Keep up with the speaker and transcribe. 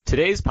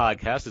Today's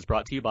podcast is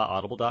brought to you by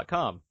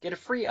Audible.com. Get a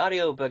free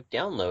audiobook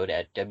download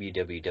at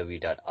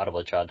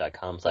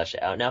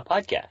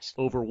www.audibletrial.com/outnowpodcast.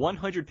 Over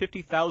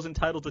 150,000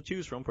 titles to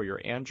choose from for your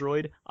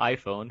Android,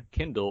 iPhone,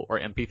 Kindle, or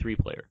MP3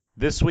 player.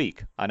 This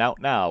week on Out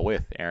Now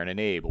with Aaron and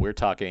Abe, we're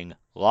talking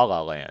La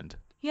La Land.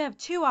 You have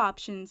two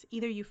options.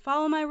 Either you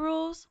follow my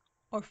rules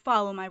or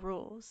follow my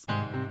rules.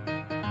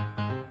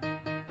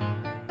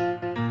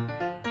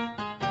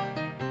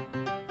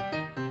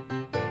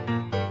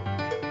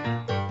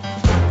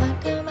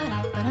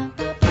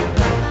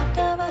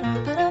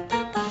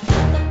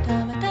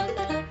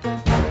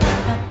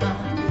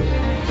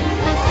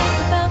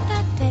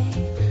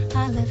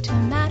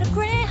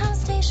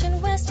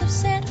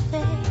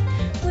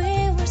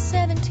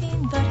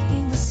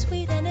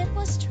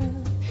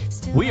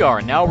 We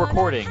are now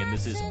recording, and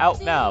this is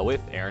Out Now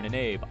with Aaron and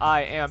Abe.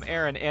 I am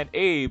Aaron, and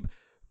Abe,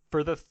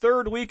 for the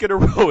third week in a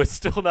row, is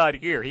still not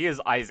here. He is,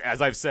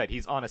 as I've said,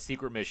 he's on a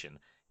secret mission.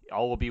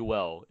 All will be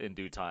well in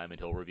due time, and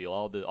he'll reveal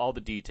all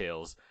the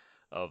details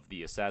of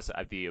the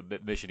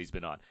mission he's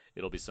been on.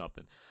 It'll be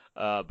something.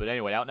 But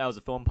anyway, Out Now is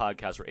a film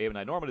podcast where Abe and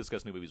I normally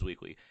discuss new movies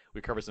weekly.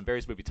 We cover some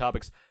various movie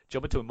topics,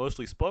 jump into a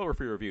mostly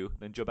spoiler-free review,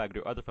 then jump back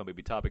into other fun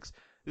movie topics.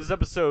 This is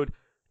episode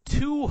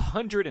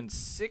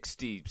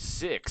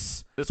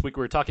 266. This week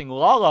we're talking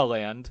La La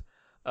Land,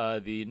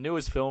 the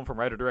newest film from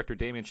writer-director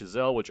Damien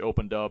Chazelle, which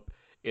opened up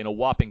in a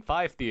whopping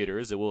 5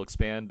 theaters. It will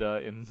expand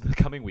in the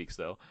coming weeks,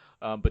 though,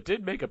 but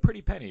did make a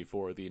pretty penny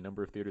for the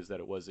number of theaters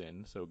that it was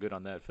in, so good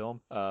on that film,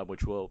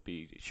 which we'll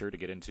be sure to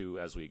get into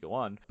as we go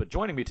on. But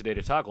joining me today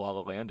to talk La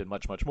La Land and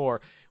much, much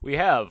more, we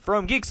have,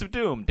 from Geeks of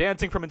Doom,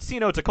 dancing from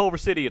Encino to Culver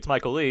City, it's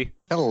Michael Lee.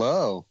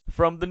 Hello.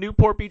 From the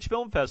Newport Beach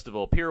Film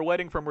Festival,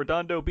 pirouetting from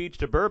Redondo Beach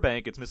to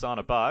Burbank, it's Miss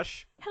Anna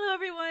Bosch. Hello,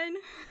 everyone.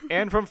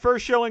 And from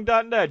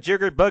firstshowing.net,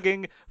 jigger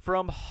bugging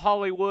from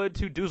Hollywood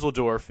to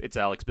Dusseldorf, it's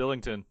Alex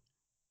Billington.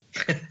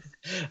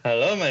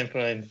 Hello, my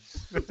friend.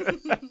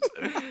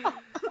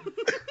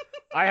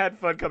 I had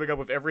fun coming up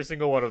with every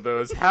single one of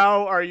those.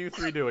 How are you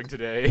three doing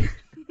today?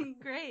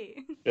 Great.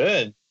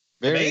 Good.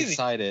 Very Amazing.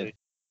 excited.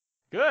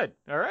 Good.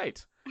 All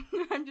right.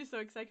 I'm just so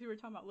excited. We were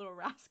talking about Little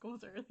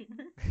Rascals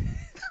earlier.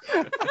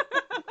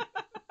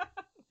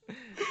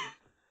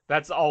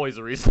 That's always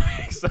a reason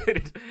I'm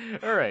excited.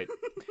 All right.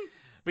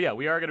 But yeah,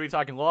 we are going to be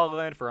talking La La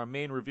Land for our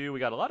main review. We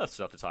got a lot of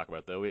stuff to talk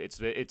about, though. It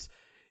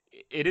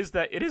is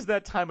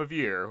that time of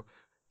year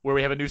where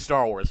we have a new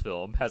Star Wars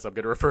film, as I'm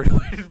going to refer to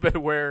it, but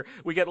where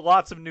we get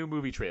lots of new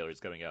movie trailers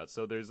coming out.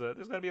 So there's going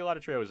to be a lot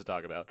of trailers to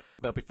talk about.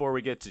 But before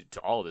we get to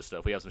all of this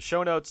stuff, we have some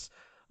show notes.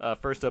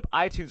 First up,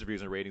 iTunes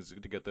reviews and ratings.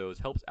 To get those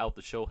helps out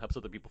the show, helps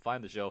other people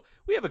find the show.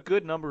 We have a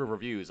good number of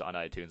reviews on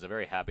iTunes. I'm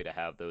very happy to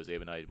have those.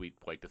 Abe and I, we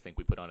like to think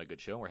we put on a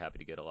good show. And we're happy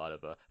to get a lot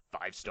of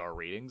 5-star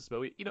ratings.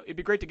 But it'd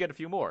be great to get a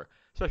few more,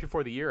 especially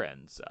before the year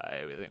ends.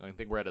 I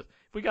think we're if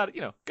we got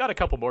a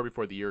couple more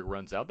before the year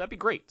runs out, that'd be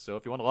great. So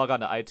if you want to log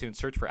on to iTunes,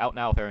 search for Out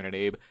Now with Aaron and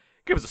Abe,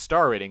 give us a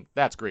star rating.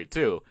 That's great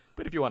too.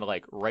 But if you want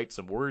to write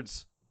some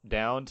words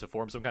down to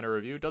form some kind of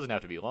review, it doesn't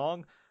have to be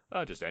long.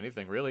 Just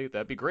anything, really.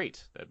 That'd be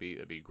great. That'd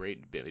be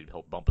great. It'd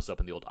help bump us up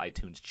in the old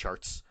iTunes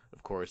charts,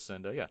 of course.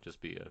 And just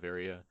be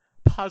very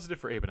positive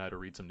for Abe and I to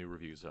read some new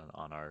reviews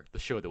on the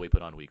show that we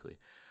put on weekly.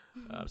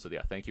 So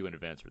thank you in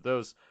advance for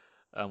those.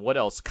 What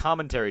else?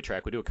 Commentary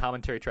track. We do a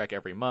commentary track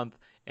every month.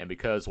 And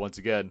because, once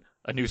again,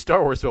 a new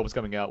Star Wars film is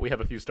coming out, we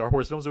have a few Star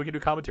Wars films that we can do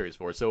commentaries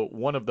for. So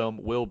one of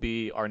them will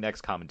be our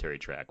next commentary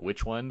track.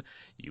 Which one?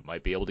 You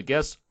might be able to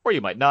guess, or you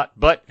might not.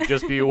 But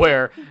just be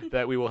aware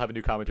that we will have a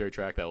new commentary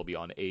track that will be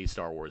on a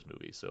Star Wars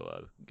movie.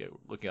 So get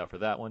looking out for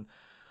that one.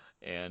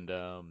 And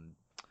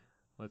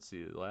let's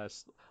see. The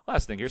last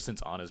thing here,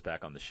 since Anna's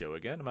back on the show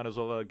again, I might as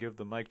well give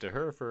the mic to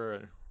her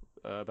for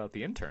about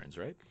the interns,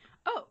 right?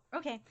 Oh,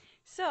 okay.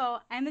 So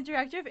I'm the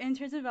director of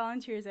interns and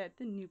volunteers at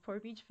the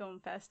Newport Beach Film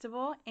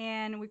Festival,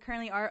 and we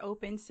currently are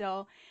open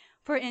still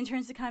for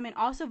interns to come and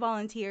also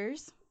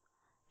volunteers.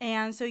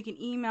 And so you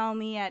can email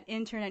me at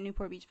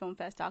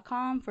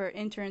intern@newportbeachfilmfest.com for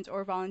interns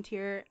or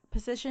volunteer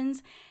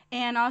positions.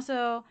 And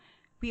also,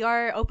 we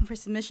are open for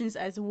submissions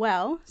as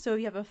well. So if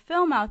you have a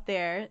film out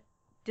there,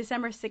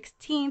 December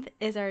 16th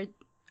is our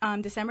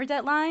December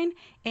deadline,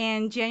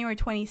 and January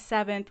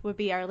 27th would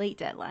be our late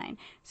deadline.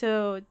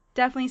 So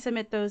definitely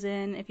submit those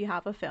in if you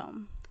have a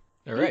film.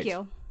 All right. Thank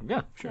you.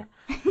 Yeah, sure.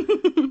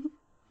 Yeah.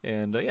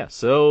 And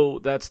so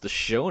that's the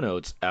show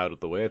notes out of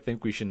the way. I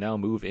think we should now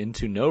move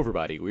into Know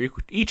Everybody.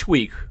 Each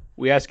week,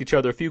 we ask each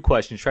other a few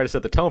questions, try to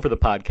set the tone for the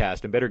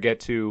podcast, and better get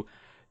to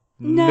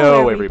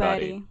know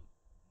everybody.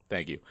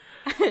 Thank you.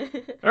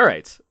 All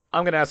right.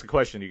 I'm going to ask a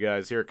question, you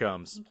guys. Here it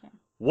comes. Okay.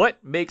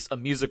 What makes a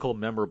musical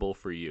memorable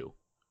for you?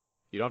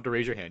 You don't have to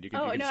raise your hand.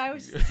 I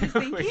was just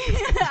thinking.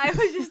 I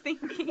was just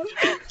thinking.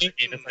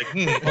 It's like,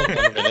 hold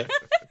on a minute.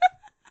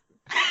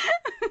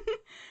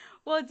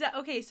 Well,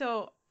 okay,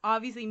 so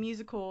obviously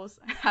musicals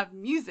have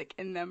music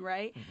in them,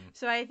 right? Mm-hmm.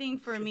 So I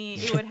think for me,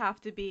 it would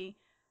have to be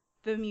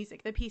the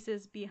music, the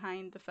pieces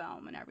behind the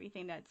film and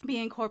everything that's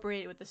being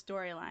incorporated with the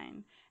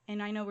storyline.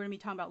 And I know we're going to be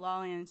talking about La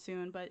La Land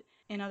soon, but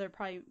in other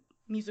probably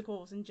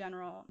musicals in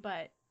general.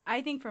 But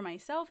I think for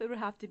myself, it would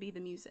have to be the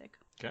music.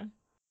 Okay.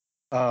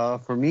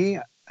 For me,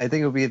 I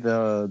think it would be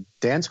the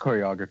dance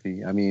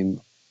choreography. I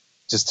mean,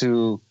 just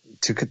to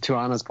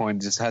Anna's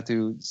point, just had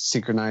to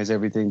synchronize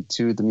everything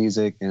to the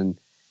music and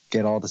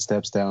get all the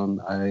steps down.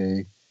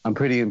 I'm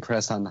pretty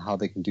impressed on how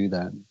they can do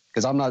that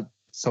because I'm not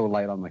so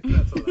light on my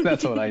feet.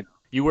 That's what I.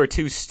 You wear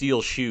 2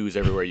 steel shoes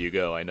everywhere you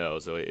go, I know,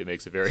 so it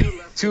makes it very...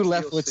 2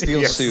 left foot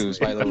steel Yes. shoes,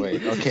 by the way.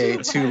 Okay,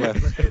 2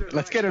 left.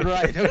 Let's get it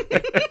right.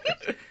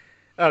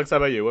 Alex, how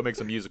about you? What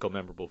makes a musical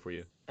memorable for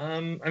you? I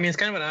mean, it's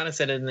kind of what Anna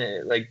said in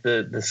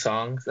the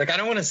songs. Like, I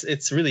don't want to.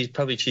 It's really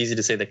probably cheesy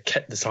to say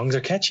that the songs are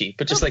catchy,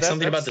 but just like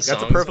something about the songs.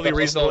 That's a perfectly but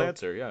reasonable also-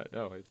 answer. Yeah,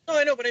 no. No,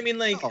 I know, but I mean,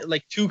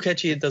 like too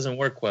catchy, it doesn't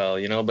work well,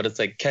 you know. But it's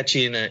like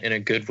catchy in a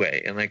good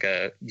way, and like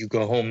you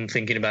go home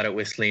thinking about it,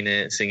 whistling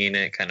it, singing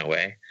it, kind of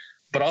way.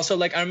 But also,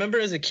 like, I remember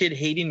as a kid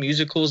hating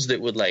musicals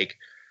that would like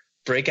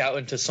break out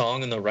into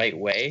song in the right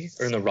way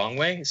or in the wrong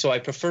way. So I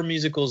prefer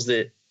musicals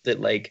that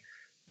like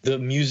the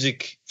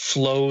music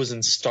flows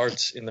and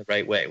starts in the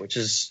right way, which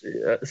is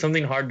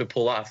something hard to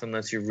pull off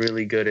unless you're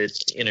really good at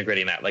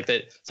integrating that. Like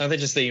that, it's not that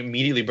just they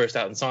immediately burst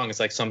out in song. It's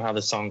like somehow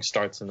the song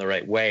starts in the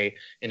right way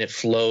and it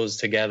flows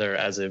together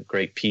as a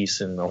great piece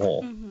in the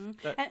whole. Mm-hmm.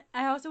 And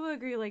I also would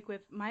agree, like,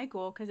 with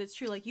Michael, because it's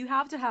true, like, you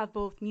have to have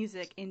both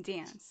music and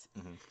dance.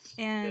 Mm-hmm.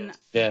 And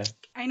Yeah.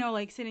 I know,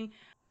 like, singing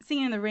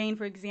in the rain,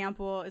 for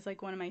example, is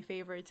like one of my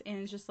favorites, and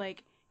it's just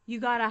like you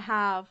gotta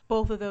have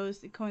both of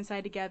those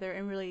coincide together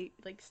and really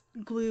like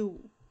glue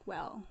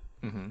well.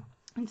 Mm-hmm.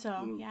 And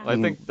so, yeah. I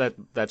think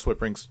that's what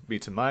brings me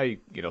to my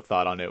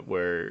thought on it,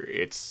 where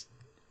it's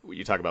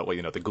you talk about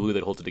the glue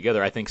that holds it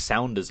together. I think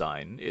sound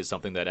design is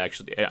something that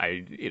actually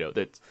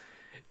that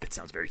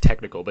sounds very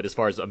technical, but as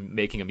far as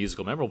making a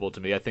musical memorable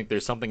to me, I think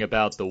there's something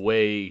about the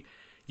way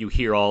you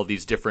hear all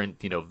these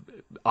different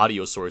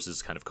audio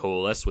sources kind of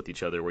coalesce with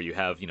each other, where you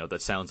have the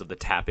sounds of the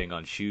tapping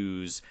on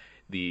shoes,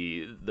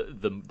 the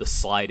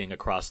sliding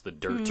across the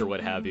dirt or what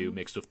have you,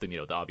 mixed with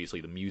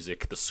obviously the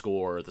music, the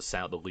score, the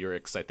sound, the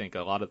lyrics. I think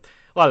a lot of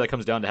that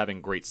comes down to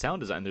having great sound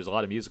design. There's a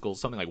lot of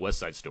musicals, something like West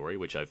Side Story,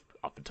 which I've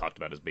often talked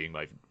about as being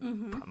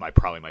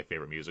probably my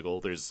favorite musical.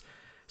 There's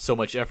so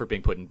much effort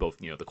being put in both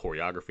the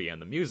choreography and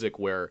the music,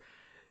 where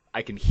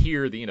I can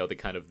hear the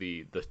kind of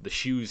the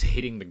shoes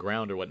hitting the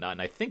ground or whatnot,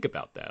 and I think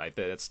about that.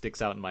 That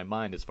sticks out in my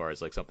mind as far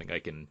as like something I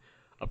can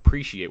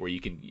appreciate, where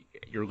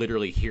you're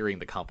literally hearing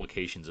the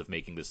complications of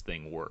making this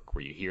thing work,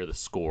 where you hear the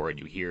score and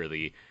you hear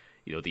the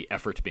the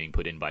effort being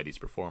put in by these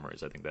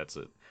performers. I think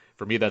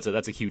for me that's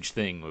a huge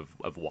thing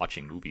of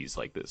watching movies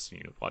like this,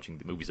 watching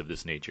the movies of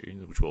this nature,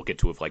 which we'll get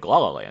to with like La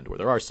La Land, where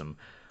there are some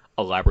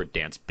elaborate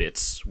dance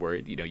bits where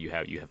you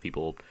have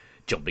people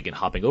jumping and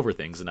hopping over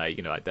things, and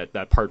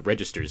that part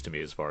registers to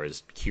me as far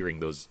as hearing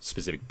those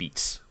specific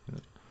beats.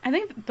 I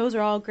think those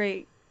are all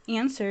great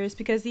answers,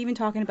 because even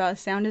talking about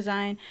sound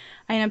design,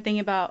 I end up thinking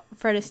about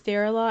Fred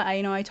Astaire a lot.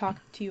 I talk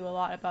to you a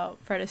lot about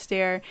Fred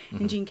Astaire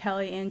and Gene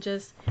Kelly, and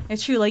just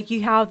it's true, like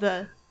you have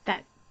that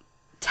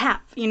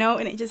tap,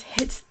 and it just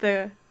hits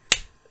the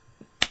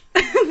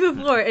the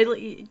floor.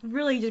 It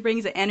really just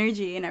brings the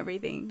energy and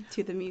everything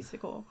to the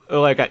musical.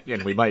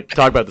 And we might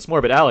talk about this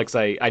more, but Alex,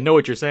 I know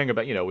what you're saying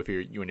about if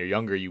when you're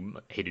younger you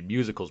hated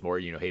musicals more,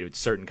 hated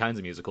certain kinds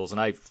of musicals,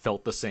 and I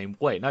felt the same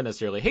way. Not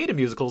necessarily hated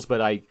musicals,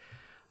 but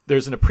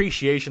there's an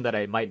appreciation that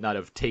I might not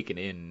have taken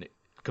in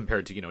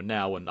compared to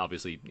now, when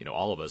obviously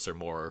all of us are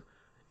more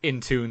in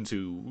tune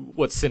to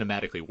what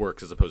cinematically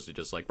works as opposed to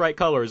just like bright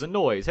colors and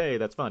noise. Hey,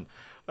 that's fun.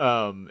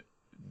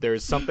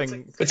 There's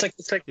something. It's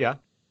like yeah.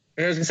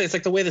 I was gonna say, it's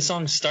like the way the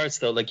song starts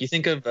though. Like you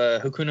think of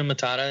Hakuna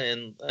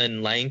Matata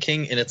in Lion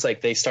King, and it's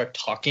like they start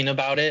talking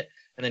about it,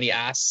 and then he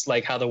asks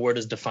like how the word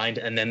is defined,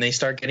 and then they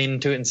start getting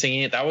into it and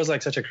singing it. That was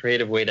like such a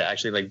creative way to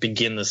actually like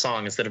begin the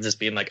song instead of just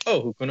being like,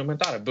 oh, Hakuna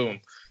Matata, boom.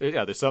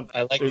 Yeah, there's some.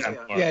 I like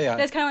that more. Yeah.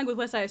 That's kind of like with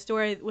West Side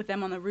Story, with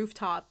them on the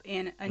rooftop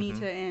and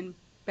Anita and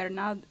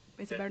Bernardo.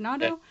 Is it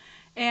Bernardo? Yeah.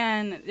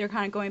 And they're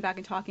kind of going back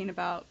and talking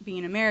about being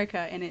in America,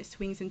 and it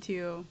swings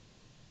into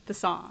the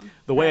song.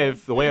 The way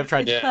I've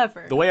tried It's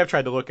clever. The way I've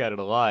tried to look at it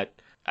a lot.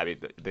 I mean,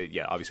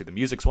 obviously the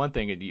music's one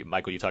thing, and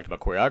Michael, you talked about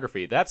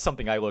choreography. That's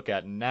something I look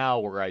at now,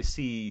 where I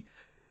see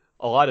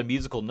a lot of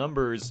musical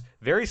numbers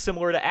very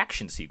similar to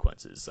action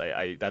sequences.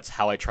 That's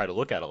how I try to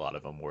look at a lot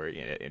of them, where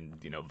and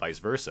vice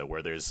versa,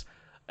 where there's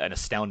an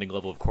astounding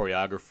level of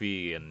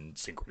choreography and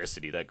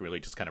synchronicity that really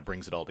just kind of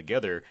brings it all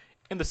together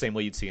in the same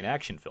way you'd see in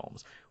action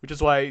films. Which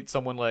is why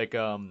someone like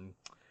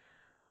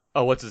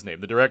what's his name?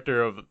 The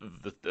director of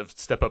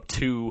Step Up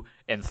 2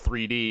 and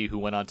 3D, who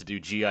went on to do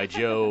G.I.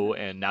 Joe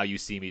and Now You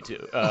See Me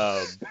Too.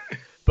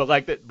 But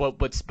like that,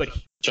 but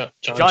John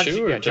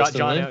Chu or yeah,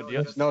 Justin Lin?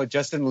 yeah, No,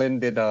 Justin Lin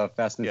did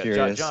Fast and yeah,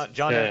 Furious.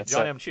 John Yeah,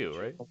 M. Chu,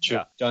 right? Chu.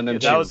 Yeah. John M. Yeah,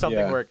 that Chu, was something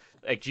yeah. where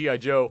like G.I.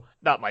 Joe,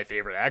 not my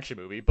favorite action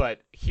movie, but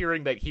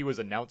hearing that he was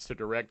announced to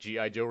direct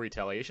G.I. Joe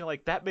Retaliation,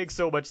 like that makes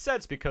so much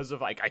sense because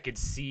of like I could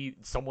see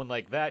someone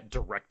like that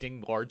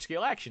directing large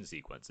scale action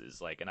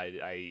sequences, like, and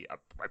I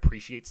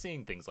appreciate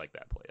seeing things like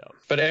that play out.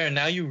 But Aaron,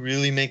 now you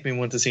really make me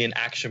want to see an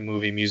action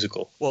movie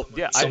musical. Well,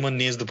 yeah, Someone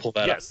needs to pull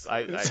that up. yes,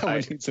 Someone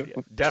needs to-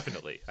 yeah,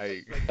 definitely.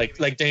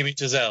 Like Damien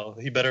Chazelle,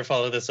 he better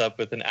follow this up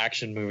with an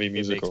action movie It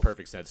makes musical.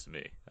 perfect sense to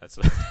me. That's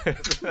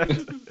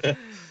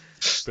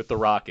with The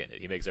Rock in it,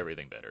 he makes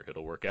everything better.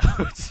 It'll work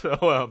out. So,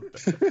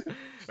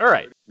 all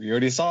right, We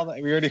already saw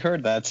that. We already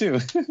heard that too.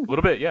 a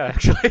little bit, yeah.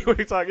 Actually, what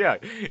are you talking? Yeah,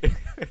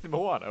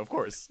 Moana, of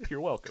course. You're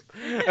welcome.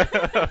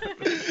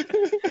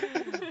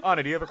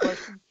 Anna, do you have a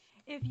question?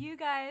 If you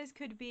guys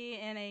could be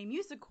in a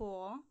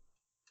musical,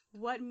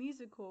 what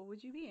musical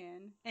would you be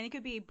in? And it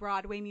could be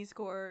Broadway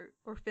musical or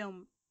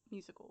film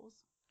musicals.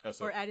 Oh,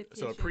 so, Or so a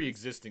adaptations.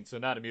 pre-existing, so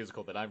not a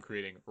musical that I'm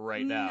creating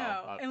right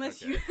now. No,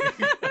 unless okay.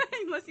 you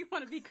unless you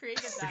want to be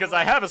creative. That Because way.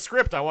 I have a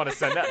script I want to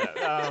send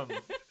out. You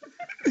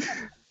mean like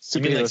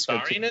Superhero script.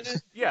 starring in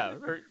it? Yeah,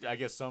 or I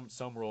guess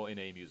some role in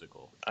a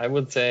musical. I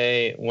would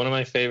say one of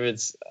my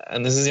favorites,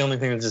 and this is the only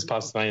thing that just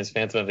pops to mind, is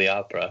Phantom of the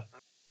Opera.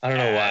 I don't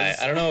know why.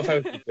 I don't know if I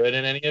would be good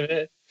in any of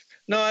it.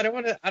 No, I don't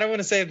want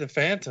to say the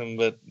Phantom,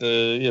 but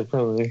yeah,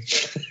 probably.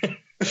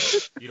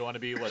 You don't want to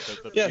be what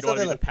Yeah, you don't want to be something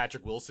the like-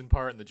 Patrick Wilson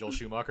part in the Joel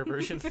Schumacher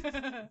version.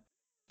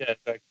 Yeah,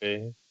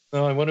 exactly.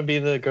 No, I want to be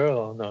the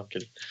girl. No, I'm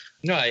kidding.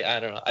 No, I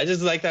don't know. I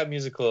just like that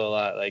musical a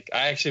lot. Like,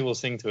 I actually will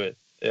sing to it.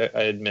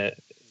 I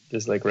admit,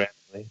 just like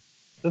randomly.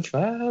 The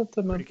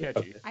Phantom. Pretty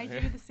catchy. I do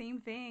the same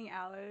thing,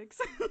 Alex.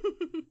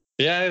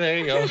 Yeah, there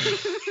you go.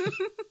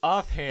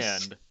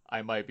 Offhand,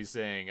 I might be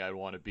saying I'd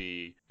want to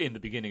be in the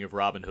beginning of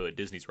Robin Hood,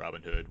 Disney's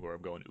Robin Hood, where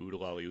I'm going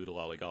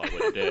oodle-lolly, golly,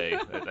 what a day.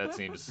 That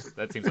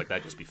seems like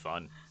that'd just be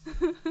fun.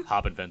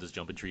 Hopping fences,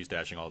 jumping trees,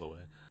 dashing all the way.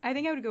 I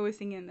think I would go with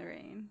Singing in the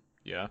Rain.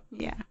 Yeah,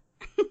 Yeah.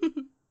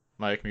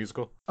 Mike,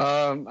 musical.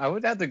 I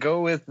would have to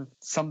go with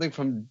something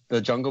from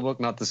the Jungle Book,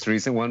 not this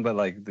recent one, but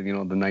like the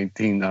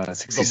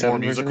 1967 The more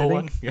version, musical I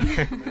one.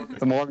 think.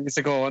 The more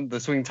musical one, the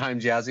swing time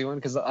jazzy one,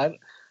 because I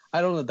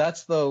don't know,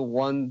 that's the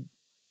one,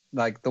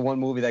 like the one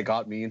movie that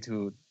got me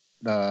into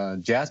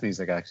jazz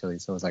music actually.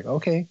 So it's like,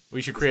 okay,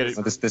 We should create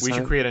So this we should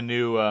time? create a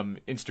new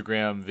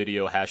Instagram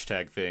video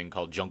hashtag thing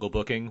called Jungle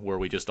Booking, where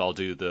we just all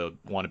do the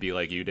 "Want to Be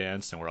Like You"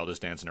 dance, and we're all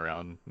just dancing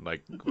around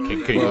like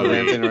King We're all Louie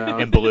dancing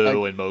around. and Baloo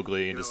Like, and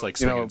Mowgli, and just like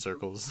you swinging know, in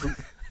circles.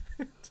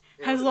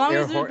 As long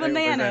Air as there's hor-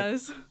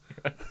 bananas.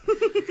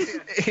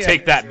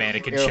 Take that,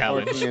 mannequin air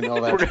challenge. horning and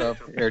all that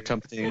stuff, air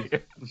tumping,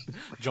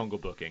 Jungle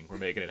Booking, we're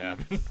making it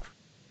happen.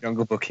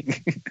 Jungle Booking.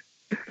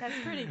 That's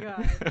pretty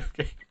good.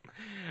 Okay.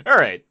 All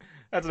right,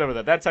 that's enough of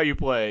that. That's how you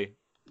play.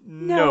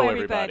 No,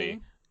 everybody.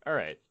 All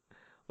right,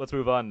 let's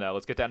move on now.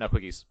 Let's get down now,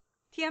 quickies.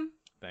 TM.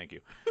 Thank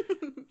you.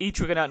 Each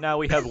week and out now,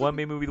 we have one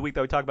main movie of the week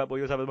that we talk about, but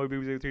we also have a movie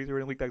of the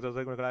week that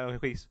we're going to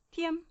quiz.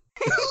 TM.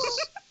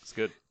 It's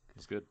good.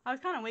 It's good. I was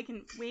kind of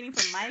waiting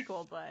for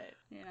Michael, but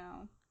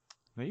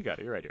No, you got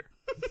it. You're right here.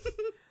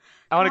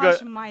 I want to Gosh,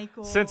 go.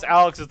 Michael. Since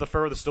Alex is the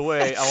furthest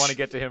away, I want to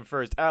get to him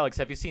first. Alex,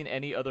 have you seen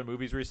any other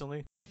movies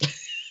recently?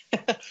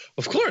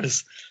 Of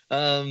course. You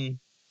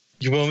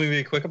want me to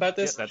be quick about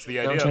Yeah, this? that's the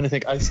I'm trying idea.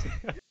 to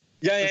think.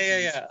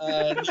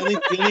 Yeah.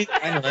 The only,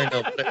 I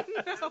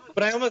know.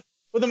 But I almost,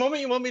 well, the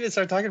moment you want me to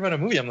start talking about a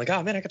movie, I'm like,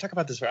 oh man, I could talk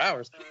about this for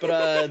hours.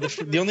 But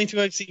the only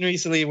two I've seen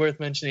recently worth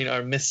mentioning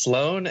are Miss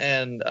Sloane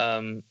and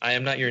I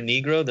Am Not Your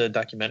Negro, the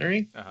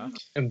documentary. Uh-huh.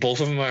 And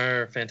both of them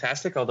are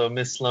fantastic. Although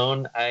Miss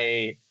Sloane,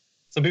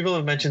 some people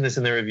have mentioned this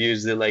in their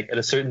reviews that like at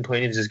a certain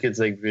point it just gets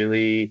like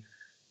really,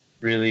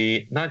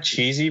 really not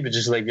cheesy, but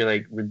just like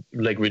you're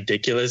like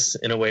ridiculous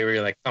in a way where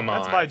you're like, come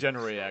on. That's my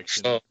general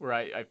reaction. So- Where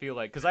I feel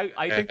like, because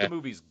I think the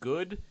movie's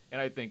good,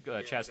 and I think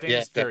Chastain's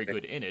Yeah, very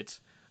definitely. good in it.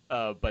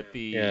 But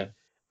Yeah.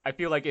 I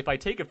feel like if I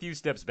take a few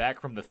steps back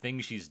from the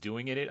things she's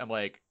doing in it, I'm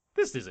like,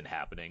 this isn't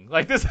happening.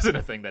 Like, this isn't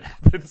a thing that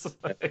happens.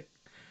 Like,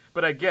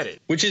 but I get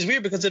it. Which is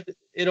weird because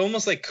it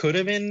almost like could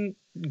have been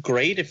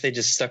great if they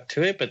just stuck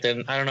to it, but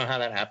then I don't know how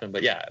that happened.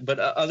 But yeah, but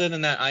other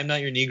than that, I'm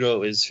Not Your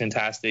Negro is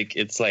fantastic.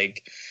 It's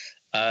like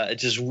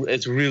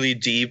it's really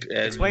deep and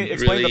Explain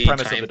really the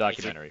premise of the timely.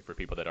 documentary for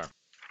people that aren't.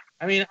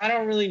 I mean, I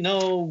don't really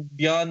know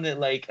beyond that.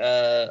 Like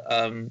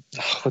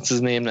what's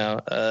his name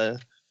now?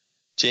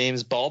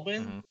 James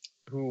Baldwin, Mhm.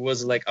 who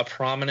was like a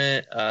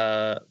prominent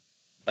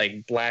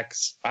like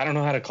blacks, I don't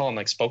know how to call him,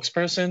 like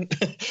spokesperson.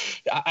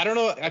 I don't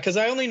know, because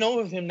I only know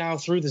of him now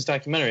through this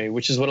documentary,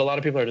 which is what a lot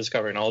of people are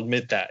discovering. I'll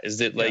admit that, is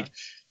that like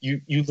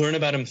you learn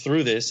about him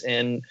through this,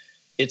 and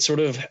it sort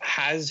of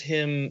has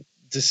him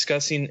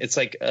discussing, it's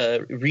like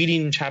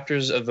reading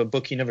chapters of a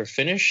book he never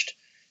finished.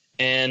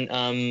 And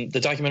the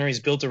documentary is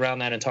built around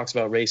that and talks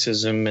about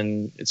racism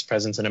and its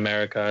presence in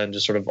America and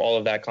just sort of all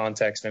of that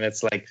context. And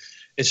it's like,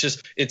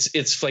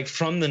 it's like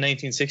from the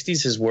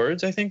 1960s, his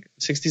words, I think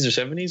 60s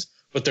or 70s,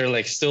 but they're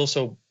like still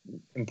so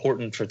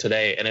important for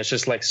today. And it's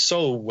just like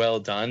so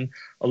well done,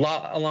 a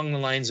lot along the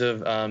lines of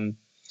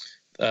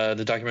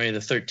the documentary, The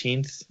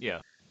 13th. Yeah.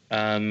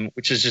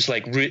 which is just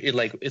like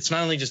like it's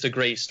not only just a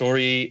great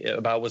story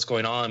about what's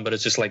going on, but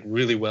it's just like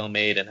really well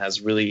made and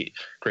has really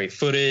great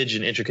footage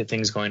and intricate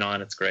things going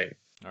on. It's great.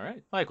 All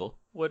right, Michael,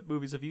 what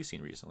movies have you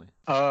seen recently?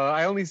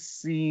 I only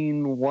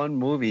seen one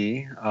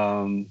movie.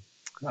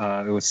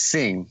 It was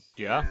Sing,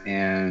 Yeah.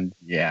 and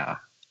yeah.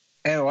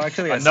 And well,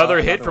 actually, I saw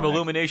Another hit from one.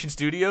 Illumination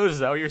Studios. Is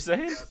that what you're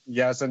saying?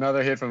 Yeah, it's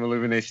another hit from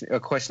Illumination, a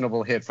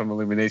questionable hit from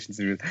Illumination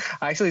Studios.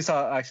 I actually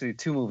saw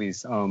two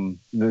movies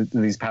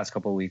these past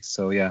couple of weeks.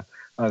 So yeah,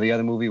 the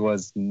other movie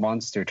was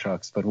Monster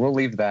Trucks, but we'll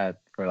leave that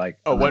for like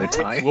another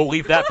time. We'll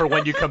leave that for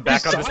when you come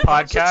back on this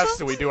podcast,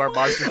 so we do our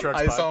Monster Trucks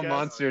I podcast. saw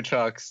Monster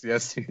Trucks.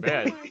 Yes.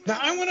 Man, Now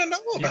I want to know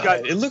about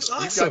it. It looks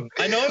awesome.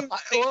 I know.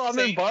 I'm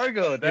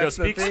embargoed. That's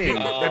the thing.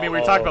 I mean, we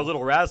were talking about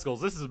Little Rascals.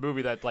 This is a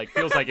movie that like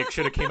feels like it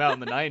should have came out in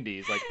the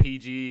 '90s, like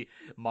PG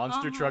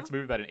Monster Trucks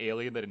movie about an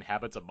alien that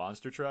inhabits a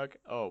monster truck.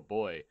 Oh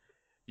boy,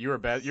 you're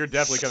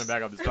definitely coming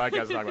back on this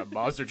podcast to talk about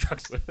Monster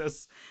Trucks with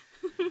us.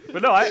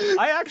 But no,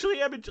 I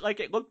actually am like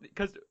it looked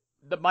because.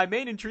 My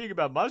main intrigue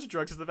about Monster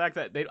Trucks is the fact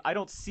that I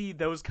don't see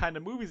those kind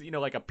of movies,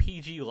 like a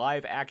PG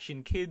live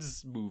action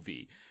kids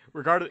movie.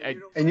 Regardless,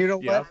 and you know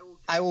what?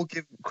 I will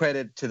give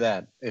credit to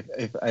that.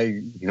 If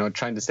I,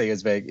 trying to stay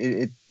as vague,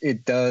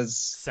 it does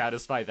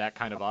satisfy that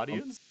kind of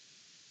audience.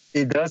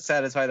 It does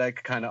satisfy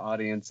that kind of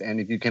audience, and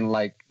if you can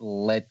let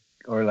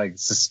or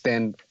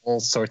suspend all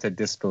sorts of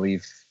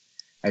disbelief,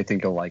 I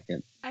think you'll like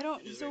it. I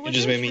don't. So it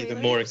just made me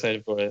even more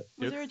excited for it.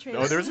 Was there a trailer?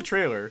 Oh, there's a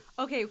trailer.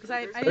 Okay, because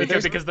I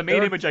because the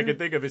main image I can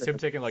think of is him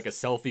taking like a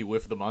selfie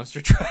with the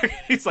monster truck.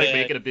 He's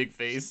making a big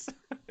face.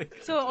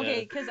 So okay,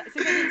 because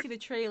since I didn't see the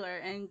trailer,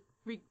 and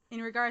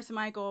in regards to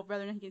Michael,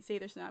 whether or not he can say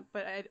this or not,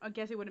 but I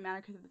guess it wouldn't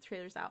matter because the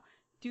trailer's out.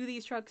 Do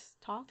these trucks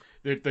talk?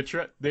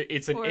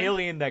 It's an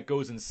alien that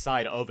goes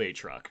inside of a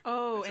truck.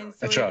 Oh, and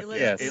so a truck.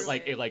 Yes.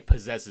 It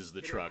possesses the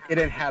truck. It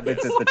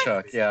inhabits the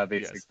truck. Yeah,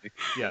 basically.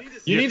 Yes. Yeah.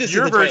 You need to see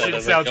your the trailer.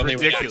 version sounds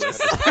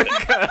ridiculous.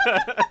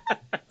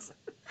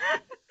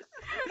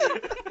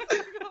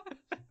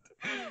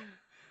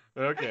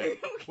 Okay.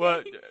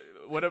 Well,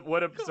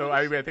 so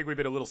I think we've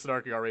been a little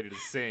snarky already to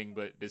Sing,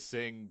 but is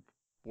Sing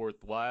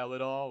worthwhile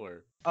at all,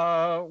 or?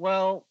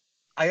 Well,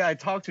 I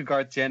talked to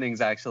Garth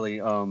Jennings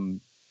actually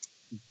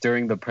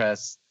during the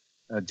press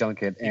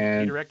junket,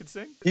 and he directed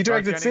Sing. He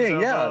directed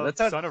Sing, yeah. That's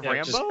Son of Rambo.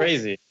 Which is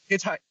crazy.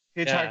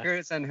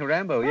 Hitchhikers and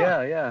Rambo,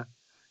 yeah.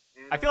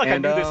 I feel like I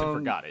knew this and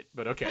forgot it,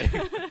 but okay.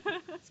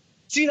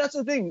 See, that's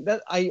the thing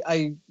that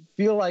I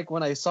feel like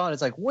when I saw it,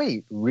 it's like,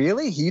 wait,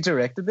 really? He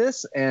directed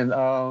this?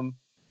 And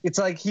it's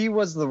like he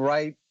was the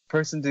right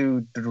person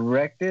to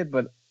direct it,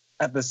 but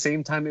at the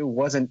same time, it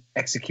wasn't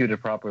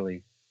executed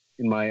properly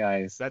in my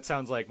eyes. That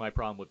sounds like my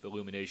problem with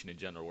Illumination in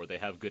general, where they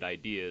have good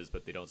ideas,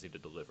 but they don't seem to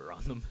deliver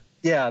on them.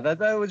 Yeah, that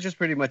was just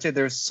pretty much it.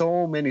 There's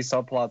so many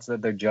subplots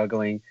that they're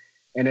juggling,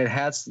 and it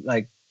has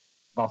like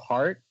a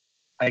heart.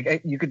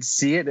 You could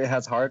see it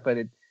has heart, but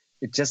it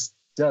just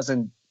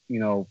doesn't,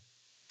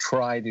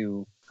 try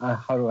to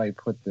how do I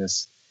put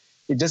this?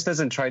 It just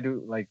doesn't try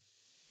to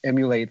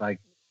emulate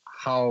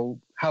how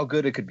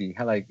good it could be.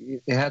 How it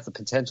has the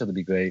potential to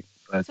be great.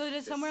 But so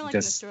does somewhere in the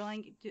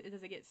storyline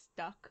does it get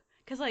stuck?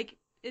 Because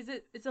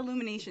it's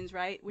Illuminations,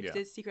 right? Which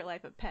did Secret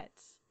Life of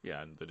Pets.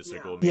 Yeah, and the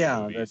Despicable Me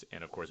movies,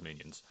 and of course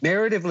Minions.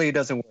 Narratively, it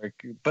doesn't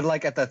work,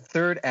 but at the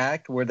third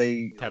act where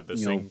they have the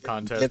sing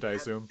contest, I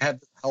assume. Have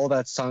all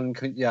that sung,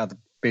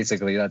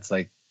 basically that's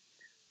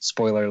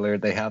spoiler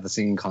alert. They have the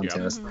singing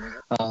contest.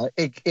 Yeah.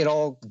 It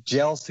all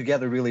gels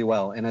together really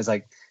well, and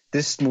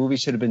this movie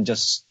should have been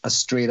just a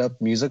straight up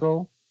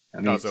musical. I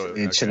mean,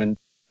 it shouldn't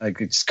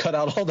just cut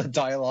out all the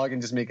dialogue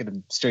and just make it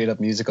a straight up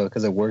musical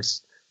because it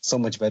works so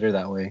much better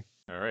that way.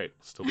 All right,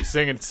 still be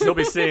singing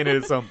it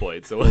at some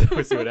point. So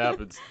we'll see what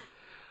happens.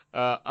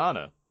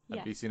 Anna,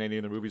 have you seen any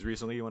of the movies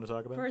recently you want to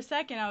talk about? For a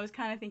second, I was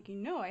kind of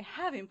thinking, no, I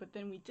haven't, but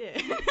then we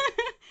did.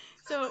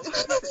 So,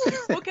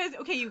 because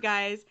you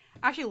guys,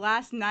 actually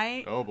last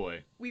night, oh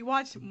boy, we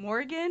watched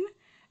Morgan,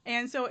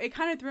 and so it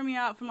kind of threw me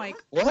out from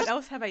what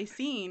else have I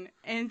seen?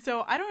 And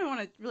so I don't even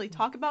want to really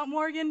talk about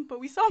Morgan, but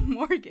we saw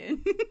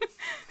Morgan.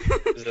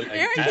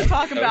 Aaron can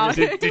talk about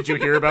it. Did you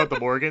hear about the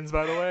Morgans,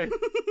 by the way?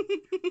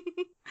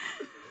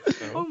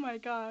 Oh my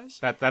gosh.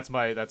 That's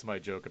my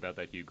joke about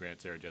that Hugh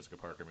Grant, Sarah Jessica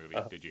Parker movie.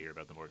 Did you hear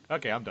about the Morgan?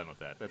 Okay, I'm done with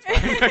that. That's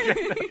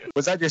fine.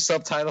 Was that your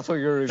subtitle for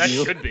your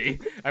review? That should be.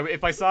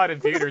 If I saw it in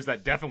theaters,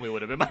 that definitely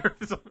would have been my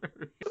review.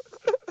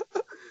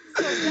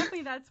 So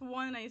definitely that's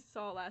one I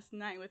saw last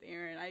night with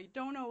Aaron. I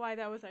don't know why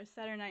that was our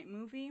Saturday night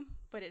movie,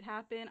 but it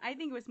happened. I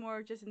think it was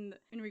more just in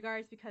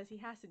regards because he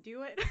has to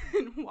do it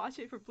and watch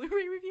it for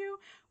Blu-ray review,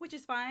 which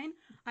is fine.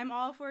 I'm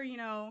all for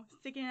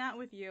sticking it out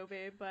with you,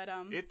 babe. But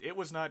it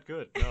was not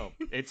good. No,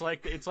 it's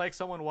like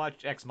someone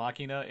watched Ex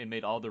Machina and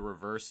made all the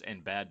reverse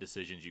and bad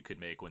decisions you could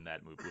make with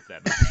that movie.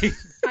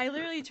 I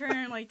literally turned to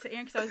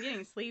Aaron because I was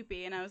getting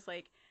sleepy, and I was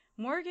like,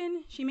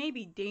 Morgan, she may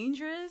be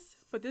dangerous,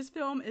 but this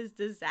film is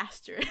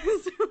disastrous.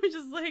 We're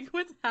just like,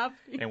 what's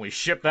happening? And we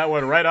shipped that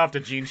one right off to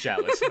Gene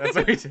Shalit. That's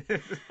what we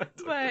did.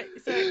 But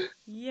so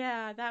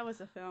yeah, that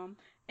was a film,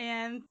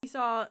 and we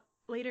saw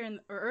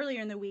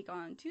earlier in the week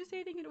on Tuesday,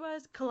 I think it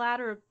was,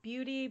 Collateral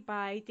Beauty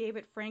by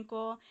David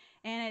Frankel,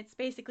 and it's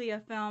basically a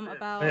film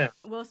about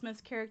Will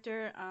Smith's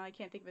character. I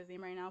can't think of his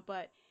name right now,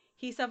 but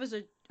he suffers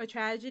a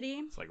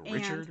tragedy. It's like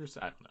Richard or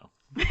I don't know.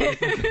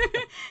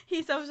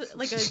 He suffers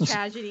like a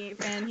tragedy,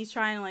 and he's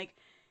trying to like.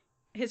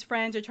 His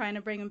friends are trying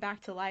to bring him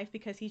back to life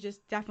because he's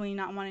just definitely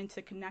not wanting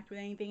to connect with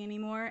anything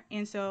anymore.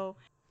 And so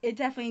it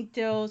definitely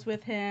deals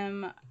with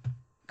him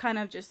kind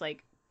of just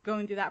like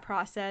going through that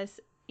process.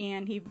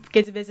 And he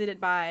gets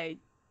visited by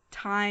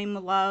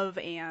time, love,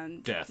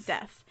 and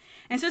death.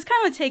 And so it's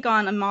kind of a take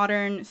on a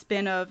modern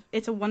spin of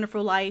It's a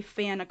Wonderful Life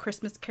and A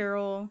Christmas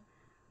Carol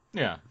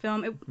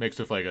film. It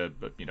makes it like a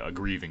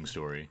grieving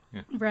story.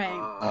 Yeah.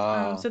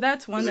 Right. So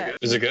that's one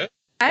Is it good?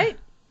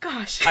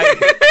 Gosh.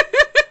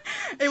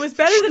 It was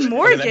better than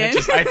Morgan.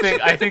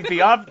 I think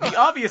the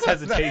obvious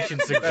hesitation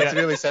suggests that's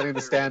really setting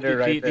the standard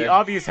right there. The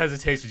obvious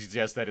hesitation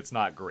suggests that it's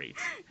not great.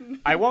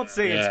 I won't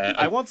say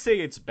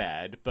it's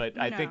bad, but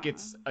I think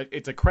it's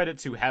a credit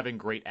to having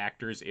great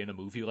actors in a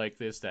movie like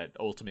this that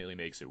ultimately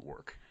makes it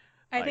work.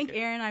 I think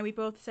Aaron and I, we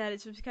both said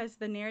it's just because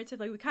the narrative,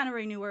 like we kind of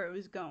already knew where it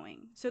was going,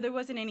 so there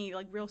wasn't any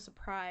like real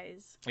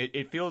surprise.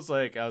 It feels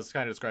like, I was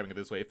kind of describing it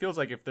this way. It feels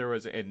like if there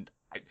was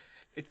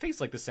it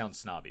feels like this sounds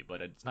snobby,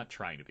 but it's not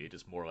trying to be. It's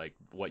just more like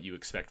what you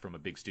expect from a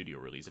big studio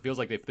release. It feels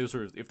like if this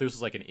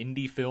was like an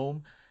indie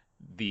film,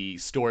 the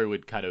story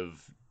would kind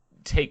of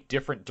take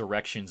different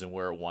directions in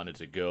where it wanted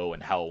to go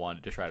and how it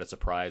wanted to try to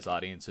surprise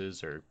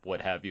audiences or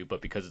what have you. But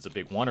because it's a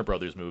big Warner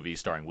Brothers movie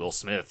starring Will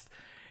Smith,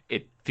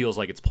 it feels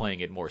like it's playing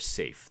it more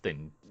safe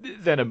than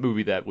a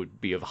movie that would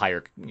be of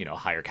higher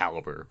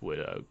caliber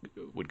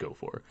would go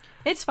for.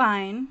 It's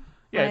fine.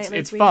 Yeah, right?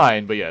 it's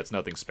fine, but yeah, it's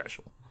nothing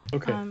special.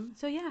 Okay.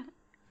 So yeah.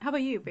 How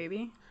about you,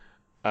 baby?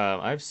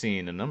 I've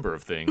seen a number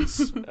of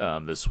things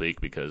this week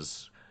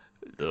because.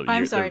 How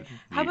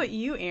about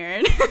you,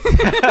 Aaron?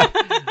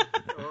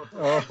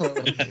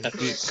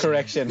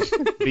 Correction.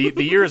 The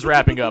year is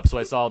wrapping up, so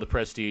I saw the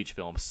prestige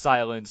film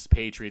Silence,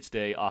 Patriots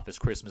Day, Office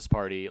Christmas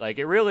Party. Like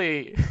it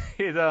really,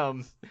 you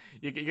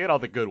get all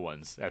the good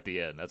ones at the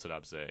end. That's what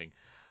I'm saying.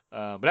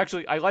 But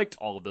actually, I liked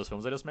all of those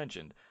films I just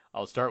mentioned.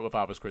 I'll start with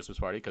Office Christmas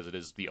Party because it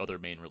is the other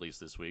main release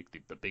this week,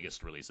 the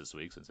biggest release this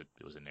week since it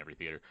was in every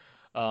theater.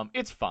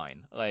 It's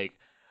fine. Like,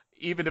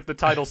 even if the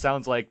title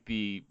sounds like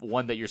the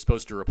one that you're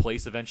supposed to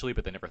replace eventually,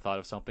 but they never thought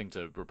of something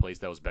to replace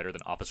that was better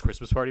than Office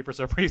Christmas Party for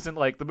some reason.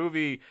 Like, the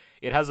movie,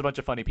 it has a bunch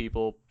of funny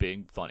people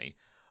being funny.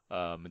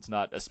 It's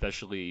not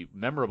especially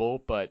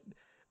memorable, but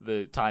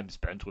the time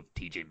spent with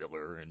T.J.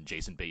 Miller and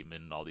Jason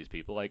Bateman and all these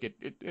people, like,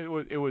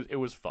 it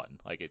was fun.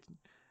 Like,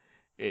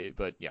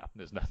 but yeah,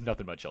 there's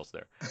nothing much else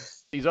there.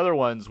 These other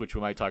ones, which we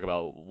might talk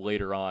about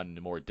later on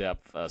in more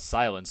depth,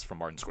 Silence from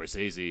Martin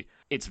Scorsese,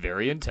 it's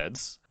very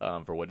intense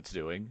for what it's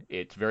doing.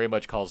 It very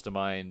much calls to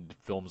mind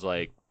films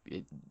like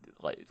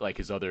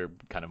his other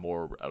kind of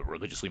more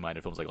religiously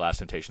minded films like Last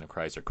Temptation of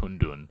Christ or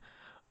Kundun,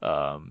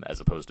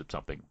 as opposed to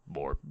something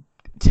more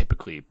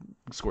typically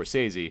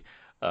Scorsese.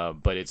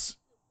 But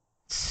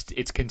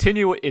it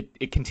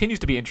continues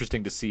to be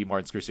interesting to see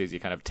Martin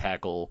Scorsese kind of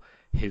tackle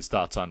his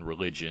thoughts on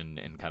religion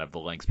and kind of the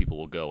lengths people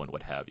will go and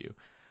what have you.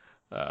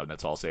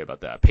 That's all I'll say about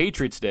that.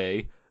 Patriots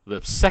Day,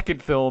 the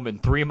second film in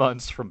 3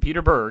 months from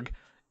Peter Berg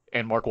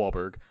and Mark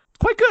Wahlberg. It's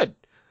quite good.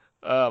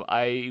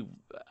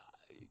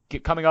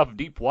 Coming off of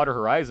Deepwater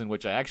Horizon,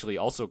 which I actually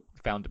also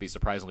found to be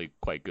surprisingly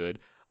quite good,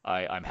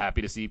 I'm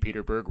happy to see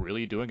Peter Berg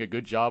really doing a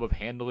good job of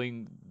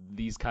handling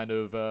these kind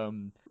of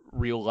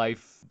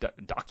real-life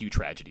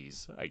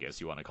docu-tragedies, I guess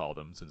you want to call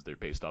them, since they're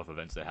based off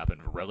events that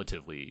happened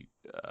relatively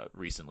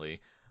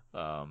recently.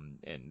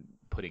 And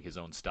putting his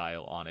own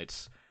style on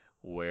it,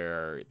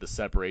 where the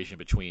separation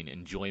between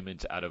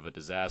enjoyment out of a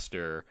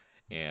disaster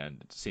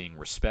and seeing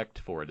respect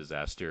for a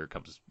disaster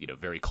comes,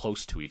 very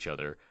close to each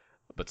other,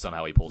 but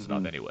somehow he pulls it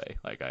off anyway.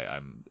 Like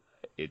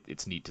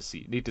it's neat to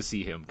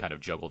see him kind of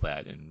juggle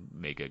that and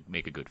make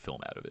a good film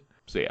out of it.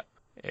 So yeah.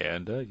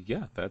 And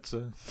that's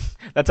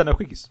enough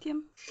quickies.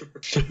 Tim.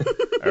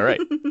 All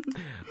right,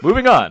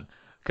 moving on,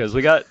 because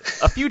we got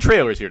a few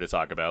trailers here to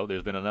talk about.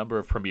 There's been a number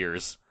of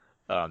premieres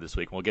this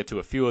week. We'll get to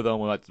a few of them.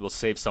 We'll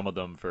save some of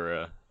them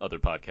for other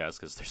podcasts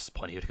because there's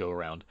plenty to go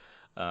around.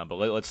 But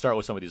let's start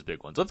with some of these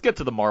big ones. Let's get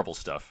to the Marvel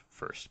stuff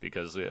first,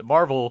 because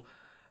Marvel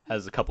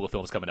has a couple of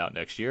films coming out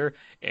next year,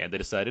 and they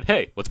decided,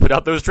 hey, let's put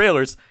out those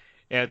trailers.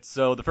 And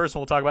so the first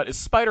one we'll talk about is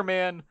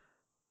Spider-Man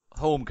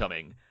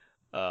Homecoming,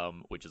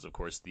 which is, of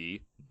course,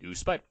 the new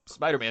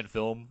Spider-Man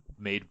film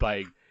made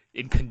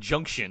in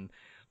conjunction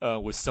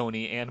with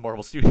Sony and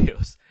Marvel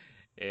Studios.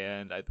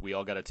 And we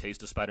all got a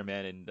taste of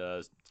Spider-Man in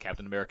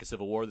Captain America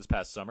Civil War this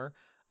past summer.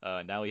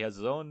 Now he has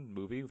his own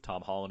movie with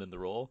Tom Holland in the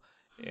role.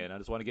 And I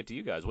just want to get to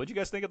you guys. What did you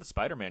guys think of the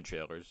Spider-Man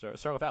trailers?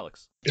 Start with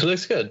Alex. It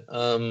looks good.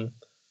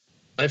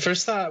 My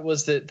first thought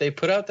was that they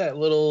put out that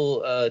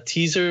little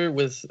teaser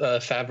with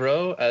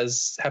Favreau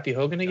as Happy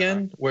Hogan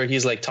again, where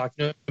he's like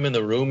talking to him in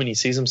the room and he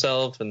sees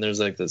himself and there's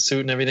like the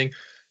suit and everything.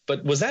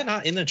 But was that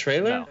not in the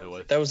trailer? No, it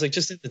was. That was like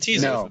just in the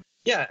teaser. No.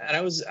 Yeah, and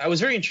I was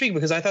very intrigued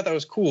because I thought that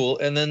was cool,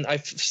 and then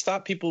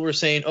thought people were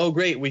saying, "Oh,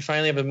 great, we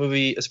finally have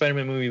a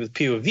Spider-Man movie with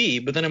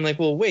POV." But then I'm like,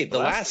 "Well, wait, the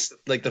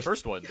the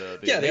first one, the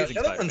the Amazing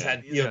other ones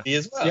Spider-Man. had POV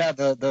as well." Yeah,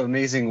 the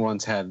amazing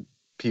ones had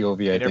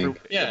POV, I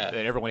think. Yeah.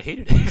 And everyone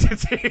hated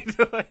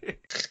it.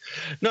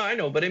 No, I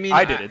know, but I mean,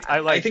 I didn't.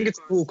 I think it's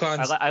a cool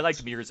concept. I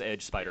liked Mirror's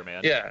Edge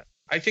Spider-Man. Yeah,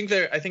 I think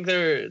they're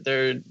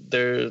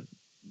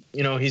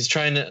he's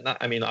trying to.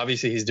 I mean,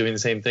 obviously he's doing the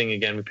same thing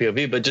again with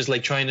POV, but just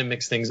like trying to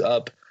mix things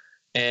up.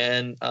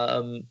 And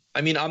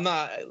I mean, I'm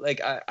not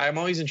like I'm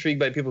always intrigued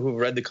by people who've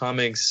read the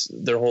comics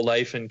their whole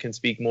life and can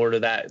speak more to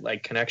that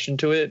like connection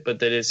to it. But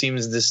that it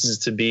seems this is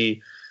to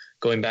be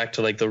going back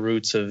to like the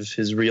roots of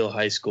his real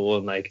high school,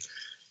 and like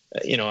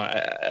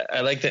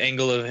I like the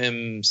angle of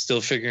him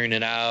still figuring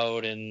it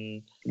out,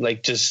 and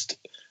like just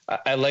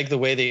I like the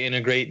way they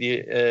integrate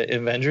the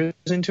Avengers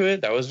into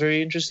it. That was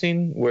very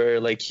interesting, where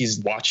like he's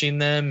watching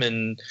them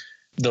and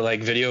the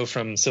like video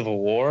from Civil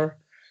War.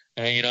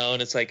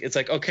 And it's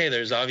like okay,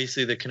 there's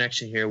obviously the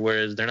connection here,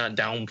 whereas they're not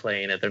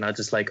downplaying it. They're not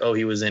just like, oh,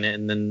 he was in it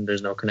and then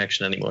there's no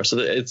connection anymore.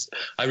 So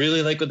I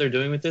really like what they're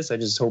doing with this. I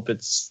just hope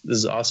this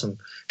is awesome,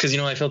 because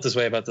I felt this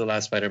way about the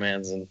last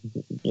Spider-Mans, and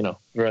the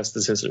rest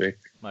is history.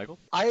 Michael,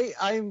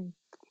 I'm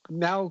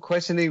now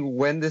questioning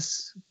when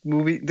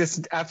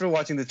after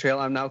watching the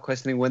trailer, I'm now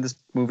questioning when this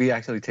movie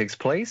actually takes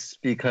place,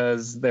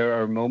 because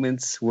there are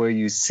moments where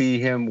you see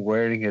him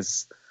wearing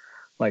his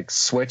like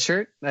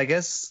sweatshirt, I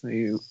guess,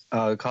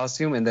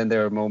 costume, and then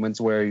there are moments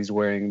where he's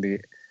wearing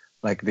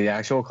the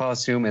actual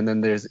costume, and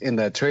then there's in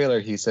that trailer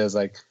he says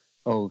like,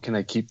 "Oh, can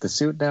I keep the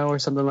suit now?" or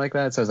something like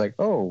that. So I was like,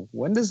 "Oh,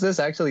 when does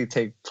this actually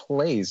take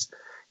place?"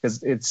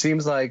 Because it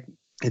seems like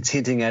it's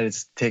hinting at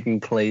it's taking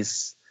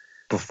place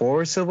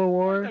before Civil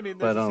War. I mean,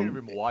 there's a scene of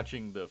him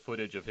watching the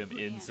footage of him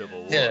in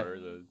Civil War. Yeah.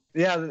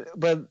 Yeah,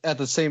 but at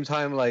the same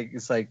time, like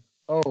it's like,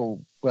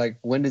 oh, like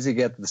when does he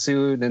get the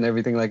suit and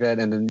everything like that?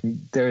 And then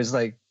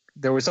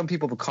there were some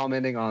people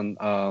commenting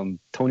on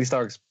Tony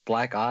Stark's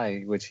black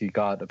eye, which he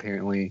got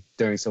apparently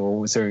during Civil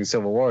War. So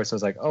I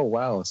was like, oh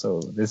wow, so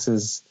this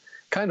is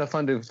kind of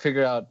fun to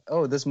figure out.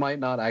 Oh, this might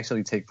not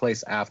actually take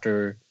place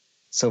after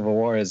Civil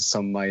War, as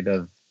some might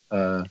have.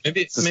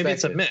 Maybe it's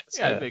a mix.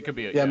 Yeah, it could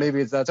be.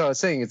 Maybe that's what I was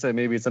saying.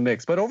 Maybe it's a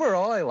mix. But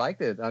overall, I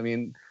liked it. I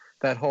mean,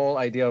 that whole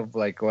idea of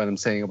like what I'm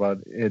saying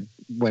about it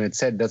when it's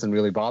said doesn't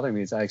really bother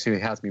me. It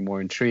actually has me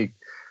more intrigued.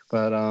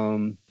 But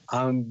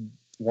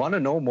want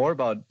to know more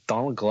about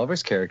Donald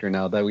Glover's character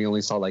now that we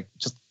only saw like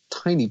just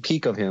tiny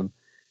peek of him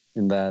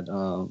in that.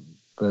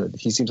 But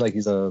he seems like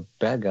he's a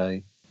bad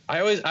guy. I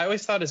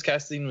always thought his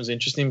casting was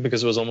interesting,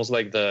 because it was almost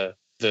like the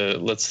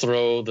let's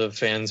throw the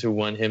fans who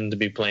want him to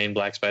be playing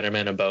Black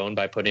Spider-Man a bone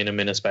by putting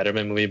him in a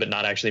Spider-Man movie, but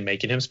not actually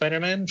making him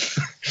Spider-Man.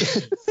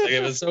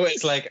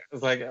 It's like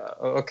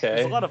okay.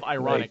 There's a lot of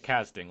ironic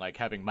casting, like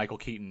having Michael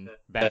Keaton,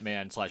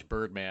 Batman /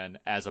 Birdman,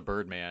 as a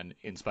Birdman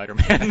in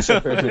Spider-Man.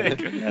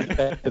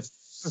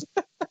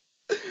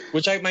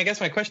 Which I guess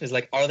my question is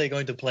like, are they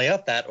going to play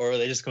up that, or are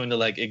they just going to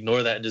like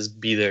ignore that and just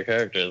be their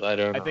characters? I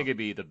don't know. I think it'd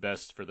be the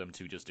best for them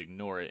to just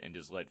ignore it and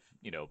just let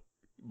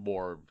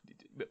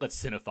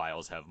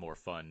cinephiles have more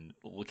fun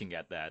looking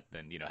at that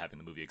than having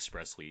the movie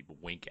expressly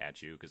wink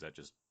at you, because that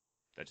just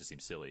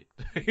seems silly.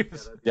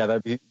 Yeah,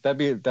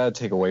 that'd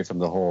take away from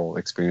the whole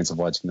experience of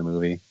watching the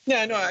movie.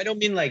 Yeah, no, I don't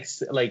mean like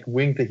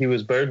wink that he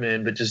was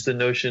Birdman, but just the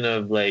notion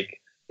of like,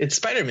 it's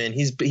Spider-Man.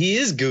 He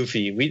is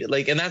goofy.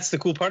 And that's the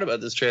cool part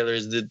about this trailer,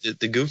 is the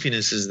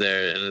goofiness is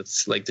there, and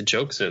it's like the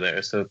jokes are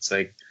there. So it's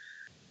like,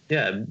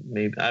 yeah,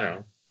 maybe, I don't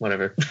know,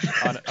 whatever.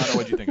 Anna,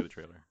 what'd you think of the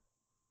trailer?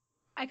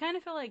 I kind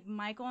of feel like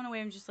Michael in a way.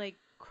 I'm just like,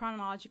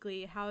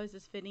 chronologically, how is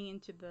this fitting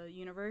into the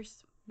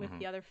universe with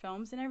the other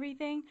films and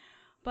everything?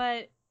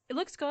 But it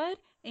looks good,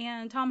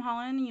 and Tom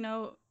Holland,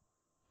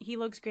 he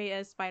looks great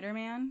as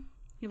Spider-Man.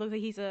 He looks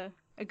like he's a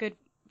good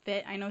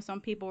fit. I know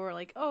some people were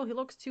like, oh, he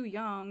looks too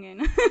young,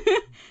 and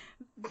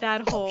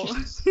that whole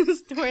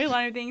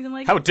storyline of things. I'm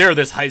like, how dare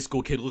this high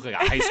school kid look like a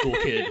high school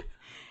kid?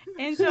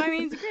 And so, I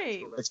mean, it's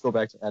great. Let's go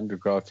back to Andrew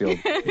Garfield,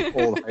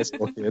 old high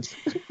school kid.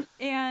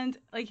 And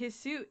like his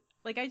suit,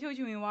 like I told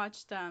you when we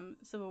watched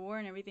Civil War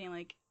and everything,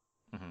 like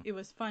it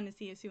was fun to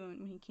see his suit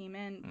when he came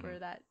in for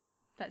that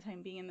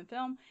time being in the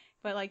film.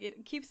 But like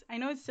I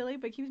know it's silly,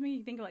 but it keeps making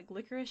you think of like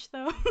Licorice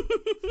though.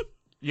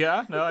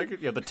 Yeah, no, I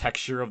could. Yeah, the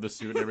texture of the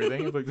suit and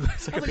everything. I was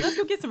like, let's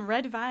go get some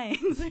red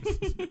vines.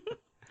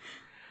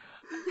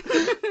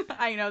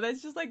 I know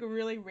that's just like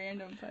really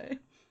random, but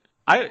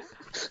I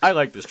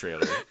like this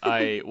trailer.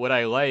 What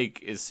I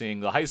like is seeing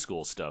the high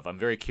school stuff. I'm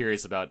very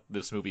curious about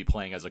this movie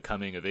playing as a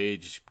coming of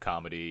age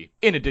comedy,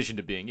 in addition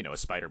to being a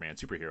Spider-Man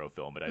superhero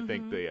film. But I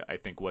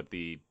think what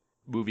the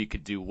movie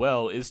could do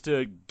well is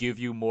to give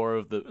you more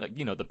of the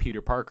the Peter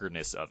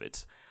Parker-ness of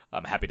it.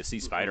 I'm happy to see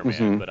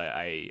Spider-Man, but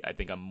I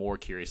think I'm more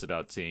curious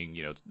about seeing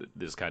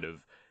this kind of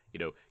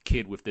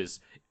kid with this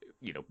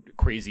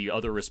crazy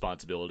other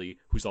responsibility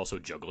who's also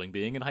juggling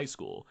being in high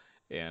school.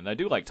 And I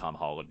do like Tom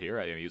Holland here.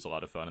 I mean, he was a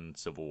lot of fun in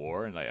Civil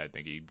War, and I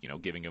think he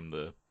giving him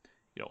the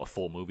a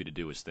full movie to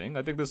do his thing.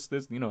 I think this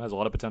has a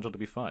lot of potential to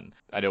be fun.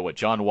 I know what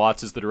John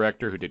Watts is the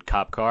director who did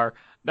Cop Car.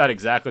 Not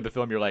exactly the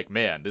film you're like,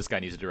 man, this guy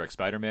needs to direct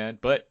Spider-Man,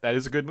 but that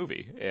is a good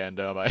movie, and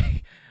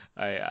I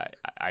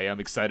am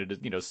excited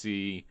to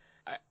see.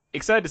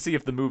 Excited to see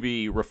if the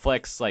movie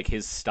reflects like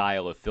his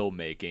style of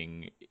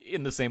filmmaking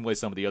in the same way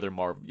some of the other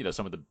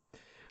some of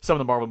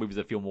the Marvel movies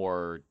that feel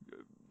more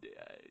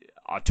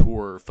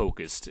auteur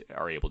focused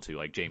are able to,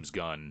 like James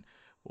Gunn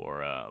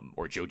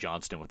or Joe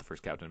Johnston with the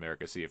first Captain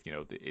America. See if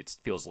it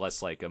feels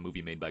less like a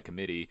movie made by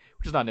committee,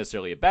 which is not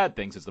necessarily a bad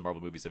thing since the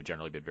Marvel movies have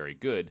generally been very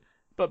good,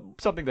 but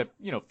something that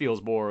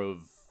feels more of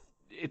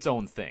its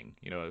own thing.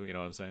 You know what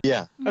I'm saying?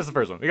 Yeah. That's the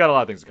first one. We got a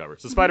lot of things to cover.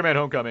 So Spider-Man: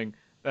 Homecoming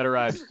that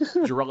arrives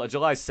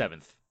July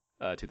 7th.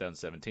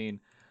 2017.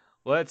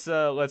 Let's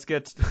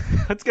get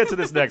to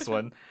this next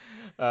one.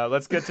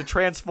 Let's get to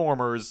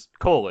Transformers: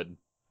 The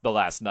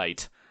Last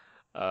Night.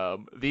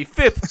 The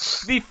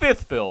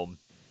fifth film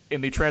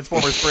in the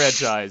Transformers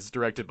franchise,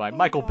 directed by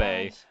Michael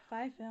Bay.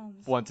 5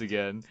 films. Once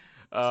again.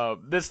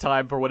 This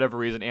time, for whatever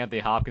reason,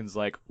 Anthony Hopkins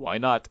like, why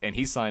not? And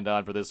he signed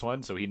on for this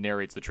one, so he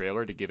narrates the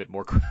trailer to give it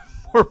more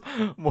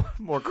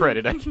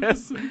credit, I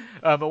guess.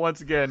 But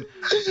once again,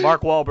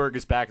 Mark Wahlberg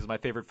is back as my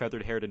favorite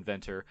feathered-haired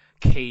inventor,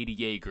 Cade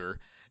Yeager.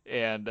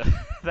 And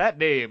that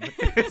name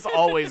is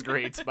always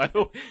great, by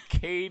the way.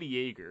 Cade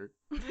Yeager.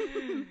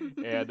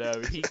 And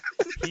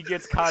he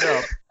gets caught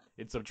up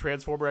in some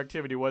Transformer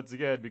activity once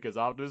again because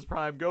Optimus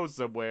Prime goes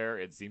somewhere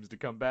and seems to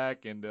come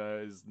back and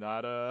is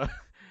not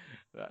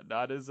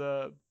as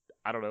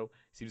I don't know,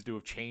 seems to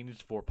have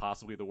changed for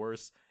possibly the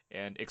worse,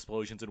 and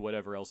explosions and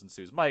whatever else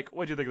ensues. Mike,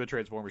 what do you think of the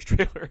Transformers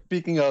trailer?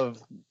 Speaking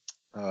of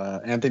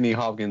Anthony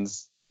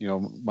Hopkins,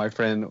 my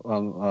friend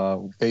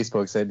on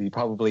Facebook said he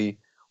probably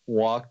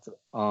walked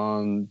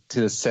on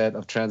to the set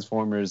of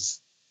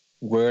Transformers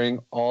wearing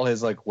all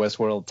his like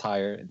Westworld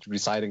attire,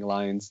 reciting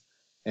lines,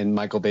 and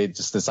Michael Bay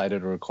just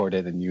decided to record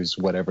it and use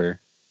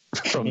whatever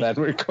from that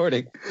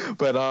recording.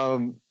 But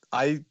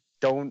I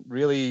don't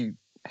really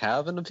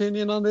have an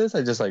opinion on this.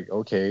 I just like,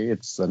 okay,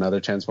 it's another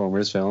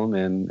Transformers film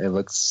and it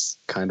looks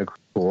kind of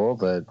cool,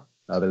 but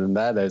other than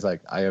that,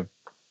 I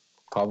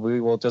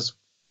probably will just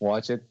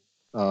watch it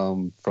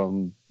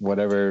from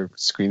whatever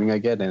screening I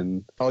get,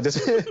 and I'll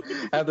just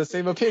have the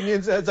same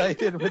opinions as I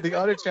did with the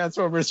other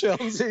Transformers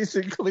films.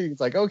 Basically,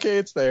 it's like, okay,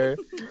 it's there.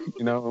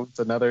 It's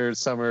another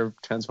summer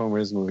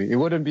Transformers movie. It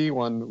wouldn't be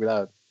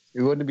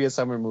a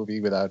summer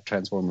movie without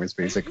Transformers,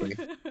 basically.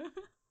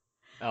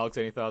 Alex,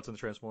 any thoughts on the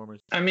Transformers?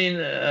 I mean,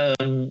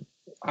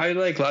 I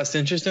lost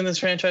interest in this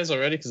franchise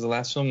already because the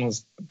last film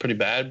was pretty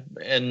bad,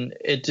 and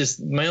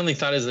my only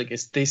thought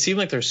is they seem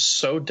like they're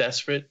so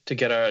desperate to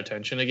get our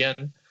attention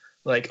again.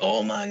 Like,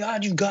 oh my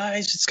God, you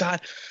guys, it's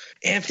got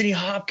Anthony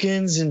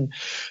Hopkins and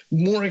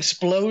more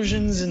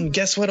explosions, and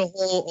guess what? A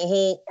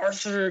whole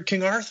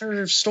King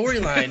Arthur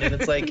storyline, and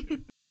it's like,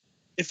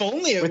 if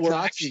only it were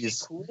actually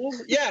cool.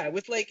 Yeah,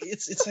 with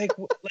it's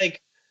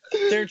like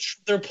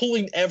they're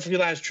pulling every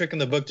last trick in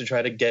the book to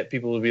try to get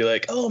people to be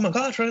like, oh my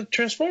God,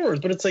 Transformers,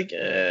 but it's like,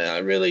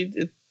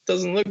 it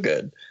doesn't look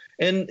good.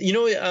 And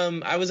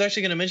I was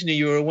actually going to mention to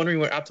you, you were wondering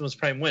where Optimus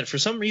Prime went. For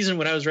some reason,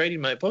 when I was writing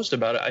my post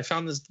about it, I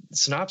found this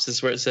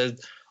synopsis where it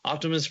says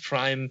Optimus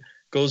Prime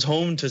goes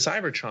home to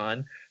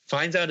Cybertron,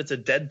 finds out it's a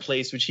dead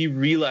place, which he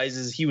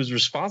realizes he was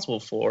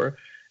responsible for,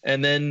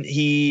 and then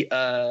he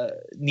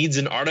needs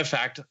an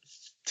artifact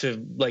to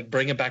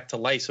bring it back to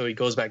life. So he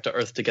goes back to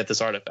Earth to get this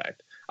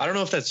artifact. I don't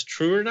know if that's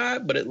true or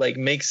not, but it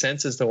makes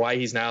sense as to why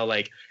he's now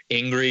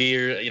angry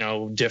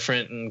or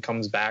different and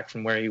comes back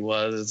from where he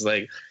was.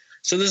 It's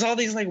so there's all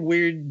these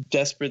weird,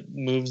 desperate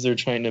moves they're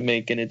trying to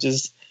make, and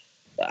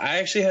I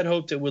actually had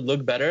hoped it would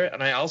look better,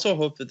 and I also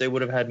hoped that they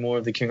would have had more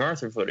of the King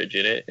Arthur footage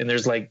in it. And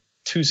there's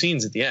 2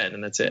 scenes at the end,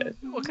 and that's it.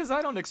 Well, because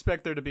I don't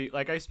expect there to be I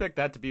expect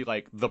that to be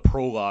the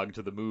prologue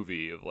to the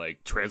movie of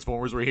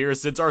Transformers were here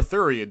since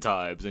Arthurian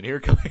times, and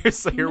here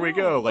we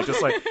go.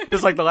 Just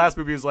like the last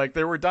movie is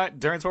there were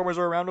Transformers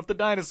were around with the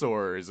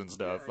dinosaurs and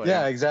stuff.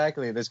 Yeah,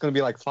 exactly. There's going to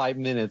be 5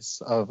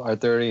 minutes of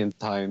Arthurian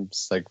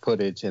times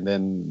footage, and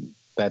then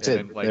that's it.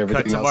 And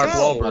cut to Mark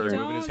Wahlberg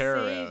moving his hair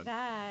around.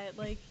 That.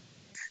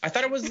 I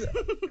thought it was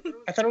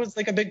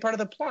a big part of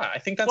the plot. I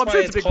think that's why why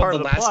it's a big part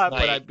called of The the plot.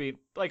 Last But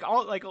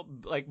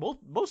I mean,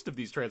 most of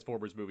these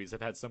Transformers movies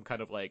have had some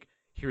kind of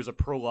here's a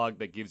prologue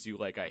that gives you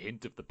a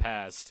hint of the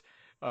past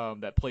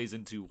that plays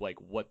into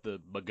what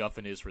the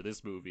MacGuffin is for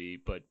this movie,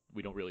 but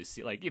we don't really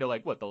see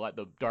what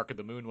the Dark of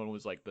the Moon one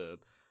was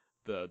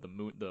the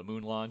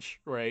moon launch,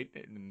 right?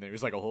 And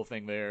there's a whole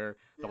thing there.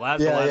 The last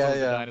one was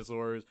the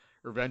dinosaurs.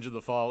 Revenge of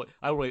the Fallen.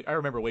 I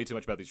remember way too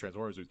much about these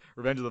Transformers movies.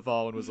 Revenge of the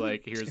Fallen was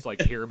here's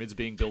pyramids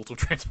being built with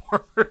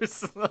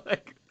Transformers.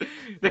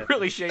 They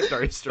really shaped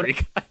our history,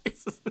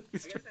 guys.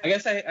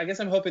 I guess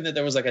I'm hoping that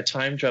there was a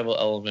time travel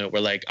element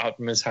where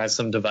Optimus has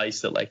some device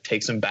that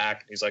takes him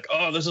back, and he's like,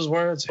 oh, this is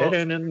where it's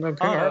hidden in the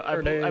King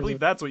Arthur days. I believe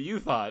that's what you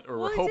thought or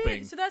were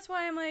hoping. So that's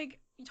why I'm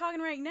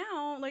talking right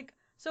now.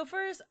 So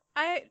first,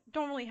 I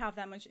don't really have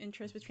that much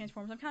interest with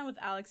Transformers. I'm kind of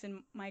with Alex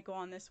and Michael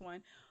on this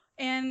one.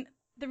 And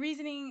the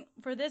reasoning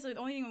for this, like, the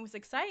only thing that was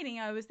exciting,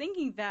 I was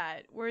thinking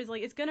that, whereas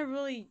like it's gonna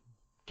really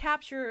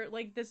capture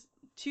like this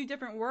two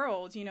different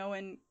worlds, you know,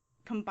 and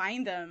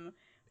combine them.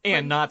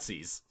 And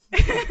Nazis.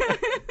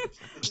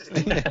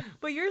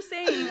 But you're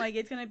saying like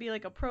it's gonna be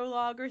like a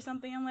prologue or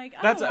something. I'm like,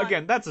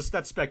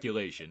 That's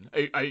speculation.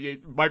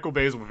 Michael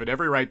Bay's within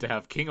every right to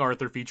have King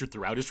Arthur featured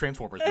throughout his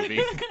Transformers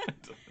movie.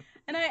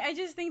 And I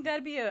just think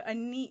that'd be a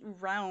neat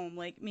realm.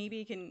 Like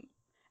maybe it can,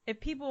 if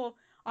people,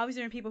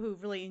 obviously there are people who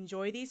really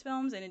enjoy these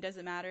films and it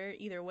doesn't matter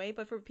either way,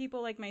 but for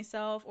people like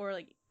myself or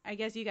like I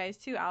guess you guys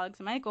too, Alex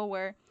and Michael,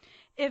 where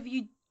if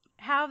you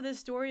have this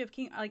story of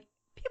King, like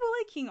people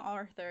like King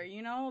Arthur,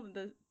 you know,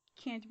 the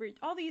Canterbury,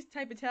 all these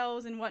type of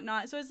tales and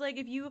whatnot. So it's like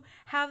if you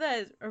have that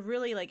as a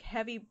really like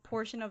heavy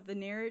portion of the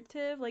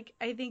narrative, like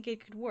I think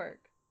it could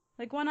work.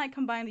 Like why not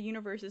combine the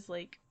universes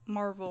like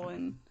Marvel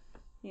and,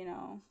 you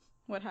know,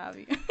 what have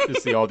you. To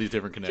see all these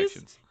different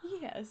connections.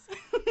 Yes.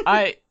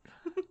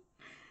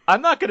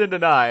 I'm not gonna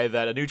deny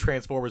that a new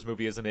Transformers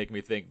movie isn't making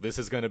me think this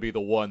is gonna be the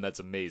one that's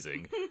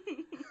amazing.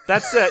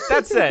 That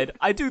said,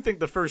 I do think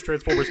the first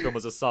Transformers film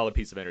was a solid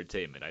piece of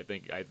entertainment. I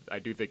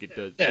do think it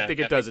does. I think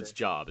it does its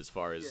job as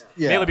far as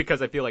mainly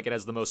because I feel like it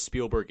has the most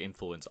Spielberg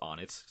influence on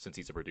it, since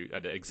he's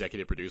an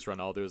executive producer on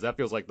all those. That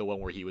feels like the one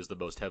where he was the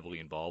most heavily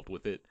involved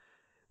with it,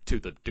 to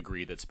the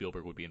degree that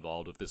Spielberg would be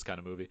involved with this kind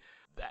of movie.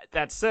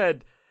 That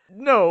said,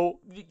 no,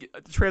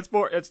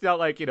 it's not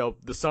like, you know,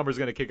 the summer's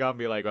gonna kick off and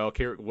be like, oh,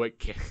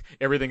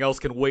 everything else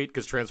can wait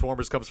because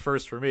Transformers comes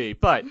first for me.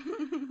 But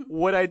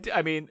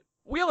I mean.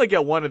 We only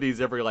get one of these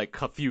every, like,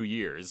 a few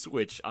years,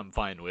 which I'm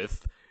fine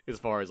with, as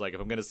far as, like, if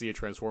I'm going to see a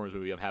Transformers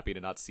movie, I'm happy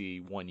to not see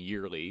one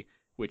yearly,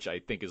 which I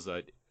think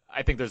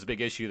I think there's a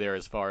big issue there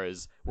as far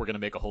as we're going to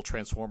make a whole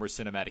Transformers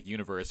cinematic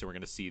universe, and we're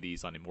going to see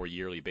these on a more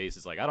yearly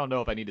basis. Like, I don't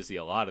know if I need to see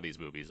a lot of these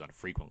movies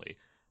frequently,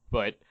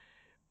 but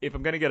if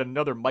I'm going to get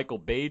another Michael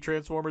Bay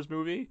Transformers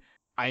movie,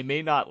 I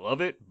may not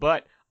love it,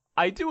 but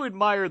I do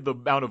admire the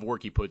amount of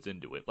work he puts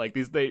into it. Like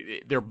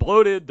they're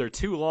bloated, they're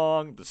too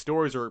long, the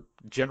stories are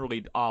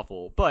generally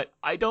awful, but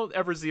I don't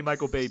ever see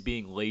Michael Bay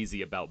being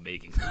lazy about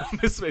making them.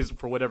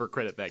 For whatever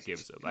credit that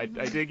gives him. I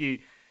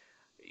think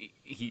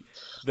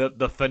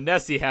the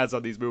finesse he has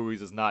on these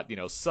movies is not, you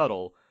know,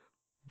 subtle,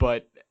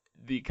 but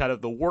the kind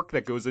of the work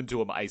that goes into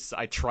them, I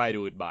try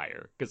to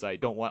admire, because I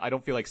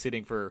don't feel like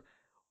sitting for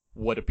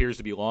what appears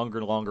to be longer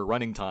and longer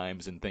running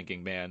times and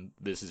thinking, man,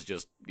 this is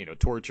just, you know,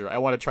 torture. I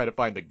want to try to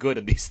find the good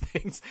in these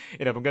things.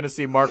 And if I'm going to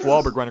see Mark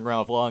Wahlberg running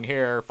around with long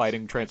hair,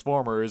 fighting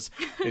Transformers,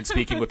 and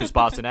speaking with his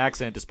Boston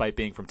accent despite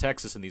being from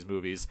Texas in these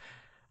movies,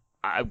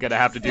 I'm going to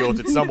have to deal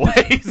with it some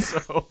way.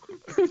 So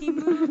He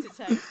moved to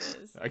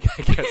Texas. I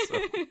guess so.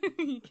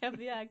 He kept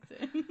the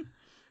accent.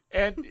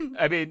 And,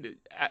 I mean,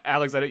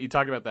 Alex, you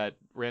talked about that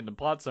random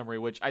plot summary,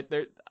 which I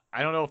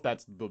don't know if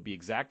that's the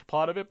exact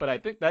plot of it, but I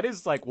think that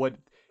is like what...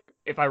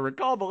 If I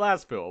recall the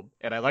last film,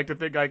 and I like to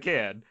think I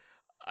can,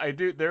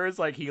 there is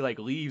like he like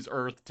leaves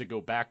Earth to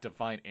go back to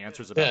find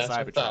answers about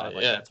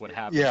Cybertron. That's what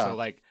happens. Yeah. So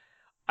like,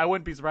 I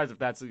wouldn't be surprised if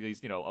that's at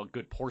least, you know, a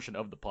good portion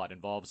of the plot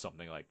involves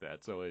something like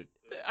that. So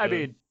I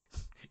mean,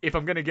 if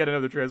I'm gonna get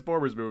another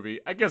Transformers movie,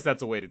 I guess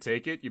that's a way to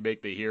take it. You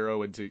make the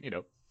hero into, you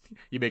know,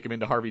 you make him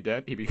into Harvey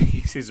Dent.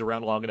 He's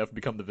around long enough to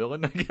become the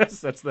villain. I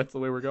guess that's the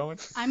way we're going.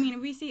 I mean,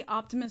 we see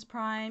Optimus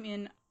Prime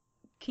in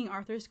King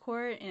Arthur's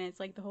Court, and it's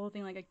like the whole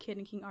thing like a kid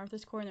in King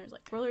Arthur's Court, and there's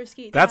like roller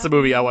skates. That's a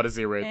movie I want to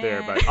see right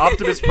there. But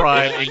Optimus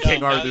Prime in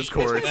King Arthur's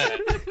Court.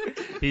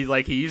 He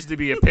used to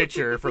be a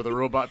pitcher for the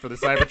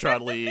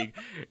Cybertron League,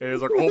 and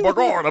he's like, oh my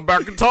god, I'm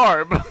back in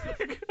time.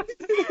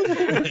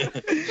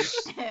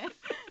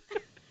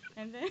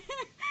 And then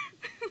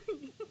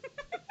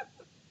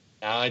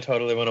Now I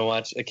totally want to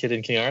watch A Kid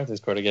in King Arthur's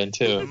Court again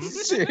too.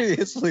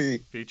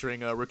 Seriously. Featuring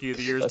Rookie of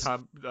the Year's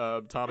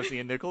Thomas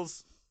Ian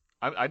Nichols.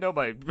 I know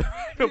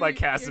my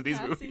cast of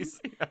these movies.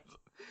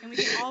 And we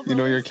can all You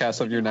know your roller-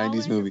 cast of we your can all 90s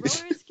learn to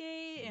movies. roller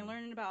skate and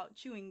learning about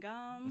chewing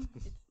gum.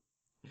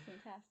 It's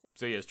fantastic.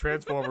 So yes,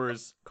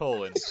 Transformers: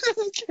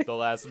 The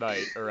Last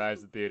Night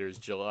arrives in theaters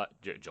June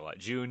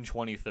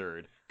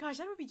 23rd. Gosh,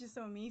 that would be just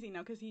so amazing now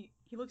because he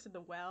looks at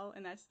the well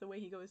and that's the way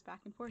he goes back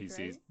and forth. He right?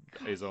 sees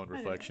his own I don't know,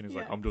 reflection. He's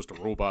like, yeah. I'm just a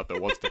robot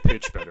that wants to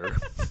pitch better.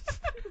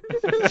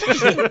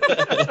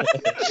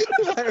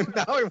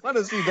 Now I want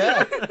to see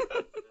that.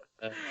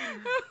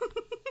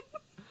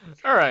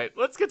 All right,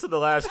 let's get to the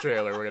last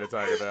trailer we're going to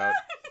talk about.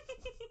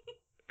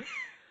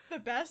 The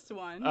best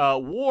one.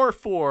 War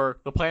for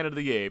the Planet of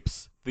the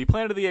Apes. The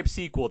Planet of the Apes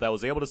sequel that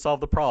was able to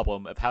solve the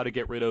problem of how to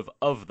get rid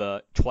of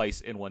the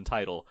twice in one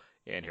title.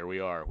 And here we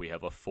are. We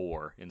have a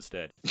 4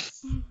 instead.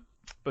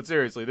 But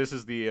seriously, this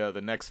is the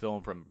next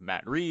film from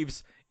Matt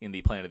Reeves in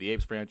the Planet of the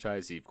Apes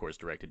franchise. He, of course,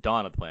 directed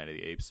Dawn of the Planet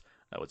of the Apes.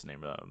 What's the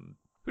name?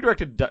 Who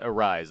directed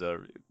Rise? I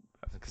was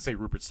going to say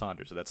Rupert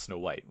Saunders, so that's Snow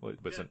White.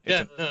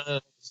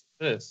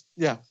 This.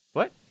 Yeah.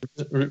 What?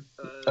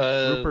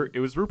 Rupert. It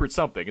was Rupert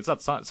something. It's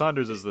not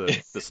Saunders is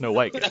the Snow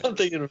White guy. I'm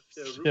thinking of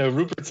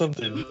Rupert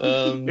something.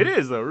 It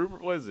is though.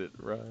 Rupert, what is it?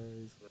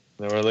 Rise.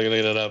 Now we're looking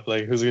it up.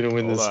 Like, who's gonna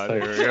win Hold this on,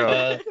 fight? here we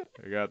go.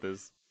 I got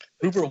this.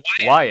 Rupert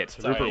Wyatt. Wyatt,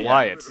 Sorry, Rupert yeah.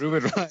 Wyatt,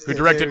 Ruben Wyatt, who there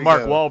directed we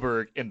Mark go.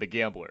 Wahlberg in The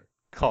Gambler.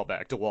 Call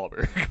back to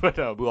Wahlberg, but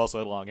who also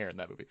had long hair in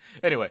that movie.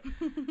 Anyway,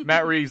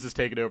 Matt Reeves has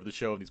taken over the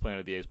show of these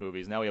Planet of the Apes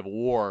movies. Now we have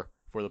War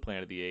for the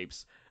Planet of the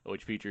Apes,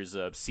 which features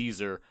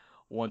Caesar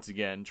once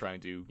again trying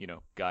to,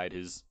 guide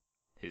his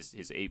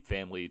ape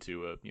family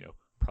to,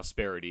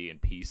 prosperity and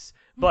peace.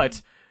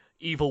 But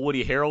evil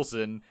Woody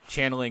Harrelson,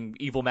 channeling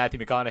evil Matthew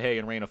McConaughey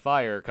in Reign of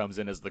Fire, comes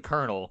in as the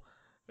Colonel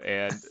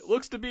and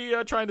looks to be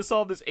trying to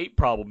solve this ape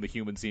problem the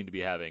humans seem to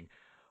be having.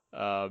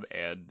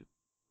 And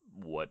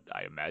what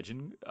I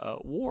imagine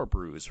war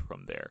brews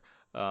from there.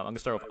 I'm gonna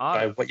start with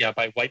Anna.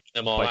 By wiping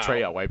them all out.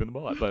 Wiping them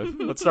all out. But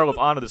let's start with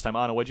Anna this time.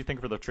 Anna, what'd you think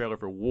for the trailer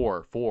for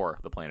War for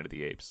the Planet of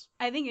the Apes?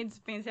 I think it's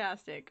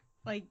fantastic.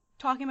 Like,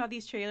 talking about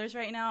these trailers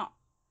right now,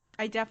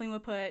 I definitely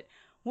would put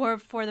War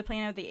for the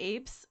Planet of the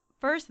Apes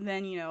first,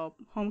 then,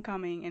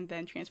 Homecoming, and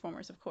then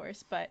Transformers, of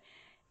course. But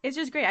it's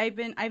just great.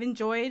 I've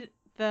enjoyed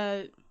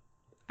the,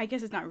 I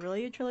guess it's not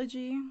really a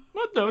trilogy.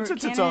 Well, no, it's Or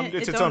its canon, own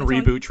its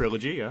reboot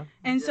trilogy, yeah.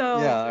 And so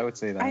Yeah, I would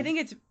say that. I think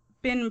it's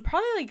been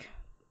probably like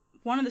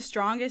one of the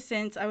strongest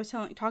since I was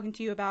talking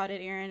to you about it,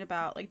 Aaron,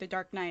 about like the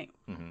Dark Knight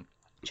Mhm.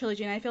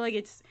 trilogy, and I feel like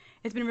it's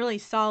been really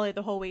solid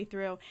the whole way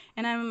through,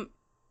 and I'm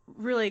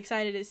really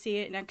excited to see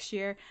it next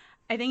year.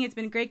 I think it's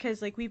been great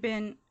because like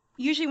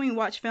usually when you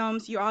watch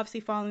films, you're obviously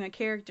following a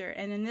character,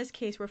 and in this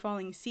case, we're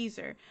following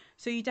Caesar,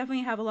 so you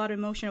definitely have a lot of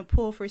emotional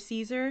pull for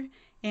Caesar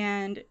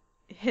and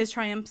his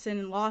triumphs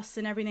and loss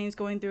and everything he's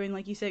going through, and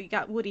like you said, you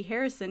got Woody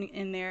Harrelson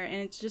in there, and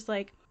it's just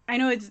like, I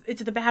know it's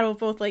the battle of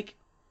both like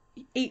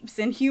apes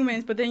and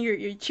humans, but then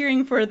you're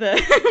cheering for the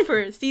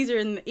for Caesar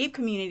and the ape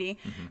community,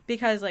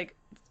 because like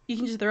you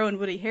can just throw in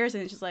Woody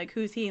Harrelson. It's just like,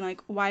 who's he? And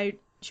like, why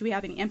should we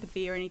have any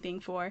empathy or anything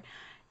for?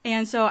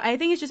 And so I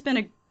think it's just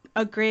been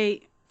a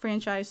great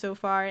franchise so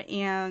far,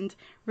 and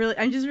really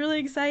I'm just really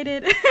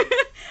excited.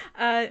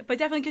 But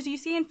definitely because you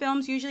see in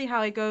films usually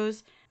how it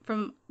goes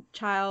from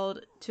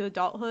child to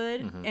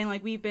adulthood, and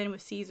like we've been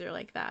with Caesar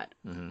like that.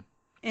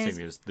 And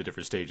Same as the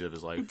different stages of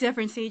his life.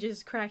 different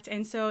stages, correct.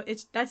 And so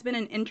that's been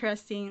an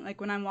interesting,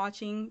 like when I'm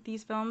watching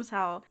these films,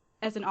 how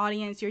as an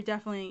audience you're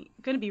definitely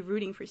going to be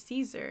rooting for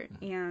Caesar,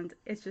 and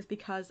it's just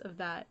because of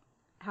that,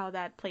 how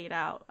that played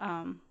out.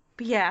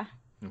 But yeah,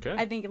 Okay.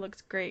 I think it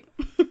looks great.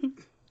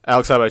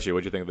 Alex, how about you?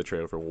 What'd you think of the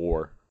trailer for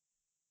War?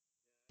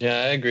 Yeah,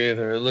 I agree with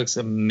her. It looks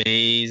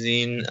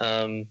amazing.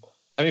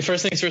 I mean,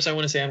 first things first, I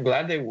want to say I'm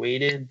glad they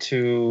waited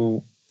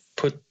to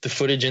put the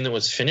footage in that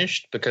was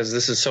finished, because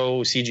this is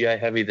so CGI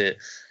heavy that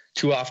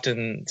too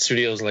often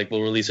studios like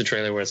will release a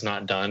trailer where it's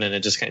not done and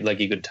it just kind of like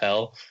you could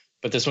tell.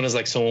 But this one is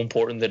like so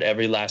important that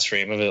every last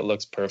frame of it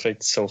looks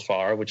perfect so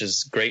far, which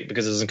is great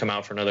because it doesn't come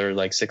out for another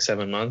like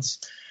 6-7 months.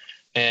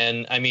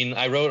 And I mean,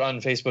 I wrote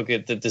on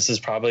Facebook that this is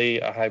probably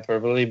a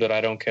hyperbole, but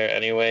I don't care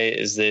anyway,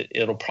 is that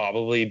it'll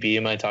probably be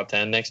in my top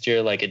 10 next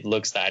year. Like, it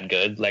looks that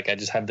good. Like, I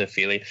just have the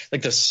feeling,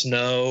 like the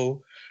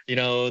snow,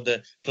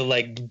 the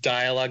like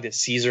dialogue that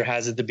Caesar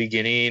has at the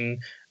beginning.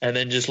 And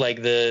then just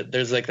like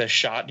there's like the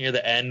shot near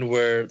the end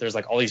where there's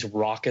like all these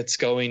rockets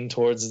going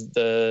towards in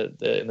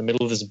the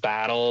middle of this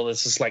battle.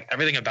 It's just like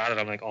everything about it.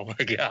 I'm like, oh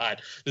my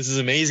God, this is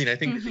amazing. I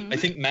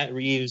think Matt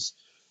Reeves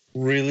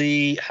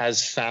really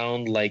has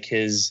found like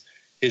his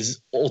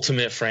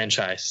ultimate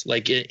franchise,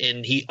 like,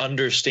 and he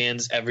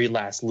understands every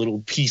last little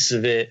piece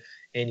of it,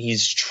 and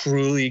he's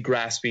truly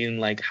grasping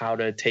like how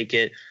to take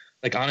it,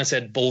 like Anna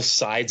said, both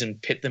sides,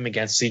 and pit them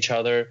against each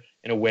other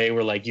in a way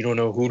where like you don't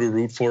know who to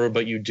root for,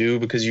 but you do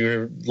because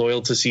you're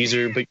loyal to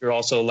Caesar, but you're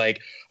also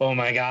like, oh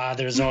my God,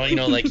 there's all,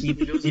 like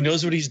he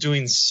knows what he's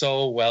doing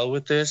so well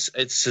with this.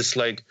 It's just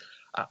like,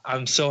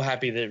 I'm so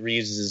happy that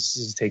Reeves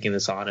is taking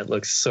this on. It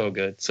looks so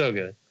good, so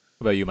good.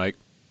 What about you, Mike?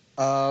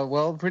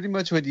 Well, pretty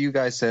much what you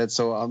guys said,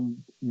 so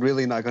I'm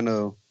really not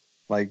gonna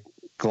like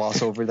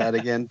gloss over that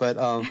again. But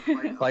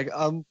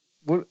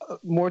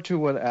more to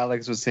what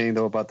Alex was saying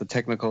though about the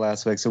technical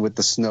aspects with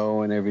the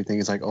snow and everything.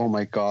 It's like, oh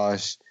my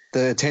gosh,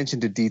 the attention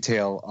to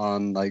detail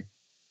on like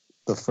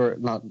the fur,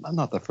 not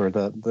the fur,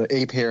 the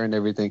ape hair and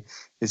everything.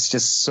 It's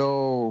just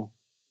so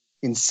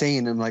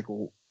insane. And like,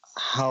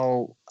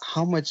 how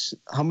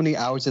many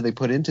hours did they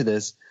put into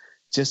this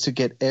just to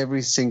get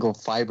every single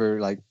fiber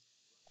like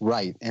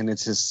right? And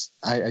it's just,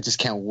 I just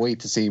can't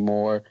wait to see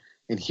more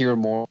and hear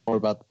more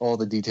about all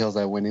the details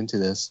that went into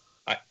this.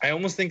 I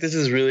almost think this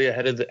is really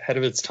ahead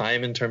of its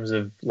time in terms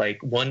of like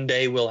one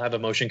day we'll have a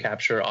motion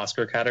capture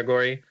Oscar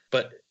category,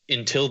 but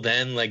until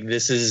then, like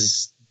this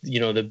is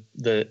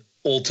the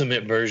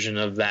ultimate version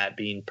of that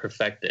being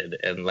perfected.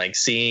 And like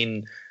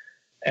seeing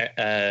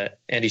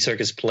Andy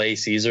Serkis play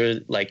Caesar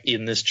like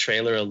in this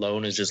trailer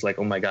alone is just like,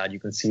 oh my God, you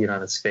can see it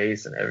on his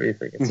face and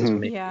everything. It's just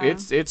amazing.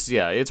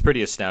 Yeah. It's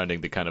pretty astounding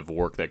the kind of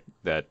work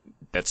that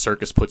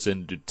Serkis puts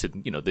into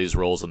these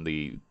roles, and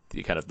the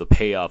kind of the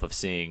payoff of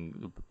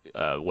seeing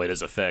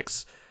Weta's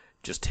effects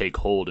just take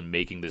hold and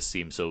making this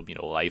seem so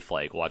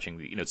lifelike.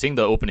 Watching seeing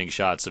the opening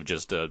shots of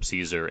just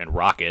Caesar and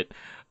Rocket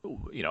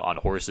on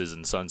horses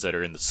and Sunset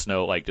or in the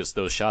snow, like just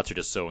those shots are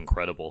just so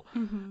incredible.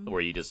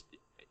 Where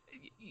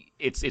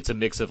it's a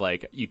mix of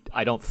like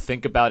I don't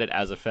think about it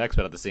as effects,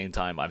 but at the same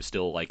time I'm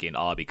still like in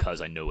awe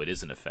because I know it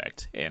is an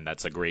effect, and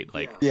that's a great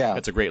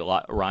that's a great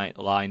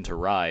line to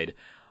ride.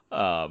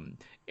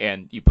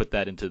 And you put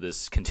that into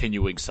this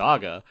continuing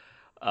saga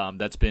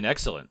that's been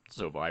excellent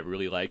so far. I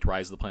really liked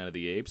Rise of the Planet of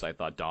the Apes. I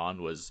thought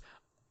Dawn was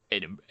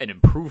an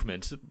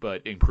improvement,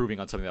 but improving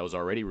on something that was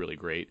already really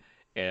great.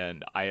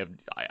 And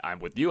I'm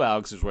with you,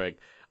 Alex. Is where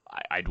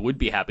I would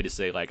be happy to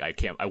say like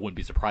I wouldn't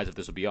be surprised if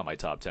this would be on my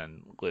top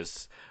 10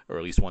 lists, or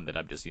at least one that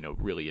I'm just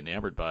really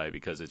enamored by,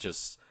 because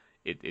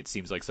it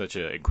seems like such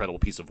an incredible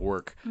piece of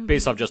work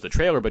based off just the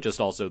trailer, but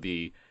just also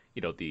the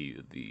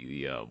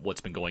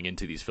what's been going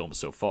into these films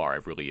so far.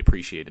 I've really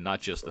appreciated not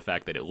just the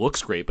fact that it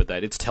looks great, but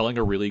that it's telling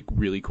a really,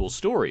 really cool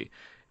story.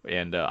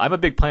 And I'm a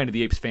big Planet of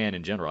the Apes fan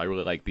in general. I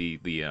really like the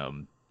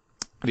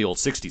old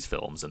 60s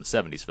films and the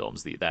 70s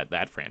films,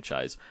 that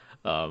franchise.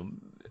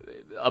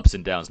 Ups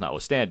and downs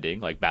notwithstanding,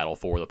 like Battle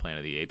for the Planet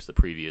of the Apes, the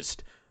previous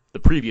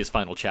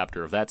final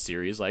chapter of that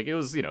series, like it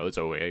was, it's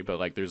okay, but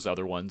like there's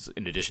other ones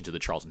in addition to the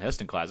Charlton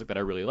Heston classic that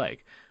I really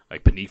like.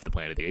 Like Beneath the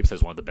Planet of the Apes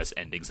has one of the best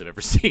endings I've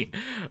ever seen.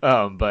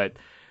 But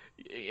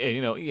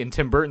in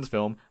Tim Burton's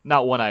film,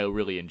 not one I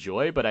really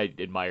enjoy, but I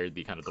admired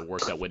the kind of the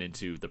work that went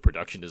into the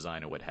production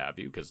design and what have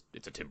you, because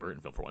it's a Tim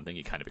Burton film for one thing.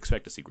 You kind of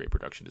expect to see great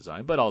production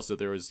design, but also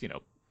there was,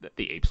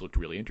 the apes looked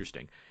really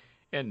interesting.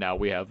 And now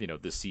we have, the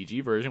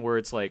CG version where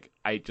it's like,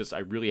 I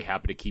really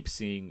happy to keep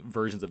seeing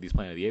versions of these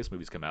Planet of the Apes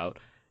movies come out.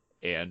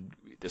 And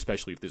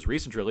especially with this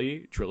recent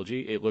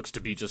trilogy, it looks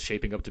to be just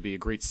shaping up to be a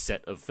great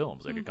set of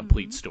films, like a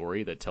complete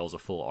story that tells a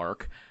full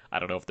arc. I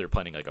don't know if they're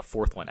planning like a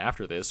fourth one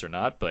after this or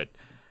not, but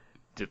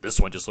this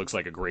one just looks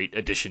like a great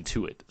addition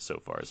to it so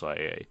far. So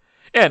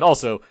and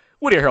also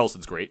Woody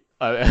Harrelson's great.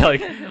 I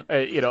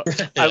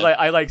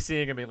like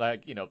seeing him in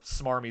like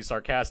smarmy,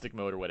 sarcastic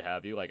mode or what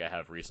have you, like I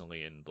have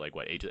recently in like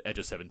Edge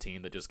of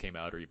 17 that just came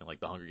out, or even like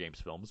the Hunger Games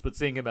films. But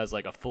seeing him as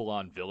like a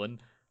full-on villain,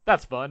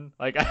 that's fun.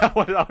 Like I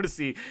want to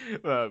see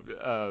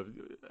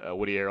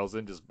Woody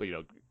Harrelson just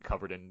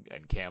covered in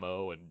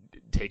camo and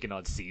taking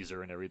on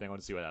Caesar and everything. I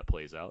want to see how that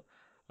plays out.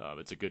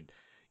 It's a good,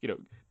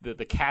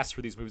 the cast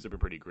for these movies have been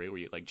pretty great.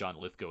 Where like John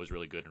Lithgow is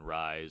really good in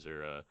Rise,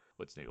 or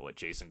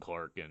Jason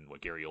Clarke and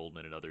Gary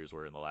Oldman and others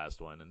were in the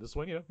last one. And this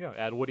one,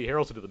 add Woody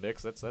Harrelson to the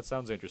mix. That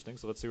sounds interesting.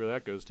 So let's see where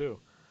that goes too.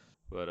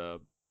 But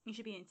you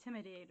should be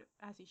intimidated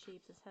as he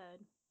shapes his head.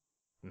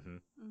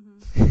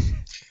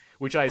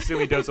 Which I assume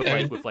he does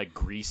with like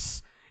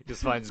grease. He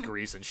just finds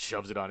grease and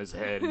shoves it on his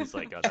head, and he's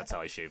like, "Oh, that's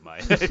how I shave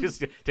my head." He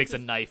just takes a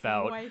knife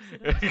out.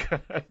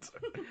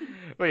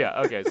 But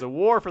yeah, okay. So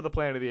War for the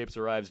Planet of the Apes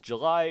arrives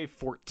July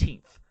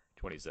 14th,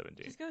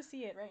 2017. Just go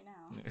see it right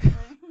now.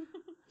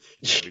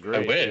 That'd be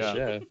great. I wish,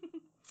 yeah.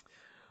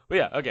 But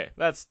yeah, okay.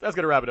 That's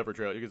gonna wrap it up for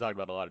trailers. You can talk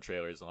about a lot of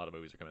trailers, a lot of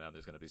movies are coming out.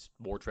 There's gonna be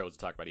more trailers to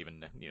talk about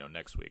even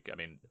next week. I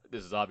mean,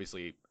 this is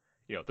obviously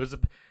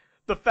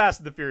the Fast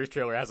and the Furious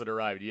trailer hasn't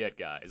arrived yet,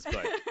 guys,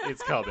 but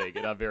it's coming,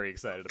 and I'm very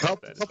excited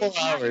about that. Couple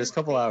hours.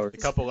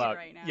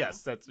 Right now.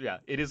 Yes,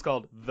 it is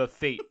called The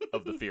Fate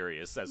of the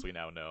Furious, as we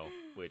now know,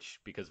 which,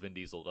 because Vin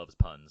Diesel loves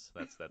puns,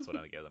 that's what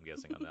I'm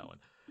guessing on that one.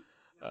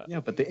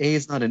 Yeah, but the A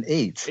is not an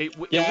 8. It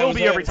will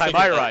be every time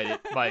I write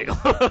it, Michael.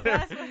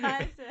 That's what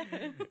I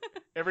said.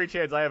 Every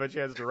chance I have a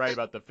chance to write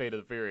about The Fate of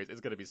the Furious,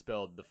 it's going to be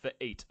spelled The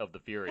Fate of the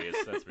Furious,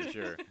 that's for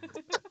sure.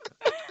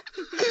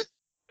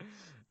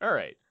 All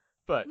right.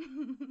 But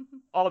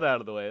all that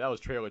out of the way, that was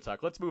trailer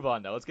talk. Let's move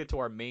on now. Let's get to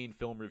our main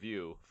film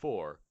review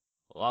for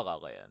La La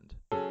Land.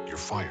 You're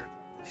fired.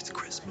 It's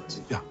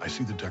Christmas. Yeah, I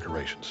see the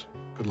decorations.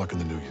 Good luck in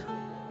the new year.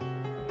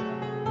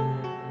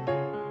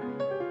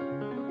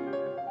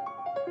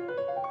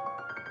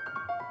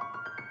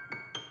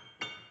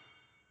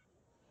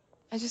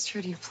 I just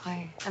heard you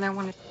play, and I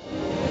wanted...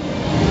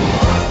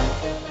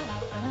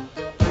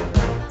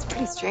 It's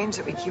pretty strange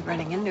that we keep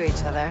running into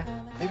each other.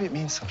 Maybe it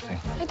means something.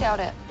 I doubt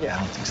it. Yeah, I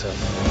don't think so.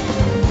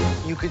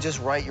 You could just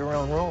write your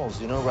own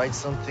rules, write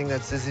something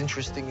that's as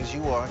interesting as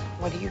you are.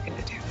 What are you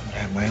gonna do? I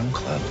have my own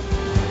club.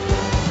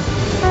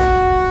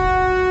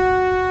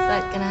 Is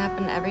that gonna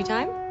happen every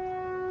time?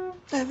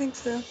 I think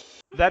so.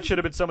 That should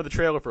have been some of the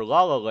trailer for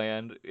La La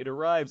Land. It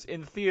arrives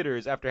in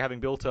theaters after having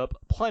built up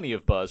plenty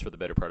of buzz for the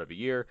better part of a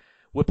year.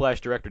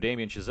 Whiplash director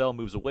Damien Chazelle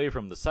moves away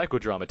from the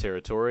psychodrama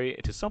territory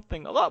to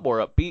something a lot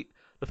more upbeat.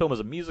 The film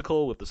is a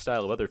musical with the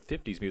style of other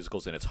 50s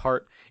musicals in its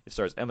heart. It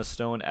stars Emma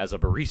Stone as a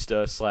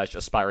barista /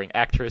 aspiring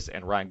actress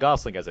and Ryan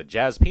Gosling as a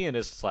jazz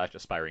pianist /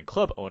 aspiring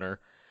club owner.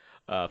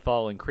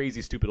 Following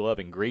Crazy Stupid Love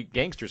and Great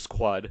Gangster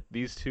Squad,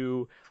 these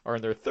two are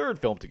in their third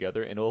film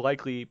together and will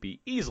likely be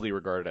easily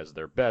regarded as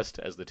their best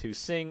as the two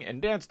sing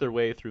and dance their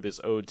way through this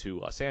ode to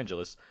Los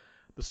Angeles.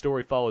 The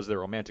story follows their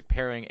romantic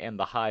pairing and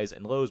the highs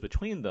and lows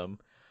between them.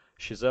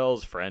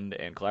 Chazelle's friend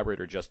and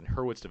collaborator Justin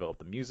Hurwitz developed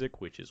the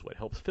music, which is what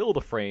helps fill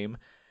the frame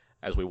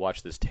as we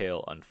watch this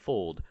tale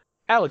unfold.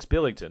 Alex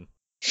Billington.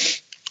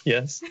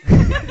 Yes.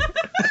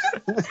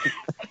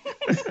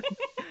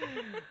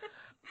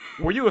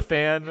 Were you a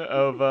fan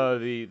of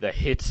the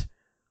hit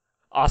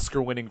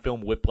Oscar-winning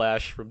film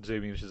Whiplash from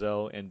Damien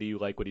Chazelle, and do you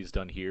like what he's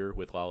done here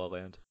with La La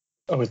Land?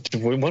 Oh,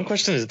 one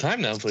question at a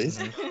time now, please.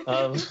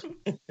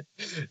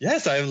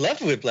 Yes, I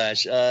love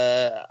Whiplash.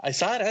 I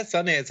saw it at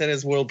Sundance at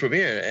its world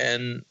premiere,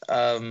 and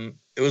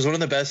it was one of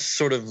the best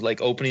sort of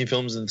like opening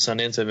films in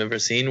Sundance I've ever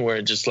seen. Where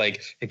it just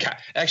like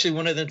actually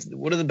one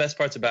of the best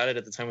parts about it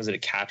at the time was that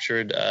it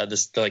captured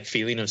the like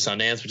feeling of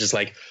Sundance, which is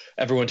like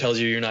everyone tells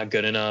you you're not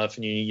good enough,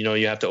 and you know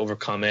you have to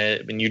overcome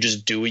it, and you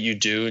just do what you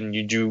do, and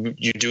you do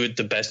it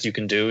the best you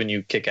can do, and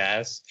you kick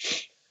ass.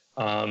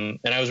 And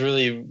I was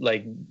really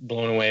like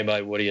blown away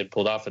by what he had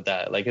pulled off with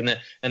that. Like, and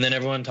then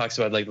everyone talks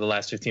about like the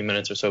last 15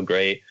 minutes are so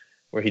great,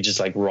 where he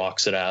just like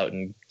rocks it out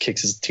and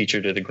kicks his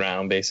teacher to the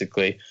ground,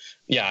 basically.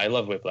 Yeah, I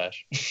love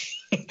Whiplash.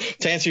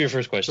 To answer your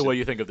first question. So what do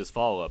you think of this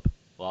follow-up,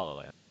 La La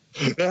Land?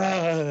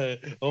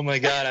 Oh my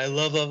God, I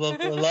love La La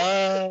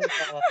Land.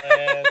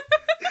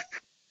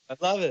 I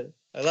love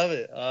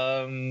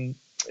it.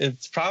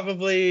 It's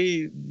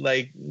probably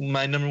like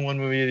my number one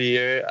movie of the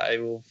year. I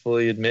will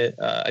fully admit.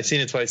 I've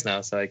seen it twice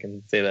now, so I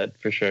can say that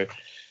for sure.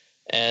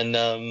 And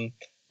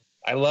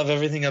I love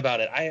everything about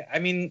it. I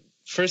mean,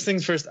 first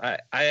things first,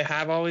 I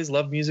have always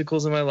loved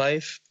musicals in my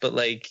life, but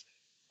like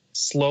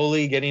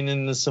slowly getting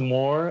into some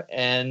more,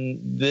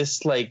 and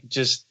this like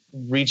just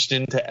reached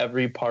into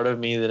every part of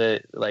me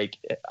that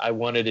I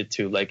wanted it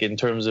to, like in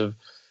terms of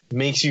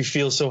makes you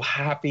feel so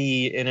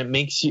happy, and it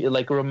makes you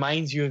like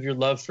reminds you of your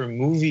love for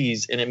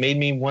movies, and it made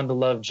me want to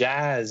love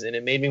jazz, and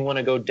it made me want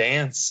to go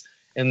dance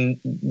and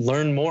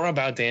learn more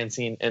about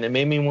dancing, and it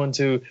made me want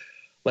to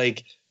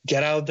like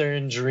get out there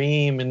and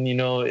dream, and you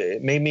know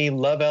it made me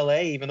love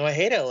LA, even though I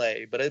hate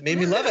LA, but it made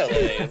me love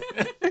LA.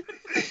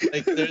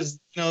 Like there's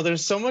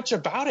so much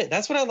about it.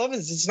 That's what I love,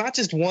 is it's not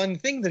just one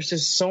thing. There's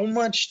just so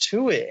much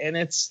to it, and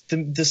it's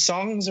the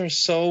songs are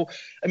so.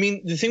 I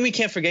mean, the thing we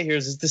can't forget here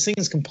is this thing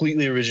is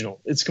completely original.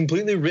 It's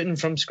completely written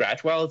from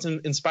scratch. While it's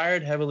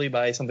inspired heavily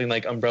by something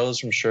like Umbrellas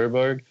from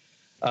Cherbourg,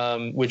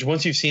 which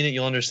once you've seen it,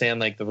 you'll understand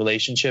like the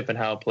relationship and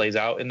how it plays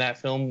out in that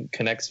film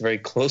connects very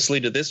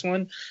closely to this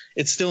one.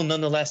 It's still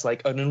nonetheless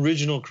like an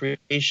original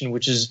creation,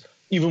 which is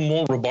even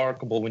more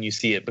remarkable when you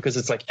see it, because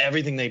it's like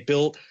everything they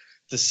built.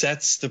 The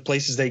sets, the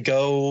places they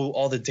go,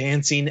 all the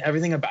dancing,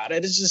 everything about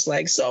it is just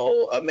like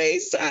so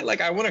amazing.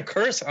 Like I want to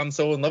curse. I'm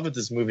so in love with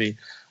this movie.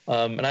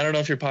 And I don't know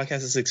if your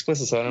podcast is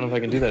explicit, so I don't know if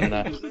I can do that or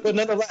not. But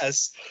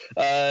nonetheless,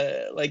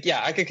 like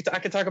yeah, I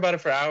could talk about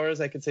it for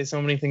hours. I could say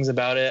so many things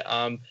about it.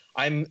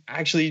 I'm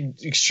actually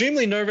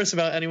extremely nervous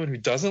about anyone who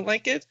doesn't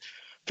like it,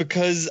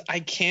 because I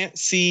can't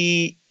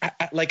see.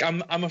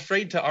 I'm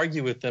afraid to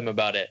argue with them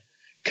about it,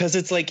 because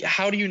it's like,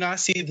 how do you not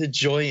see the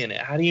joy in it?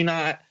 How do you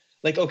not?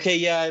 Like, okay,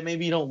 yeah,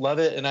 maybe you don't love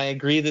it, and I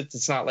agree that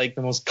it's not like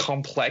the most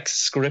complex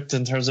script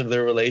in terms of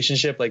their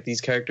relationship. Like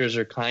these characters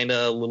are kind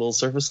of a little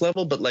surface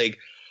level, but like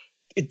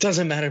it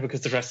doesn't matter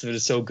because the rest of it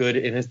is so good,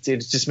 and it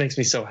just makes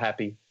me so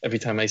happy every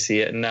time I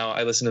see it. And now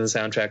I listen to the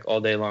soundtrack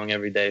all day long,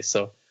 every day.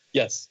 So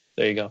yes,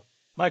 there you go.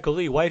 Michael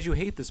Lee, why did you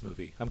hate this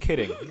movie? I'm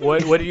kidding. What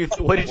did you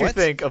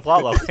think of La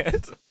La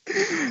Land?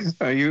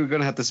 You're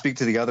gonna have to speak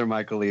to the other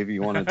Michael Lee if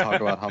you want to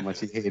talk about how much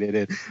he hated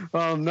it.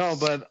 No,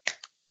 but.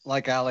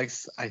 Like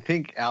Alex, I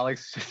think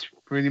Alex just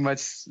pretty much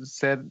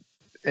said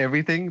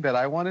everything that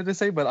I wanted to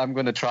say, but I'm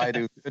going to try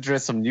to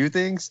address some new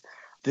things.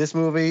 This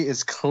movie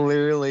is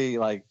clearly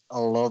like a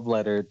love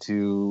letter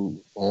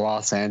to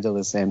Los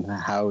Angeles and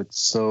how it's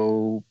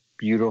so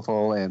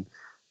beautiful, and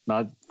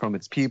not from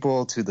its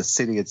people to the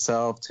city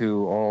itself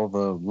to all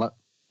the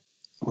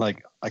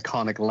like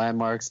iconic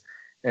landmarks.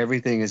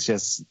 Everything is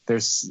just,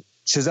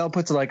 Chazelle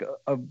puts like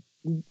a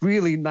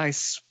really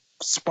nice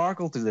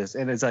sparkle to this,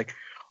 and it's like,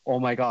 oh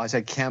my gosh,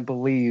 I can't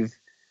believe,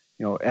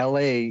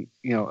 LA,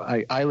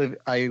 I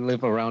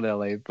live around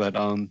LA, but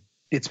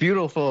it's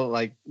beautiful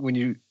like when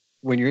you're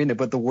in it,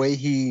 but the way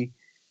he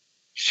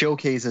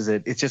showcases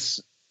it, it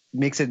just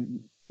makes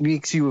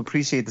you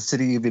appreciate the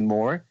city even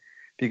more,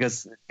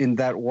 because in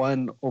that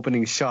one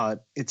opening shot,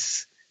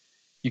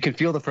 you can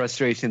feel the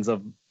frustrations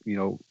of,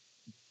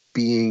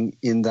 being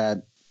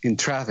in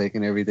traffic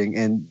and everything,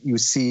 and you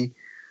see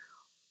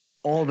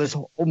all this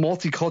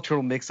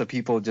multicultural mix of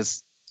people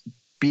just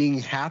being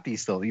happy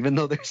still, even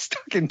though they're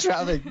stuck in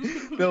traffic.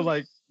 They'll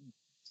like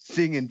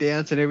sing and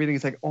dance and everything.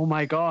 It's like, oh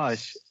my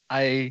gosh,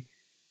 I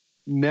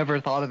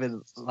never thought of it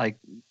like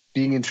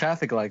being in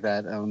traffic like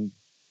that.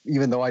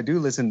 Even though I do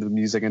listen to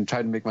music and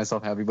try to make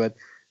myself happy, but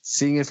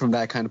seeing it from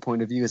that kind of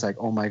point of view is like,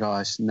 oh my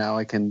gosh, now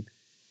I can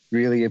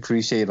really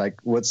appreciate like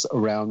what's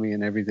around me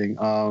and everything.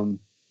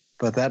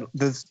 But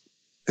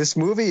this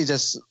movie is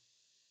just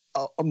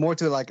more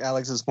to like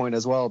Alex's point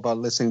as well about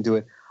listening to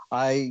it.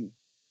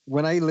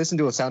 When I listen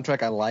to a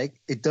soundtrack I like,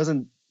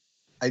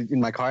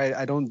 in my car,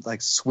 I don't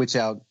like switch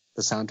out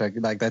the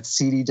soundtrack. Like that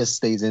CD just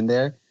stays in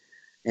there.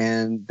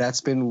 And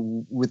that's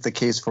been with the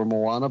case for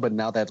Moana. But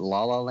now that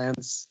La La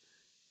Land's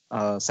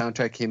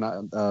soundtrack came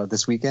out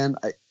this weekend,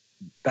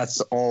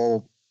 that's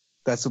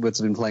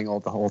what's been playing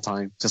the whole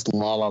time. Just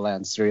La La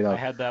Land straight up. I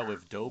had that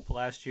with Dope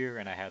last year,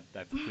 and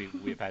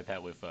we've had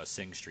that with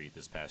Sing Street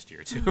this past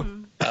year too.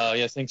 Mm-hmm. Oh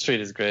yeah, Sing Street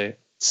is great.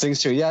 Sing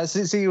Street. Yeah,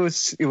 see, it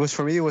was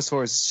for me. It was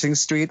for Sing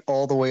Street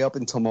all the way up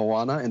until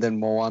Moana, and then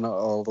Moana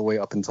all the way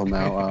up until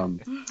now.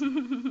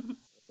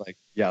 Like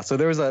yeah, so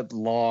there was a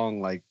long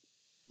like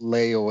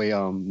layaway,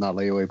 not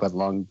layaway, but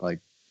long like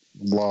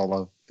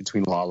lull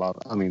between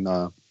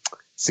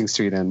Sing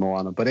Street and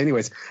Moana. But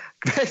anyways,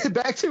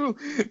 back to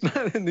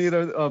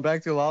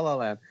back to La La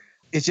Land.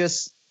 It's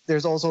just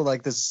there's also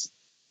like this.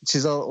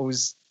 Chizelle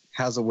always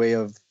has a way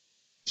of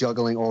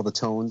juggling all the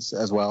tones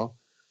as well.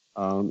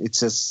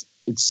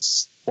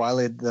 It's while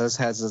it does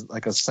has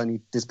like a sunny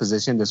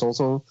disposition, there's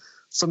also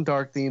some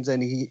dark themes,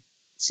 and he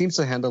seems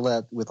to handle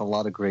that with a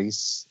lot of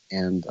grace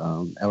and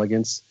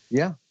elegance.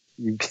 Yeah,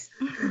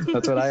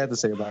 that's what I had to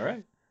say about All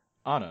right.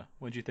 Anna,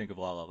 what did you think of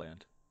La La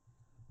Land?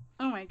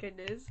 Oh my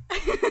goodness.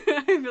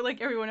 I feel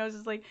like everyone else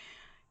is like,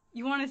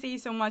 you want to say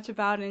so much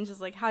about it, and just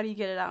like, how do you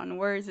get it out in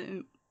words?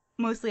 And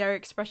mostly our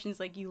expressions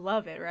like, you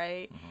love it,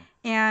 right?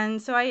 Mm-hmm.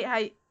 And so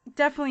I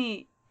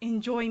definitely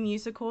enjoy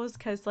musicals,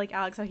 because like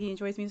Alex, how he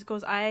enjoys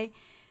musicals. I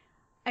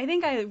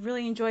think I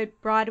really enjoyed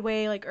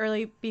Broadway like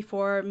early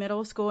before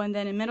middle school, and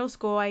then in middle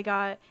school I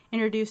got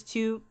introduced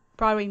to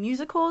Broadway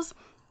musicals,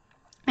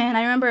 and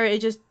I remember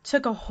it just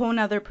took a whole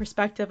nother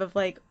perspective of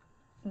like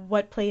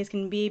what plays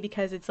can be,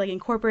 because it's like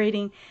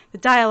incorporating the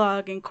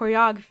dialogue and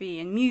choreography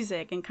and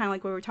music, and kind of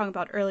like what we were talking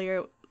about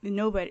earlier,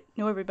 know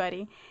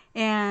everybody,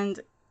 and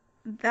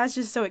that's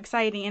just so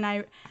exciting. And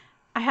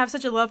I have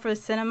such a love for the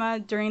cinema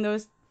during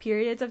those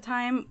periods of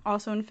time,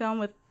 also in film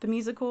with the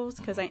musicals,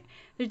 because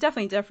they're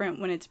definitely different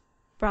when it's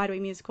Broadway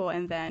musical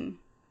and then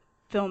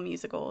film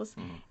musicals.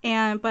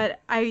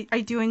 But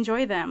I do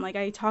enjoy them. Like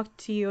I talked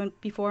to you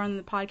before on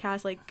the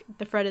podcast, like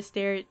the Fred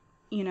Astaire,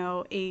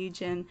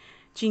 age, and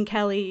Gene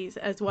Kelly's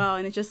as well,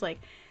 and it's just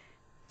like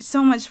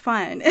so much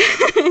fun.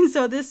 And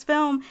so this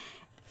film,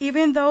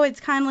 even though it's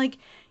kind of like,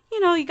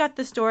 you got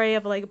the story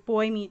of like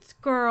boy meets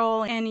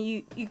girl, and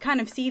you kind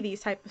of see these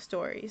type of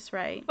stories,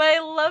 right? But I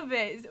love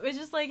it. It's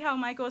just like how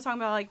Michael was talking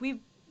about, like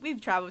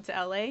we've traveled to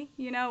LA,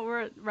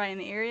 we're right in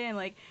the area, and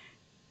like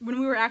when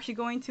we were actually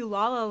going to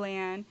La La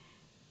Land,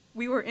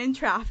 we were in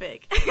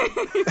traffic.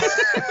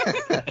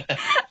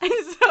 And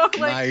so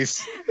like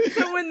Nice.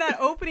 So when that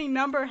opening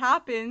number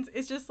happens,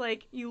 it's just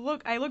like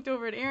I looked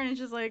over at Aaron, and it's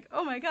just like,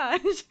 oh my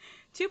gosh.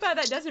 Too bad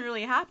that doesn't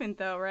really happen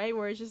though, right?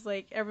 Where it's just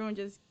like everyone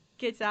just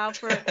gets out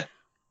for a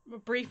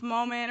brief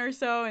moment or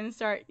so and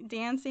start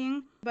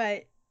dancing.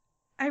 But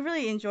I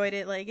really enjoyed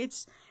it. Like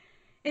it's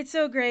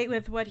so great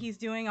with what he's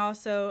doing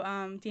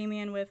also,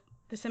 Damien, with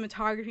the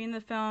cinematography in the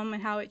film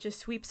and how it just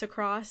sweeps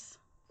across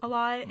a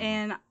lot.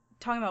 And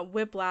talking about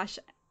Whiplash,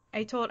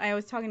 I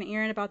was talking to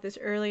Aaron about this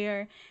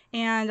earlier,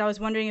 and I was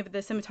wondering if the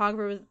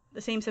cinematographer was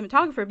the same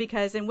cinematographer,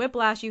 because in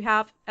Whiplash you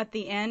have at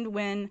the end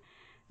when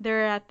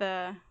they're at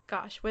the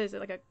what is it,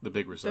 like the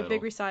big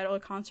recital, a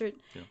concert,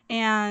 yeah.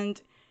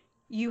 And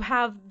you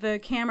have the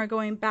camera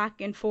going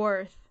back and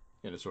forth.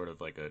 And it's sort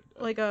of like a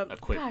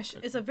quick. Gosh,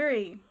 it's a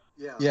very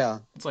Yeah.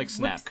 It's like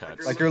snap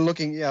cuts. Like you're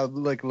looking,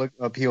 like look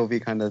a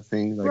POV kind of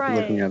thing, like right.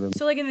 looking at him.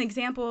 So like an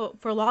example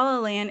for La La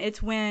Land,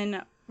 it's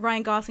when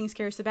Ryan Gosling's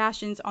character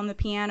Sebastian's on the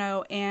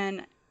piano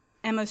and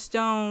Emma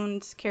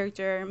Stone's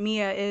character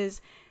Mia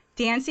is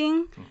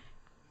dancing,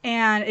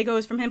 and it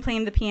goes from him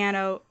playing the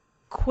piano,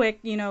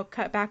 quick,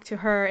 cut back to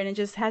her, and it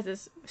just has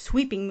this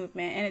sweeping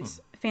movement, and it's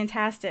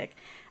fantastic.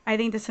 I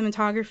think the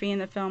cinematography in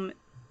the film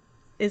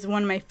is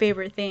one of my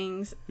favorite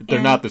things.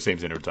 They're not the same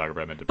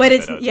cinematographer, I meant to but point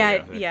it's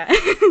that out, yeah.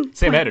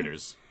 Same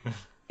editors.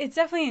 It's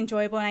definitely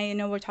enjoyable, and I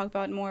know we'll talk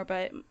about it more,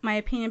 but my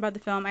opinion about the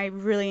film, I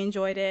really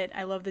enjoyed it.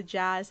 I love the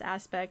jazz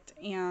aspect,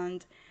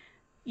 and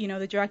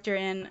the director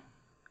and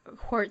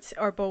Hortz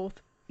are both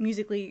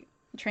musically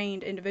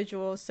trained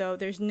individuals, so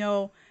there's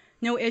no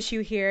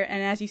issue here,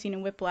 and as you've seen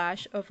in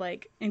Whiplash, of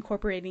like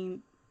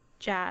incorporating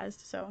jazz.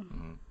 So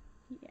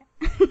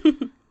yeah.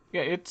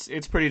 Yeah,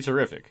 it's pretty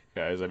terrific,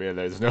 guys. I mean,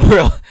 there's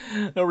no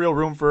real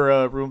room for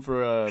I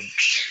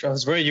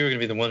was worried you were gonna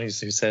be the one who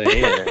said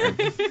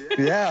it.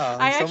 Yeah.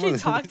 I actually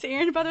talked to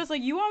Aaron about this.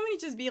 Like, you want me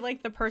to just be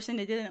like the person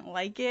that didn't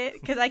like it?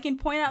 Because I can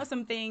point out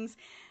some things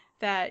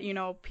that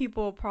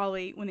people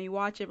probably, when they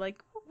watch it,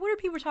 like, what are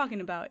people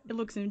talking about? It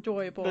looks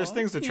enjoyable. There's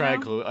things to try.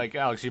 Like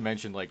Alex, you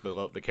mentioned, like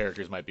the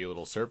characters might be a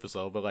little surface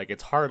level, but like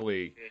it's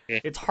hardly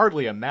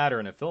a matter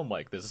in a film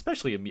like this,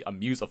 especially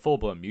a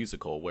full-blown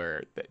musical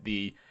where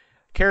the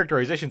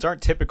characterizations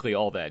aren't typically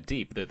all that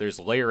deep. There's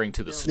layering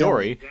to the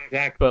story,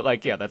 but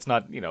like that's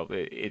not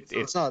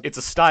it's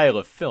a style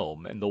of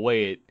film, and the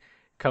way it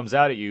comes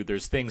out at you,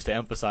 there's things to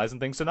emphasize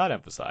and things to not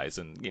emphasize,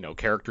 and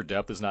character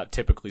depth is not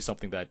typically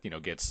something that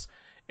gets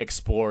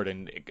explored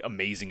in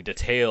amazing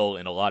detail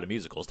in a lot of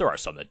musicals. There are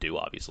some that do,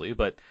 obviously,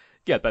 but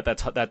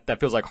that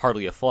feels like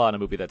hardly a flaw in a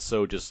movie that's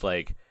so just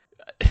like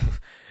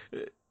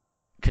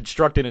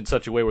constructed in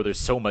such a way where there's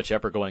so much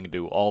effort going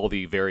into all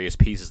the various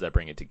pieces that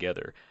bring it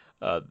together.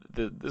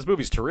 This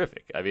movie's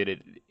terrific. I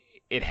mean,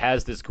 it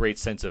has this great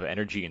sense of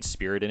energy and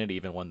spirit in it,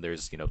 even when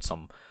there's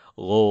some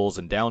lulls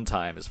and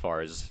downtime as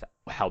far as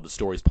how the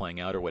story's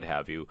playing out or what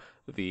have you.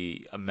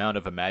 The amount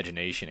of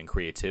imagination and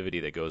creativity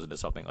that goes into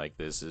something like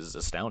this is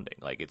astounding.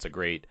 Like, it's a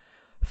great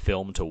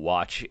film to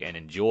watch and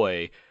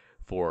enjoy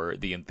for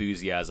the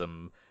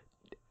enthusiasm,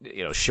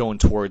 shown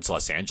towards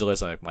Los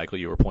Angeles, like Michael,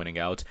 you were pointing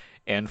out,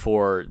 and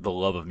for the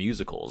love of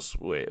musicals,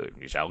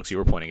 which Alex, you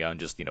were pointing out, and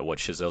just what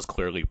Chazelle's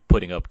clearly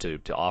putting up to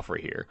offer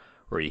here,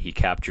 where he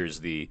captures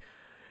the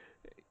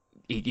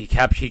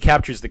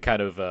captures the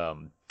kind of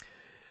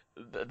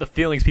the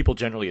feelings people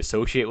generally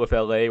associate with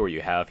LA, where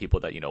you have people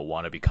that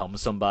want to become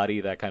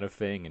somebody, that kind of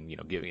thing, and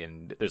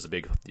and there's a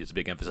big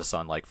emphasis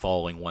on like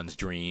following one's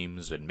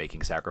dreams and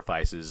making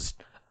sacrifices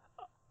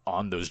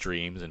on those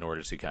dreams in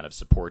order to kind of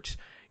support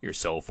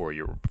yourself or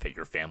your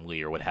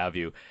family or what have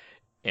you.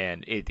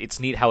 And it's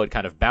neat how it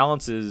kind of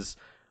balances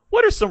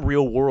what are some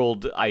real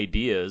world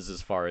ideas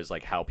as far as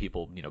like how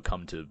people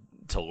come to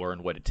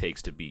learn what it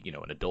takes to be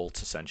an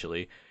adult,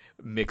 essentially,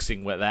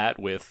 mixing that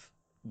with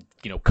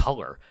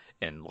color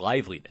and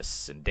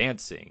liveliness and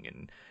dancing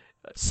and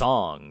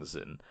songs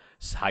and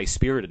high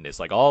spiritedness,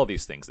 like all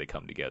these things, they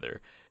come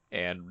together,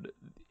 and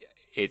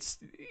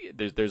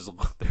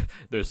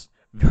there's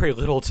very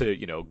little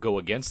to go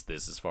against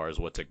this as far as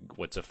what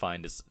to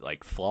find as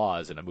like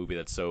flaws in a movie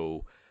that's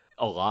so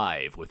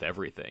alive with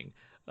everything.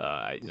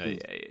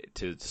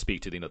 To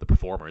speak to the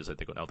performers, I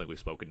don't think we've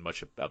spoken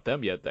much about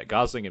them yet. That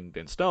Gosling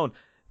and Stone,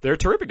 they're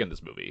terrific in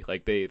this movie.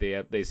 Like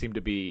they seem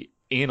to be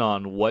in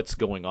on what's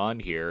going on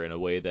here in a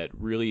way that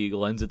really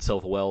lends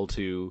itself well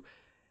to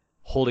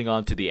holding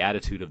on to the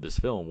attitude of this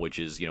film, which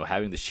is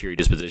having this cheery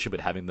disposition, but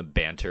having them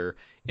banter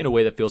in a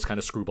way that feels kind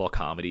of screwball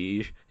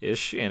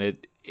comedy-ish, and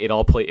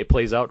it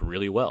plays out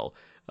really well.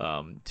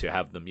 To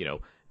have them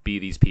be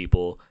these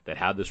people that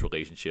have this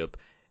relationship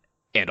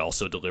and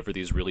also deliver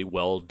these really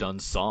well done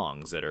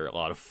songs that are a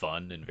lot of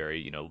fun and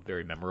very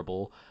very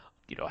memorable,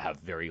 have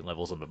very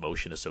levels of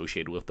emotion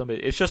associated with them.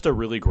 It's just a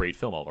really great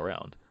film all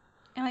around.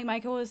 And like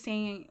Michael was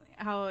saying,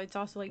 how it's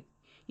also like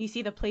you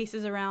see the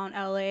places around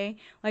LA.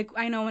 Like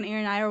I know when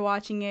Aaron and I are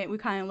watching it, we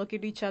kind of look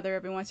at each other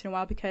every once in a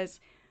while because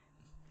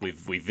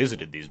we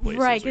visited these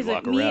places. Right, because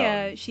like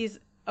Mia, she's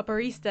a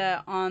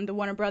barista on the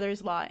Warner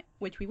Brothers lot,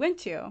 which we went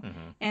to,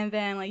 Mm-hmm. and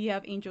then like you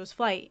have Angel's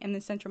Flight in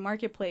the Central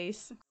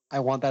Marketplace. I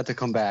want that to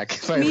come back.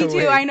 Me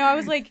too. I know. I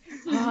was like,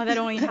 oh, that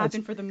only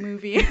happened for the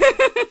movie.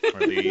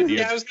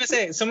 Yeah, I was gonna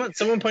say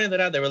someone pointed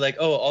that out. They were like,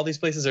 oh, all these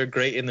places are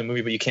great in the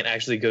movie, but you can't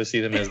actually go see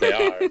them as they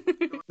are.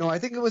 No, I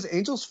think it was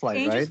Angel's Flight,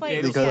 Angel's right?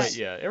 Flight, because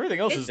yeah, everything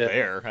else is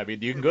there. I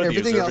mean, you can go to the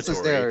everything else observatory.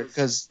 is there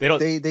because They don't-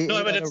 they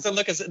No, but it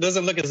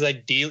doesn't look as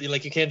ideal.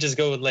 Like you can't just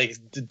go like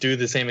do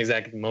the same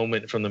exact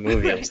moment from the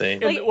movie. I'm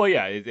saying. Like- Well,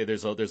 yeah,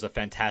 there's a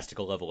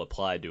fantastical level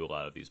applied to a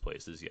lot of these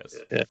places. Yes.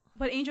 Yeah.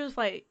 But Angel's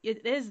Flight,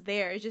 it is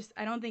there. It's just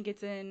I don't think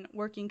it's in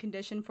working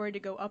condition for it to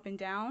go up and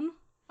down.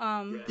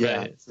 yeah,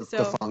 Right. it's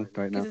So- defunct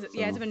right now. 'Cause it's,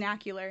 yeah, it's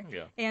vernacular.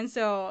 Yeah. And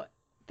so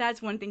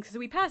that's one thing, because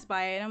we passed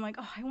by it and I'm like,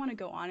 oh, I want to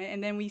go on it.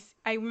 And then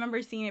I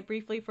remember seeing it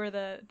briefly for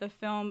the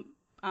film,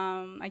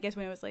 I guess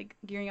when it was like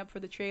gearing up for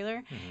the trailer.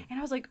 Mm-hmm. And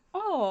I was like,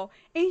 oh,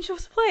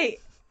 Angel's Flight.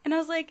 And I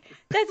was like,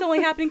 that's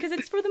only happening because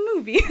it's for the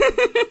movie.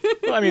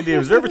 Well, I mean, the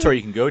observatory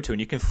you can go to, and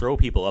you can throw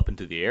people up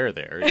into the air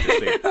there. It's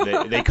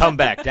just they come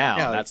back down.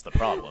 Yeah. That's the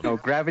problem. No,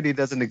 gravity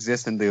doesn't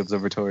exist in the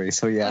observatory,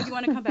 so yeah. If you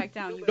want to come back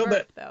down, you No,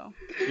 burp, but- though.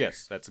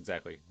 Yes, that's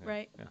exactly.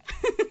 Right?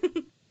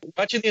 Yeah.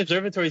 Watching the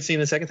observatory scene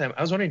the second time,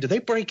 I was wondering, do they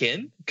break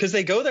in? Because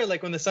they go there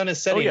like when the sun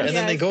is setting, yes. and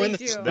then they Yes, go they in.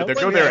 do. They They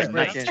go there at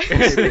break night.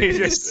 in. They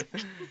just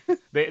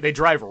they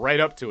drive right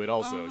up to it.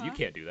 Also, Uh-huh. you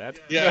can't do that.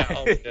 Yeah.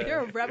 Oh, yeah. You're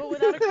a rebel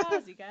without a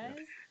cause, you guys.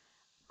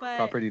 But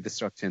Property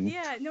destruction.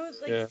 yeah, no, it's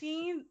like Yeah.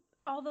 seeing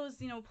all those,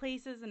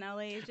 places in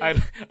LA is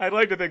just I'd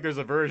like to think there's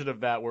a version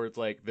of that where it's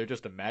like they're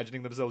just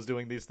imagining themselves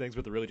doing these things,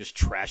 but they're really just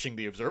trashing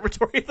the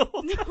observatory the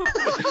whole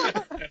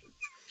time.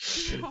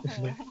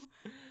 No.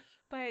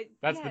 But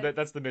yeah,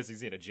 That's the missing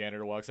scene. A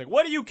janitor walks like,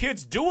 "What are you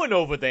kids doing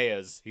over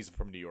there?" He's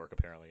from New York,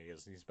 apparently.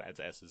 He's bad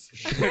to S's.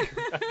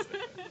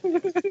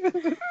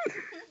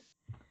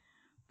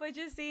 but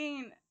just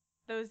seeing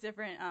those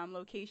different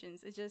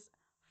locations, it's just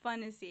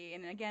fun to see.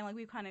 And again, like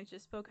we kind of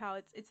just spoke how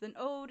it's an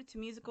ode to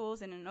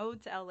musicals and an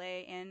ode to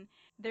LA, and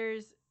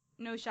there's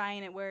no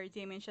shying it where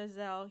Damien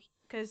Chazelle,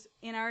 because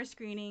in our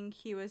screening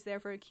he was there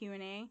for a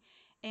Q&A,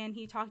 and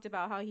he talked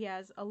about how he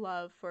has a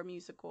love for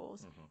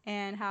musicals,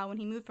 and how when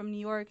he moved from New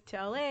York to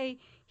LA,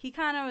 he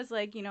kind of was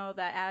like,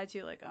 that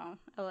attitude like, oh,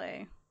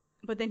 LA,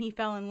 but then he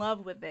fell in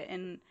love with it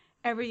and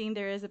everything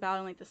there is about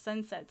it, like the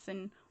sunsets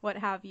and what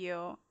have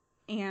you,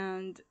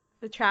 and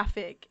the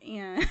traffic,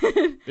 and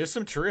There's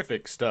some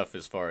terrific stuff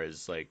as far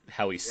as like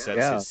how he sets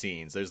Yeah. his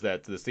scenes. There's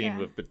the scene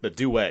Yeah. with the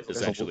duet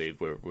essentially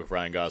with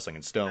Ryan Gosling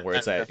and Stone, where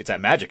it's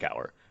at Magic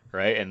Hour,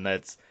 right? And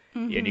that's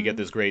and you get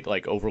this great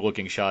like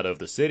overlooking shot of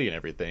the city and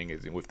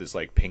everything with this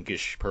like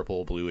pinkish,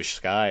 purple, bluish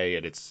sky,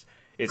 and it's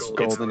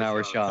Golden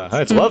hour shots.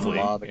 it's lovely.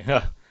 A lot of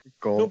Yeah.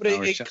 golden No, but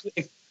hour it, shots.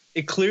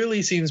 it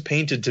clearly seems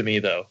painted to me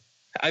though.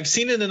 I've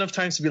seen it enough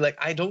times to be like,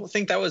 I don't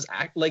think that was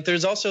like.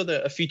 There's also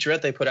a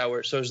featurette they put out where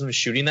it shows them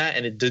shooting that,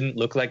 and it didn't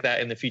look like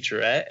that in the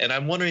featurette. And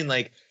I'm wondering,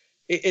 like,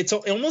 it's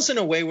almost in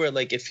a way where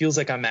like it feels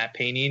like I'm matte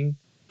painting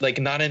like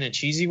not in a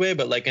cheesy way,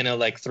 but like in a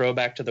like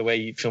throwback to the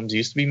way films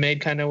used to be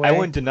made kind of way. I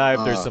wouldn't deny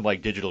if there's some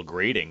like digital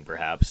grading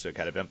perhaps to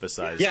kind of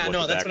emphasize. Yeah, what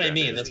no, the that's what I background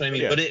mean. is. That's what I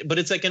mean. Yeah. But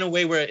it's like in a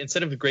way where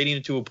instead of grading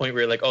it to a point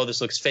where you're like, oh,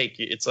 this looks fake,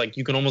 it's like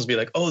you can almost be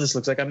like, oh, this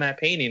looks like a matte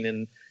painting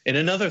in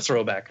another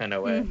throwback kind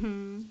of way.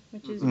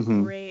 Which is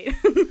Mhm. great.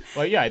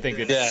 Well, yeah, I think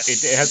it Yeah.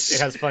 it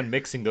has fun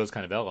mixing those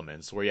kind of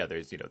elements where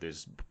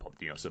there's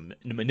some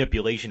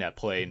manipulation at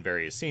play in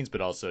various scenes,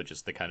 but also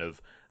just the kind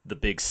of the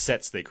big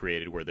sets they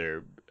created where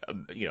they're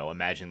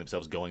imagining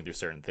themselves going through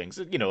certain things.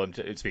 I'm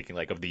speaking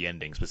like of the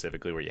ending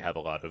specifically, where you have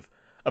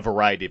a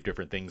variety of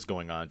different things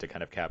going on to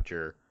kind of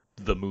capture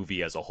the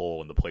movie as a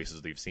whole and the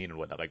places we've seen and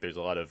whatnot. Like there's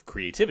a lot of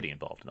creativity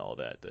involved in all of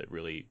that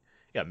really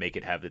make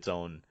it have its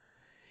own.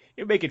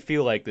 Make it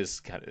feel like this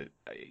kind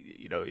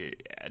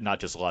of, not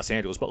just Los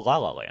Angeles, but La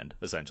La Land,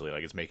 essentially.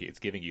 Like it's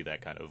giving you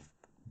that kind of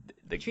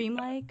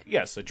Dreamlike.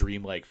 Yes, a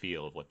dreamlike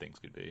feel of what things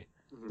could be.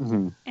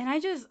 Mm-hmm. And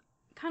I just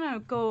kind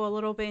of go a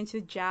little bit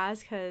into jazz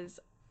because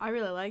I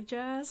really like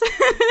jazz.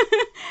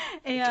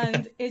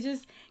 And it's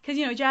just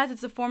because, jazz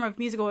is a form of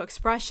musical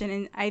expression.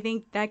 And I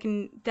think that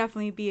can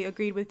definitely be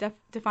agreed with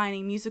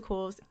defining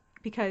musicals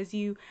because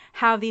you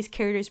have these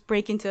characters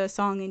break into a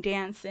song and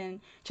dance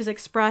and just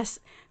express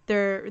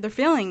their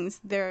feelings,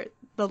 the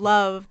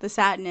love, the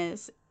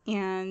sadness,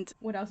 and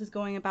what else is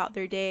going about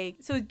their day.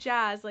 So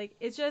jazz, like,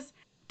 it's just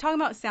talking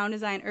about sound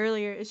design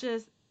earlier. It's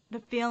just the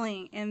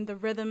feeling and the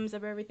rhythms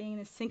of everything,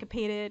 the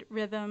syncopated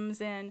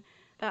rhythms, and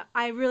that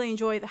I really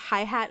enjoy the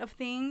hi-hat of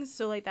things.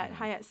 So like that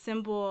hi-hat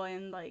cymbal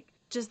and like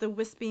just the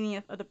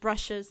wisping of the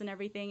brushes and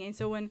everything. And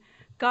so when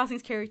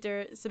Gosling's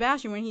character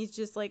Sebastian, when he's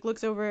just like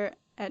looks over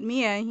at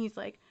Mia and he's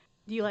like,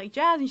 "Do you like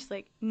jazz?" and she's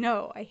like,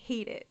 "No, I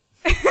hate it."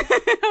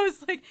 I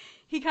was like,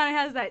 he kind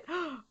of has that,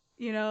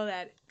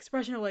 that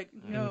expression of like,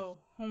 "No,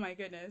 oh my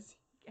goodness,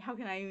 how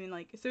can I even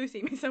like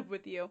associate myself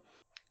with you?"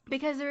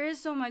 Because there is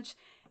so much,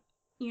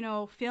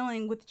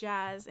 feeling with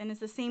jazz, and it's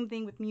the same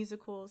thing with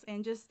musicals,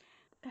 and just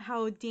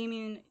how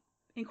Damien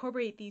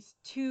incorporate these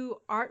two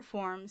art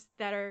forms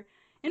that are,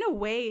 in a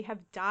way, have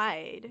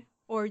died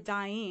or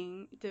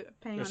dying,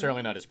 depending They're on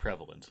certainly not as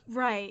prevalent.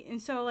 right. And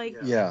so like,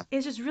 Yeah.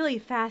 it's just really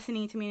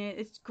fascinating to me.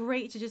 It's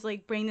great to just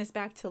like bring this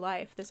back to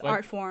life, this Like,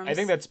 art form. I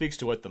think that speaks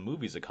to what the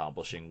movie's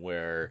accomplishing,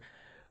 where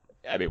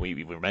I mean,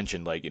 we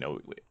mentioned like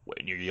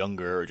when you're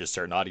younger or just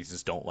certain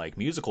audiences don't like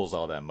musicals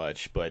all that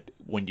much, but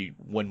when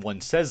one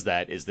says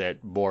that, is that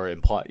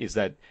is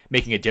that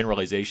making a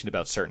generalization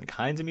about certain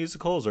kinds of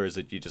musicals, or is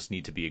it you just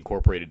need to be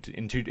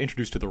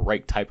introduced to the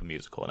right type of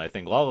musical? And I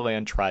think La La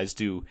Land tries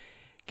to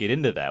get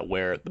into that,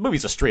 where the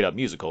movie's a straight up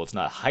musical. It's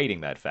not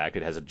hiding that fact.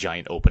 It has a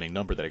giant opening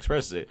number that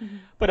expresses it. Mm-hmm.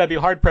 But I'd be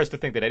hard pressed to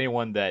think that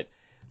anyone that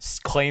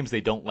claims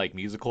they don't like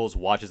musicals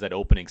watches that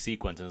opening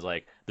sequence and is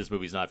like, "This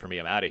movie's not for me.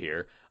 I'm out of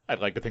here." I'd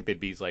like to think they'd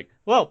be like,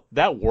 "Well,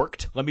 that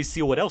worked. Let me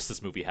see what else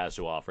this movie has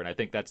to offer." And I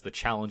think that's the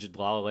challenge that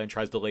La La Land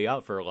tries to lay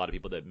out for a lot of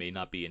people that may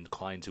not be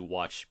inclined to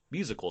watch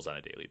musicals on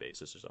a daily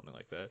basis or something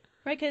like that.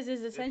 right, because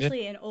it's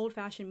essentially an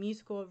old-fashioned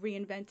musical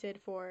reinvented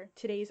for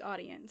today's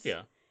audience.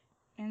 Yeah.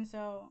 And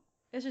so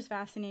it's just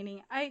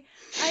fascinating. I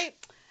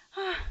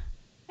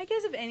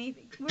guess if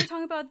anything, we're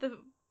talking about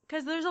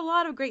because there's a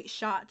lot of great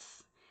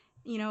shots,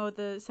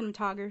 the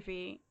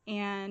cinematography,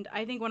 and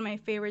I think one of my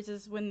favorites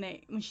is when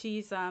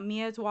she's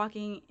Mia's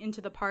walking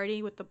into the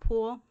party with the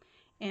pool,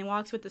 and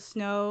walks with the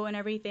snow and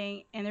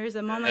everything, and there's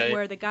a moment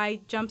where the guy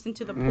jumps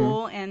into the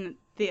pool and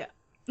the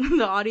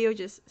audio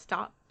just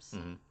stops,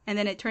 and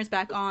then it turns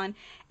back on,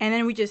 and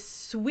then we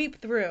just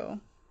sweep through.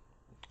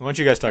 Why don't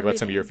you guys talk about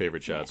some of your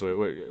favorite shots?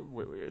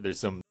 There's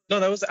some. No,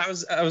 I was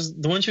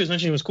the one she was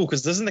mentioning was cool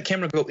because doesn't the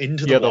camera go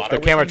into the water?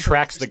 The camera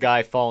tracks the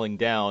guy falling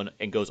down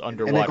and goes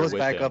underwater and it goes with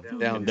back him, up and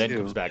down and then too.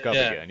 comes back up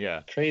again.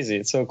 Yeah. Crazy.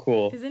 It's so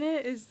cool. Isn't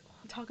it?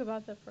 Talk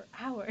about that for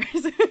hours.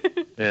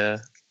 Yeah.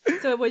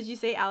 So what did you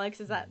say, Alex?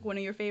 Is that one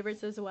of your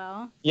favorites as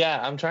well? Yeah,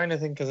 I'm trying to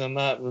think because I'm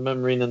not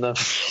remembering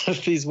enough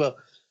of these well.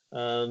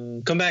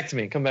 Come back to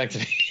me.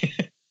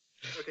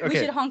 We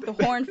should honk the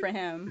horn for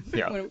him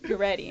when you're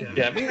ready.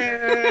 Yeah.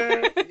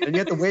 And you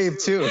have to wave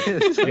too.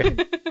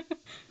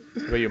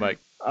 What about you, Mike?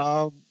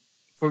 For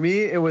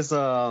me, it was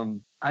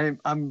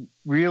I'm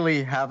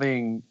really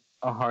having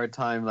a hard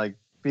time like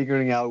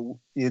figuring out.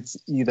 It's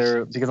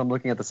either because I'm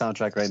looking at the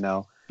soundtrack right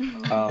now.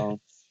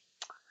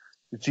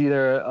 It's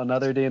either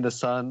Another Day in the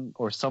Sun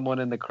or Someone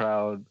in the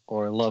Crowd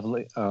or A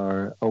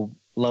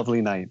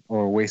Lovely Night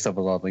or Waste of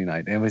a Lovely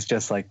Night. And it was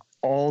just like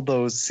all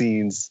those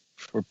scenes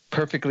were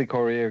perfectly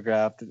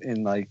choreographed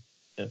in like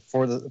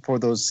for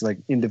those like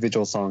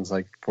individual songs.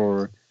 Like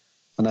for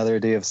Another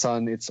Day of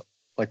Sun, it's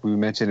like we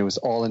mentioned, it was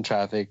all in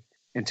traffic,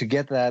 and to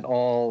get that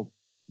all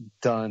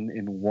done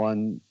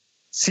in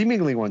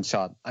seemingly one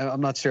shot.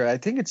 I'm not sure. I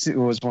think it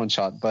was one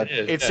shot, but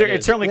it's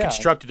certainly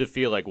constructed to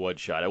feel like one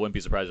shot. I wouldn't be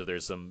surprised if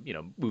there's some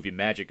movie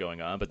magic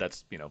going on, but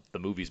that's the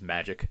movie's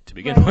magic to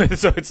begin with.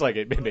 So it's like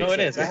it makes sense. No, it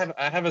is.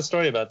 I have a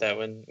story about that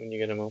when you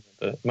get a moment.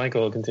 But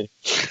Michael will continue.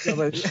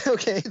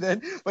 Okay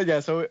then. But yeah,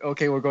 so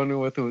okay, we're going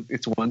with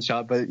it's one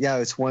shot, but yeah,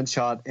 it's one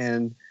shot,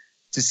 and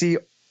to see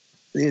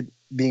it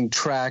being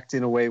tracked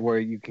in a way where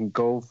you can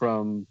go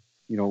from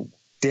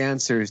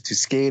dancers to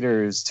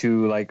skaters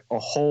to like a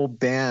whole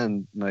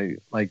band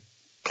like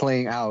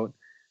playing out,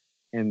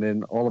 and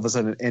then all of a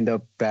sudden end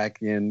up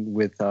back in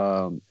with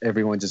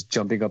everyone just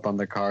jumping up on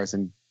their cars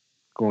and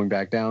going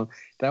back down.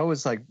 That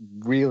was like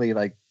really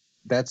like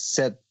that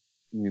set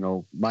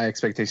my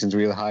expectations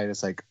really high.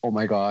 It's like, oh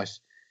my gosh,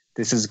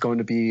 this is going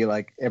to be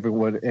like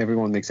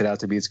everyone makes it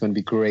out to be. It's going to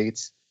be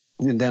great.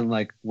 And then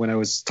like when I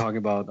was talking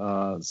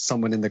about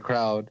someone in the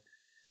crowd,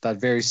 that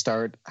very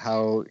start,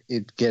 how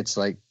it gets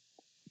like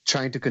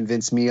trying to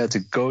convince Mia to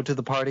go to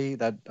the party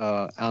that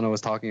Anna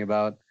was talking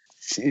about.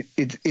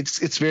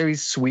 It's very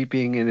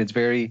sweeping, and it's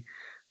very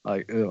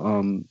like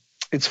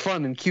it's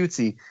fun and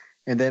cutesy.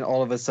 And then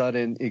all of a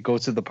sudden it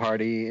goes to the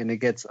party and it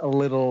gets a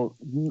little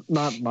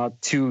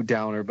not too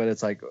downer, but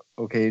it's like,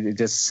 okay, it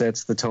just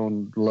sets the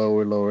tone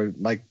lower,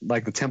 like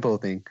the tempo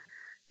thing.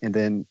 And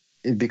then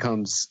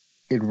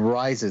it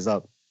rises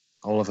up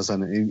all of a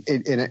sudden.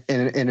 It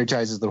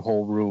energizes the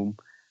whole room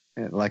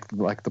like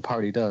the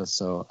party does.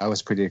 So I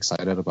was pretty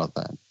excited about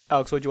that.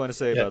 Alex, what do you want to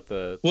say about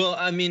the... Well,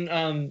 I mean,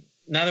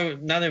 now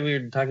that we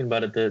were talking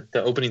about it,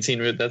 the opening scene,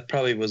 that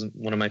probably wasn't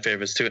one of my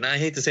favorites too. And I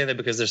hate to say that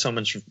because there's so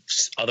much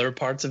other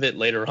parts of it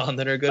later on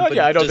that are good. Oh, but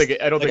yeah, I don't think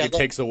it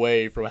takes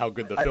away from how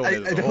good the film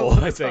is as a whole.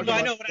 I think. No,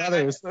 I know.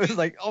 It was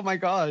like, oh my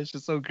gosh,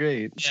 it's so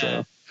great.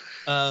 Yeah.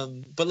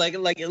 So. But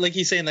like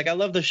he's saying, like I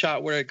love the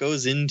shot where it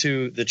goes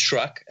into the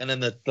truck and then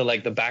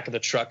the back of the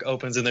truck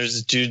opens and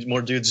there's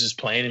more dudes just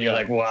playing and you're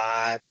like,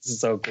 what? This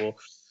is so cool.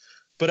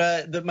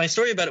 But my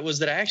story about it was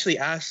that I actually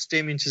asked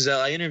Damien Chazelle.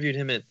 I interviewed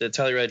him at the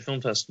Telluride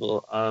Film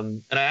Festival,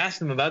 and I asked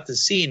him about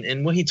this scene.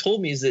 And what he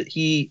told me is that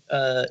he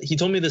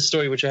told me this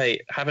story, which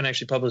I haven't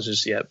actually published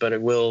this yet, but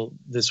it will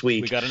this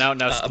week. We got an out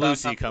now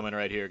exclusive coming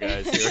right here,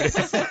 guys.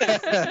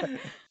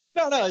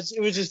 No,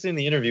 it was just in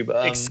the interview.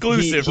 But,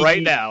 exclusive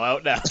now,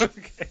 out now.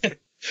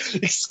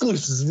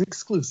 Exclusive.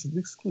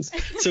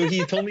 So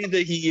he told me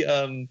that he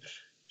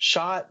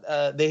shot.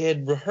 They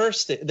had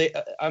rehearsed it.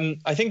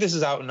 I think this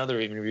is out in other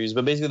interviews,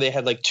 but basically they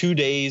had like 2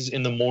 days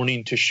in the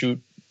morning to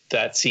shoot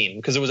that scene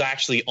because it was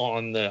actually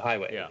on the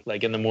highway. Yeah.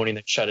 Like in the morning,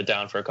 they shut it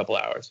down for a couple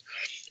hours.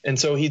 And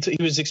so he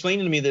was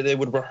explaining to me that they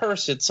would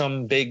rehearse at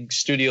some big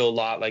studio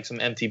lot, like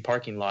some empty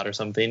parking lot or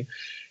something.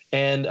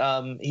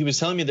 And he was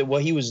telling me that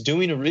what he was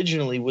doing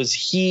originally was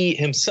he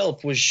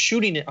himself was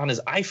shooting it on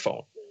his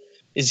iPhone.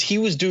 He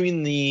was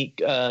doing the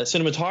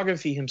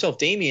cinematography himself,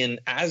 Damien,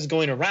 as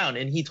going around.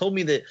 And he told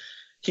me that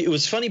it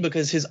was funny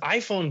because his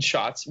iPhone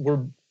shots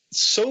were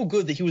so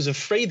good that he was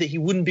afraid that he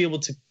wouldn't be able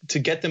to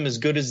get them as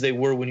good as they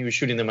were when he was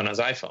shooting them on his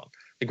iPhone,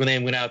 like when they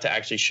went out to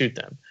actually shoot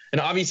them.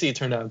 And obviously it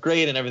turned out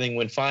great and everything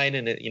went fine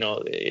and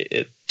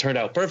it turned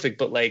out perfect.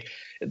 But like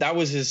that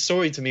was his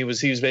story to me,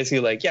 was he was basically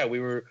like, yeah, we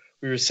were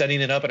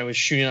setting it up and I was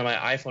shooting on my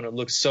iPhone. It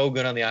looked so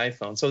good on the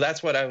iPhone. So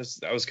that's what I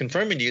was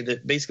confirming to you,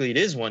 that basically it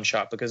is one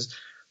shot, because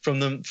from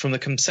the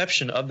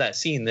conception of that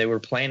scene, they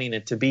were planning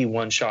it to be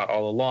one shot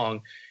all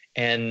along.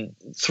 And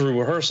through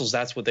rehearsals,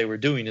 that's what they were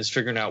doing, is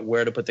figuring out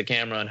where to put the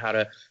camera and how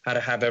to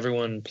have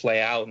everyone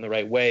play out in the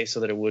right way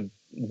so that it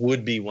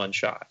would be one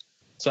shot.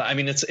 So, I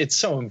mean, it's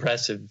so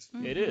impressive.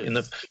 It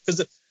is.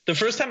 Because the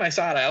first time I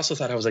saw it, I also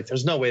thought, I was like,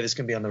 there's no way this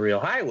can be on the real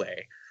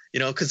highway.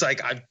 Because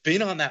like I've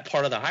been on that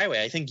part of the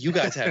highway. I think you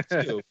guys have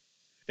too.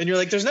 And you're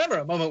like, there's never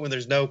a moment when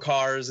there's no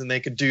cars and they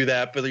could do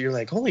that. But you're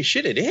like, holy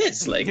shit, it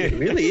is. Like, it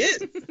really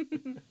is.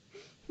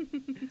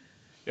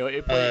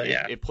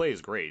 It plays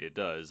great. It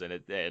does.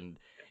 And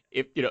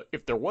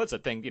if there was a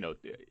thing,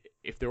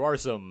 if there are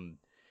some,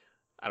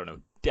 I don't know,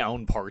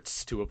 down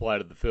parts to apply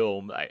to the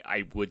film,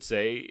 I would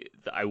say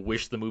I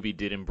wish the movie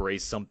did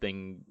embrace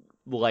something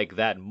like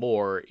that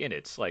more in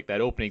it. Like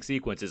that opening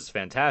sequence is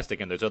fantastic,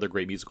 and there's other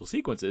great musical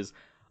sequences.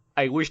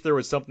 I wish there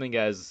was something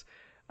as,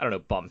 I don't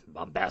know,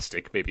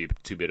 bombastic, maybe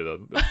too bit of a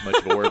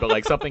much of a word, but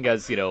like something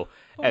as,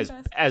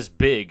 as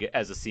big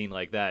as a scene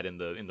like that in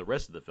the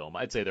rest of the film.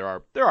 I'd say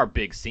there are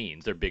big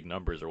scenes, there are big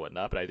numbers or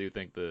whatnot, but I do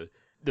think the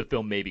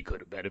film maybe could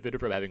have benefited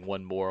from having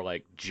one more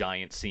like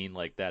giant scene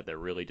like that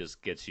really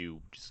just gets you,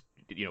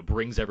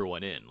 brings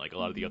everyone in. Like a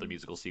lot of the other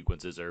musical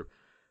sequences are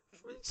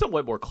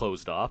somewhat more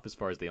closed off as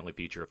far as they only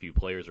feature a few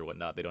players or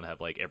whatnot. They don't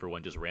have like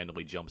everyone just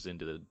randomly jumps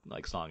into the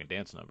like song and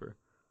dance number.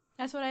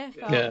 That's what I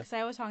felt, because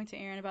I was talking to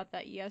Aaron about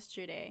that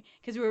yesterday.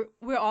 Because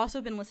we're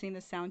also been listening to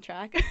the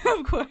soundtrack,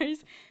 of course.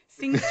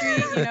 Sing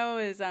Street,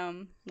 is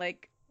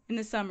like in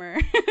the summer,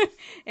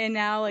 and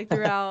now like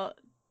throughout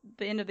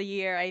the end of the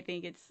year, I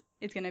think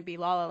it's gonna be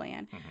La La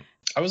Land. Mm-hmm.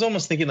 I was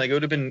almost thinking like it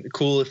would have been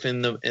cool if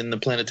in the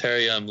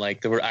planetarium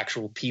like there were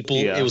actual people.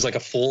 Yeah. It was like a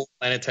full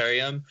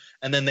planetarium,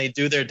 and then they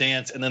do their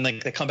dance, and then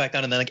like they come back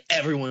down, and then like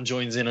everyone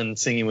joins in on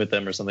singing with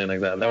them or something like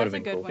that. That would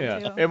have been cool.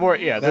 Yeah, and more.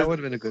 Yeah, that would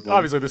have been a good one.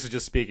 Obviously, this is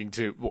just speaking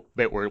to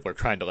we're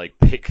trying to like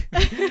pick,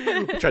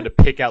 trying to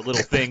pick out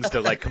little things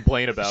to like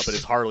complain about, but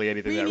it's hardly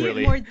anything that really. We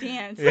need more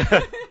dance.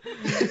 Yeah.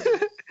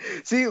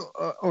 See,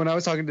 when I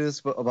was talking to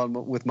this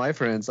with my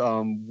friends,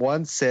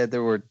 one said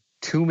there were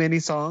too many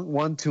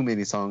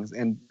songs,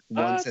 and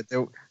one said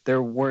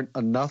there weren't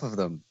enough of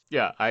them.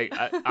 Yeah,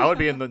 I would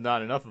be in the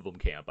not enough of them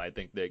camp. I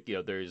think that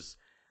there's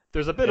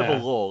there's a bit of a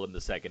Yeah. lull in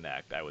the second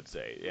act, I would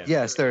say. And,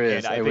 Yes, there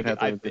is. and I would have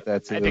to admit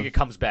that too. I think it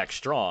comes back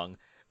strong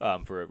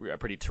for a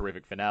pretty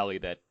terrific finale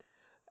that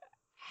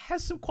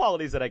has some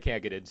qualities that I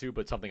can't get into,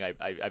 but something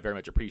I very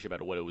much appreciate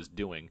about what it was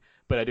doing.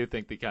 But I do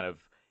think the kind of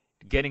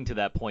getting to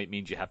that point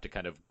means you have to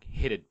kind of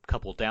hit a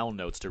couple down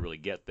notes to really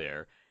get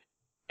there.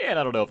 And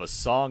I don't know if a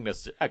song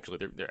necessarily.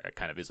 Actually, there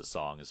kind of is a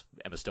song. As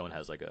Emma Stone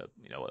has like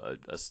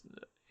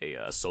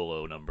a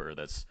solo number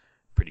that's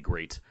pretty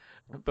great,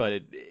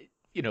 but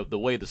the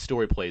way the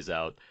story plays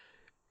out,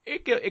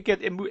 it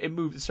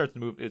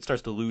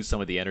starts to lose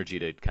some of the energy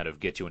to kind of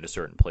get you in a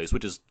certain place,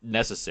 which is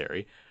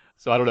necessary.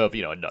 So I don't know if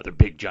another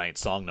big giant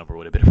song number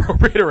would have been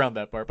appropriate around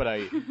that part, but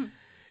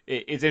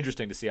it's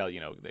interesting to see how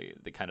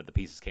the kind of the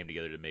pieces came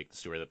together to make the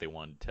story that they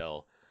wanted to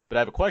tell. But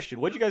I have a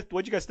question. What'd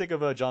you guys think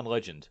of John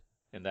Legend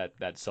and that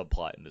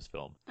subplot in this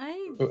film?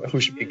 Who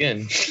should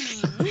begin?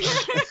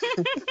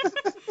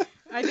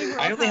 I think we're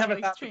all I only kind have of a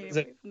like thought straight because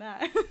away from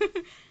that.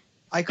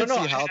 I could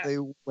No, see how they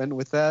went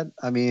with that.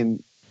 I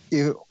mean,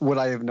 would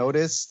I have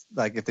noticed,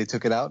 like, if they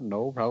took it out?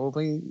 No,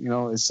 probably.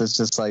 It's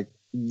just like,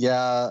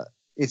 yeah,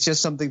 it's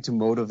just something to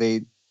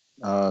motivate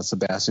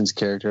Sebastian's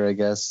character, I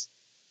guess.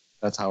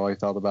 That's how I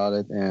felt about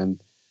it.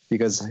 And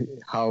because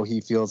how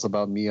he feels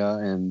about Mia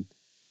and,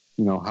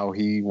 how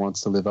he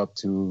wants to live up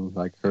to,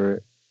 like,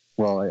 her,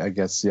 well, I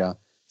guess, yeah.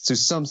 So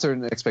some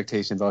certain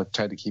expectations, I'll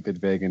try to keep it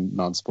vague and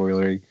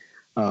non-spoilery.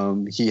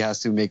 He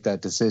has to make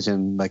that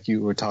decision, like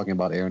you were talking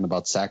about, Aaron,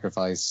 about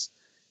sacrifice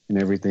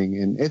and everything.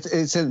 And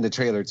it's in the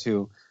trailer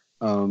too.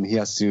 He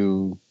has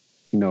to,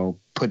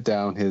 put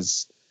down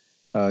his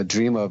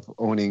dream of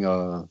owning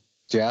a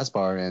jazz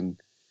bar and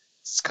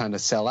kind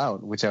of sell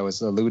out, which I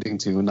was alluding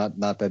to.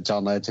 Not that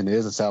John Legend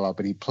is a sellout,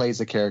 but he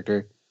plays a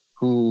character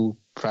who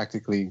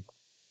practically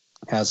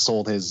has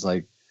sold his,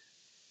 like,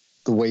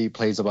 the way he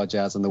plays about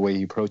jazz and the way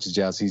he approaches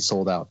jazz. He's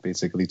sold out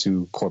basically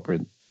to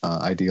corporate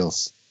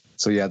ideals.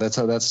 So yeah, that's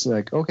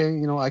like, okay,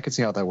 I could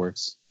see how that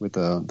works with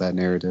that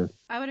narrative.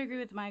 I would agree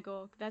with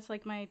Michael. That's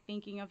like my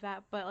thinking of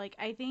that. But like,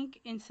 I think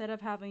instead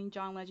of having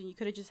John Legend, you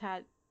could have just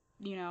had,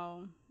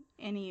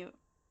 any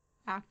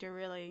actor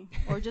really,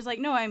 or just like,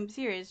 no, I'm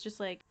serious, just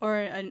like, or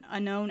a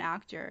known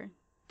actor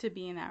to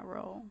be in that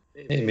role.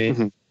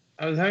 Maybe.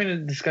 I was having a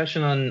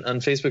discussion on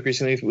Facebook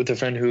recently with a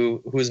friend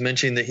who was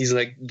mentioning that he's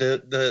like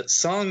the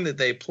song that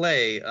they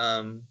play,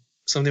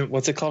 something,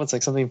 what's it called? It's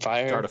like something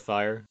fire. Start a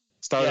fire.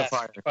 Start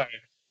a fire.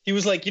 He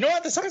was like, you know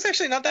what? The song's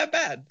actually not that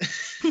bad.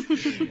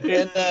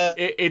 And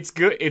It's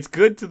good. It's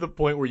good to the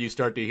point where you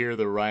start to hear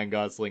the Ryan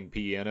Gosling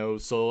piano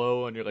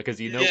solo, and you're like, because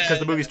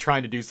the movie's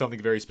trying to do something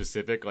very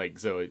specific, like,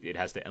 so it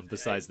has to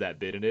emphasize that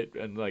bit in it,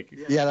 and like,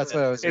 Yeah, that's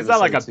what I was. it's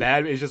not like a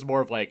bad. It's just more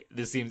of like,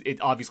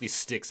 it obviously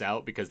sticks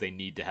out because they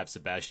need to have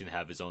Sebastian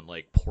have his own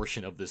like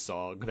portion of the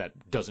song that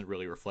doesn't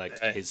really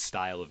reflect his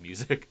style of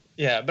music.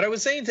 Yeah, but I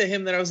was saying to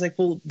him that I was like,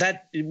 well,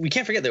 that we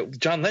can't forget that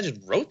John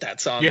Legend wrote that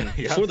song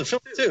Yeah. for the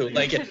film too.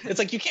 Like, it's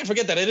like you can't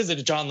forget that it is a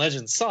John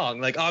Legend song.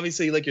 Like,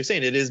 obviously, like you're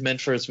saying, it is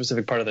meant for a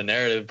specific part of the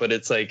narrative, but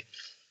it's like,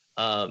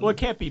 Well, it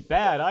can't be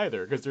bad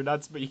either because they're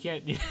not. You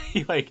can't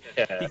you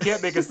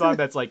can't make a song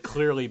that's like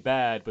clearly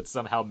bad, but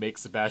somehow make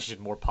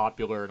Sebastian more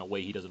popular in a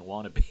way he doesn't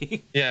want to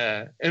be.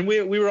 yeah. And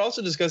we were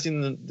also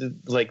discussing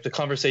the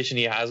conversation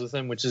he has with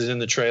him, which is in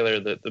the trailer,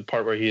 the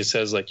part where he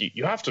says like,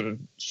 you have to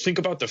think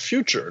about the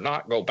future,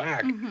 not go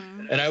back.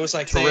 Mm-hmm. And I was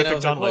like,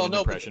 Terrific John Legend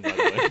impression, by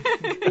the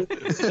way.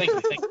 Thank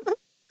you.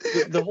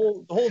 The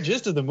whole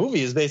gist of the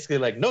movie is basically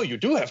like, no, you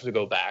do have to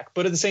go back.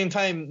 But at the same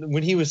time,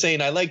 when he was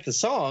saying I like the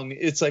song,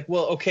 it's like,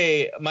 well,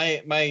 okay,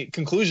 my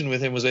conclusion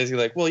with him was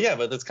basically like, well, yeah,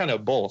 but that's kind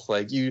of both.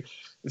 Like, you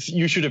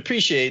should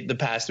appreciate the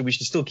past, and we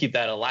should still keep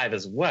that alive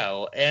as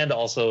well, and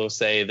also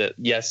say that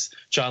yes,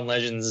 John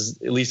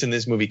Legend's, at least in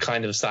this movie,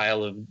 kind of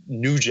style of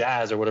new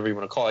jazz or whatever you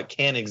want to call it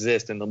can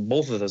exist, and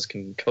both of those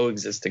can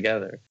coexist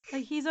together.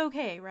 Like, he's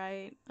okay,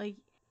 right? Like,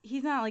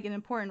 he's not like an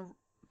important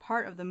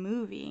part of the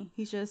movie.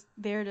 He's just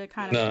there to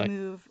kind of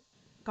move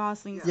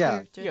Gosling's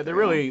character. Yeah,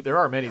 through. there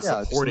are many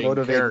supporting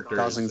motivate characters.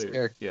 Gosling's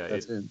character. Yeah,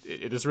 That's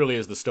this really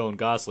is the Stone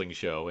Gosling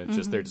show. It's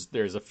just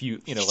there's a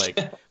few, like,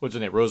 what's her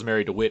name?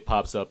 Rosemary DeWitt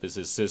pops up as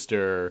his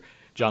sister.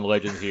 John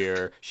Legend's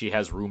here. She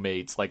has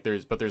roommates. Like,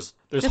 there's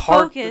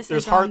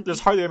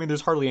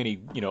hardly any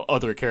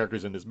other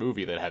characters in this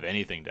movie that have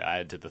anything to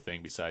add to the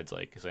thing besides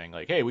like saying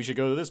like, hey, we should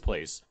go to this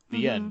place.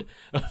 The end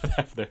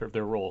of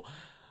their role.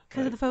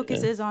 Because the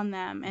focus is on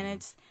them, and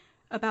it's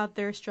about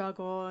their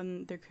struggle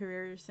and their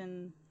careers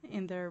and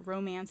their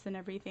romance and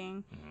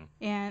everything.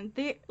 And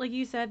they, like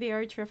you said, they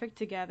are terrific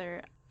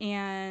together.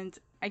 And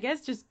I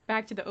guess just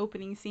back to the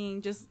opening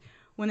scene, just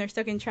when they're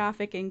stuck in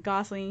traffic and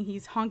Gosling,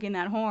 he's honking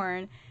that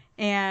horn,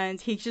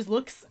 and he just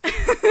looks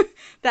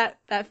that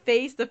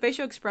face, the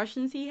facial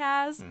expressions he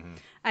has,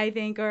 I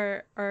think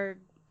are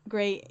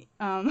great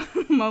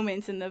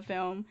moments in the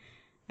film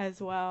as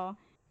well.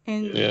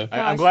 And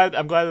I'm glad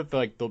that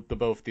like the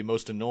both the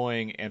most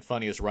annoying and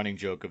funniest running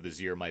joke of this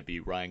year might be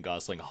Ryan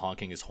Gosling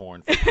honking his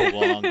horn for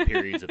prolonged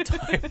periods of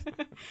time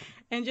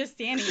and just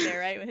standing there,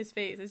 right, with his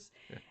face.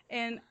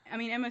 And I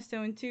mean, Emma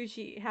Stone too,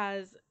 she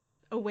has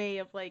a way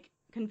of like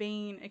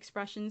conveying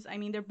expressions. I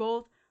mean, they're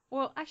both.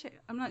 Well, actually,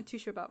 I'm not too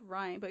sure about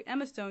Ryan, but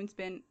Emma Stone's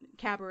been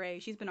cabaret.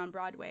 She's been on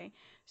Broadway,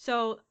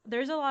 so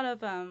there's a lot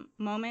of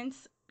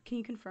moments. Can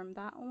you confirm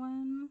that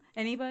one?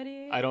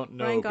 Anybody? I don't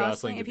know Ryan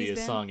Gosling to if be he's a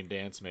been? song and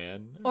dance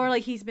man. Or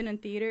like he's been in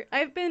theater.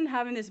 I've been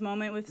having this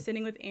moment with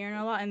sitting with Aaron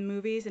a lot in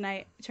movies, and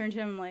I turned to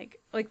him like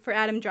for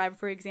Adam Driver,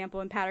 for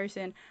example, in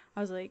Patterson,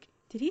 I was like,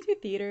 did he do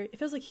theater? It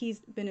feels like he's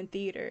been in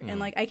theater, and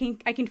like I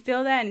can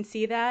feel that and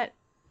see that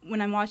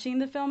when I'm watching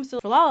the film. So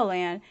for La La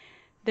Land,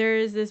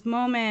 there's this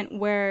moment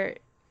where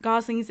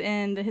Gosling's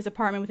in his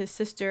apartment with his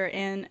sister,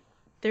 and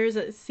there's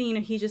a scene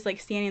of he's just like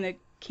standing, the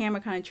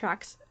camera kind of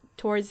tracks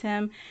towards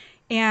him,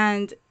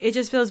 and it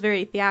just feels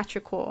very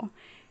theatrical.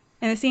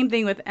 And the same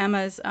thing with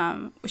Emma's.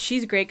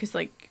 She's great because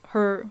like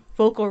her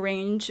vocal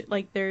range,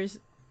 like there's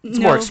It's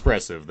more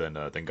expressive than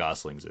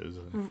Gosling's is.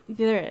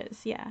 There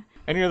is, yeah.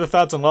 Any other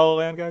thoughts on La La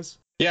Land, guys?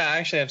 Yeah, I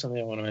actually have something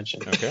I want to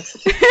mention. Okay.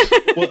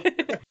 Well,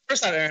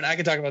 first off, Aaron, I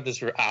could talk about this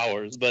for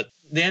hours, but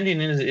the ending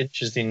is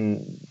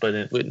interesting.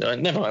 But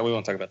never mind, we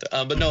won't talk about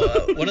that. But no,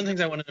 one of the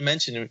things I wanted to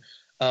mention,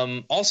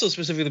 also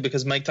specifically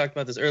because Mike talked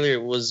about this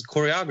earlier, was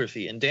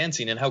choreography and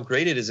dancing and how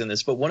great it is in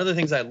this. But one of the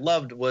things I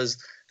loved was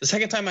the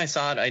second time I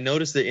saw it, I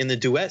noticed that in the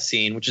duet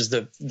scene, which is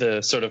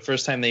the sort of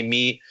first time they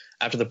meet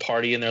after the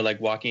party and they're like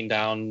walking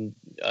down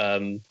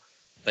up in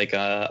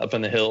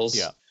the hills.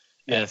 Yeah.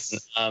 Yes.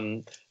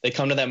 They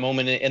come to that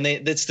moment, and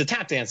it's the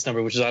tap dance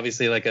number, which is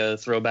obviously like a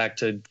throwback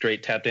to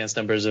great tap dance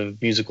numbers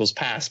of musicals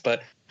past.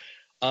 But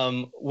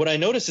what I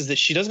noticed is that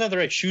she doesn't have the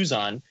right shoes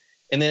on,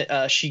 and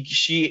then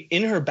she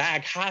in her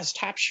bag has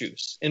tap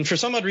shoes. And for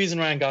some odd reason,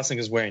 Ryan Gosling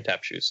is wearing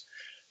tap shoes,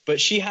 but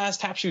she has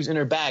tap shoes in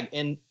her bag.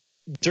 And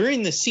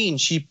during the scene,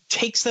 she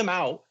takes them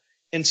out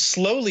and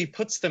slowly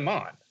puts them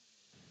on.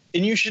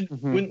 And you should,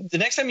 when the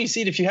next time you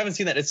see it, if you haven't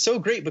seen that, it's so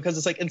great because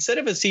it's like instead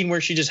of a scene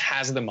where she just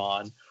has them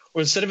on,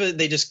 or instead of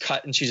they just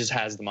cut and she just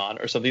has them on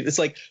or something, it's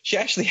like she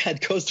actually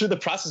goes through the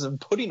process of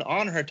putting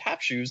on her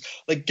tap shoes,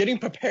 like getting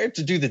prepared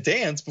to do the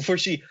dance before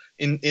she,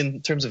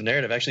 in terms of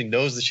narrative, actually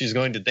knows that she's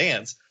going to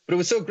dance. But it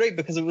was so great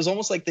because it was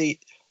almost like this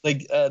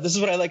is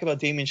what I like about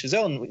Damien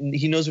Chazelle, and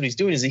he knows what he's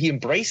doing, is that he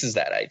embraces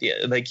that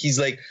idea. Like he's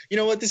like, you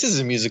know what, this is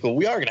a musical.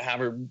 We are gonna have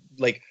her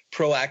like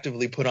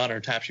proactively put on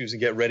her tap shoes and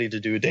get ready to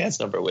do a dance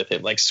number with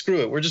him. Like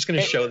screw it, we're just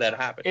gonna show that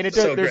happen. And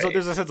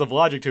there's a sense of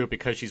logic to it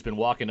because she's been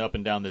walking up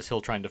and down this hill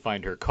trying to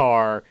find her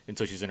car, and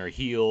so she's in her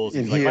heels.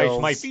 And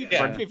like my feet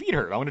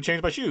hurt. I want to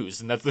change my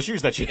shoes, and that's the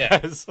shoes that she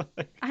has.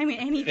 I mean,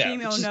 any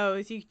female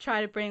knows you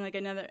try to bring like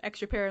another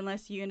extra pair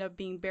unless you end up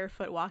being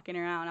barefoot walking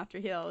around after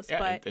heels. Yeah,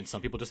 but and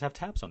some people just have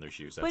taps on their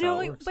shoes. That's but how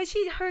it works. But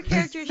her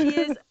character,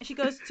 she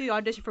goes to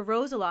audition for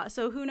Rose a lot.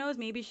 So who knows?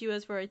 Maybe she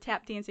was for a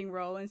tap dancing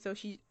role, and so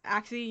she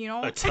actually,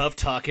 a tough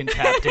talking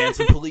tap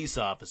dancing police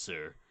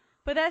officer.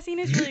 But that scene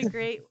is really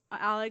great,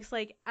 Alex.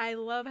 Like I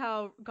love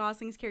how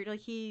Gosling's character,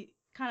 like he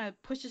kind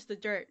of pushes the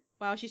dirt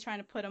while she's trying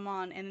to put him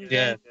on, and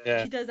then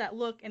she does that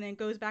look, and then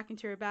goes back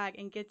into her bag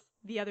and gets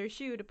the other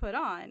shoe to put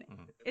on.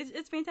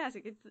 It's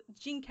fantastic. It's a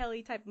Gene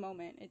Kelly type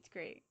moment. It's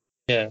great.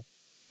 Yeah.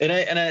 And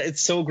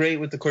it's so great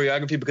with the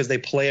choreography because they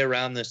play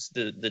around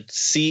the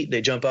seat,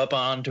 they jump up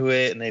onto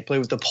it, and they play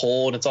with the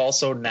pole, and it's all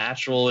so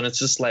natural, and it's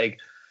just like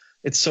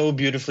it's so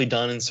beautifully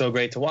done and so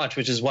great to watch.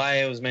 Which is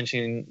why I was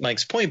mentioning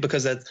Mike's point,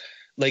 because that's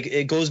like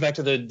it goes back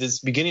to this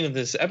beginning of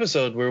this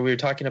episode where we were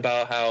talking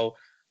about how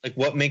like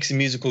what makes a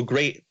musical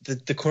great.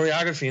 The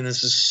choreography in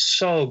this is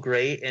so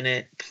great, and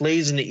it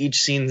plays into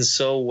each scene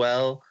so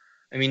well.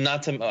 I mean,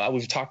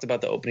 we've talked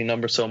about the opening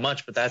number so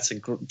much, but that's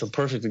the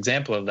perfect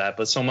example of that.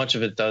 But so much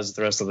of it does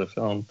the rest of the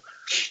film.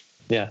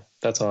 Yeah,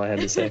 that's all I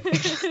had to say.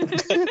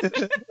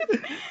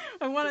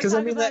 I want to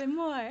talk about it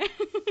more.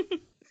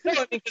 No,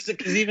 I mean,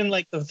 because even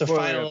like the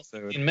final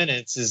 15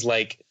 minutes is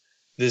like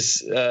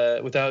this,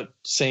 without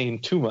saying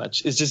too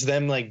much, it's just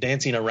them like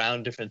dancing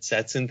around different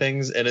sets and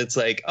things. And it's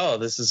like, oh,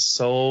 this is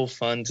so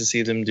fun to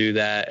see them do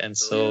that. And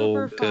so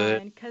super good.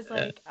 Fun, because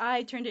like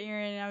I turned to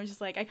Aaron and I was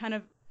just like, I kind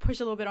of push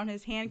a little bit on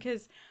his hand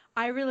because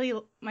I really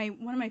one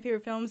of my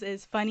favorite films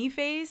is Funny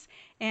Face,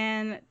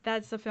 and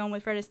that's the film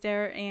with Fred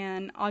Astaire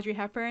and Audrey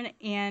Hepburn,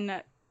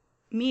 and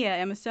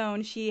Emma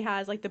Stone, she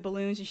has like the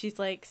balloons and she's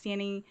like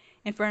standing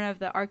in front of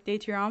the Arc de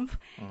Triomphe,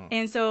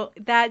 and so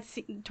that's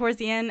towards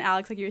the end,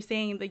 Alex, like you were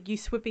saying, like you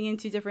sweeping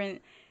into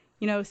different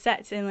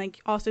sets and like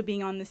also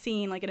being on the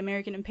scene like an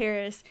American in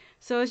Paris,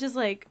 so it's just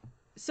like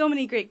so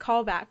many great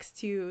callbacks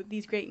to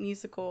these great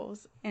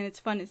musicals, and it's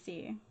fun to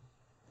see.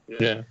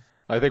 Yeah.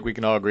 I think we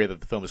can all agree that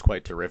the film is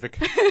quite terrific.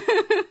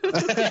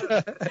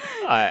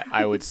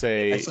 I would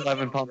say. I still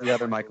haven't found the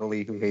other Michael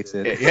Lee who hates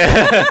it.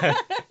 Yeah.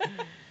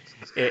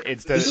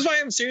 This is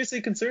why I'm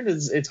seriously concerned.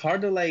 It's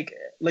hard to like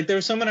there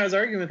was someone I was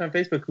arguing with on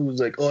Facebook who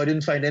was like, "Oh, I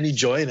didn't find any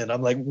joy in it."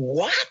 I'm like,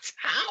 "What?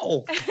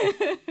 How?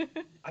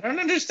 I don't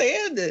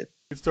understand it."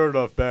 It started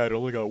off bad, it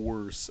only got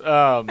worse.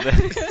 But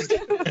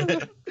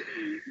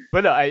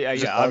no,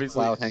 yeah,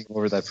 obviously, cloud hanging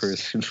over that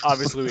person.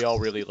 Obviously, we all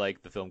really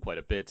like the film quite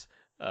a bit.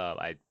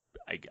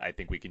 I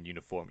think we can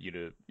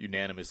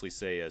unanimously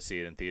say see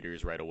it in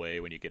theaters right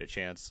away when you get a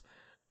chance.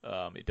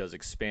 It does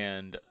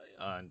expand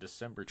on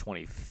December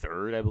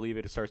 23rd, I believe.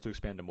 It starts to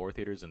expand to more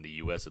theaters in the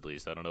U.S. at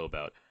least. I don't know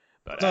about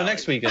No, Alex.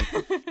 next weekend.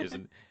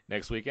 Isn't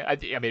next weekend? I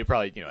mean, it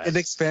probably It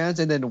expands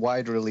and then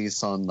wide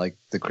release on like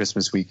the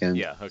Christmas weekend.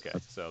 Yeah. Okay.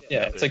 So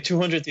Yeah, it's like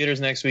 200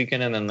 theaters next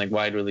weekend, and then like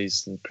wide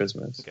release in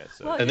Christmas. okay.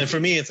 So Well, And then for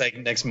me, it's like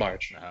next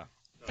March. uh-huh.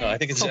 No, I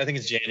think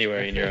it's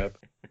January in Europe.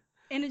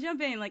 And to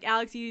jump in, like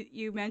Alex,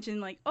 you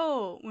mentioned like,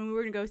 oh, when we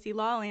were gonna go see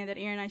La La Land, that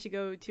Aaron and I should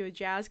go to a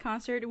jazz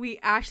concert. We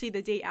actually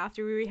the day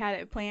after we had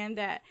it planned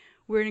that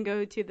we were gonna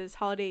go to this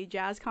holiday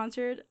jazz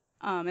concert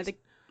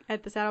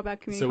at the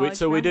Saddleback Community College.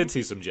 So we down did here.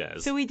 see some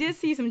jazz. So we did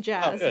see some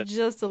jazz, good.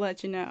 just to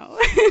let you know.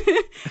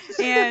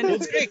 And Well,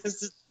 it's great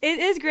because it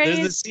is great. there's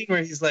this scene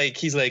where he's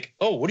like,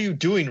 oh, what are you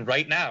doing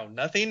right now?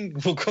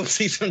 Nothing. We'll go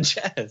see some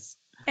jazz.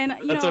 And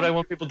That's what I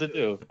want people to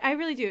do. I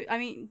really do. I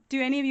mean, do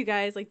any of you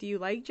guys do you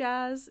like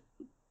jazz?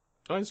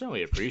 Oh, I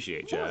certainly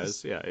appreciate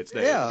jazz. Yeah, it's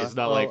not, Yeah, it's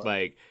not well-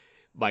 like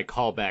my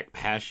callback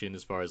passion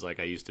as far as like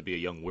I used to be a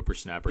young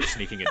whippersnapper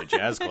sneaking into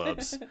jazz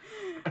clubs.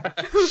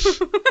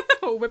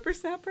 A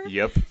whippersnapper?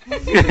 Yep.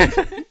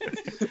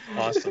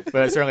 Awesome.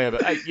 But I certainly have.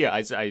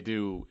 I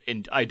do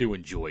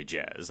enjoy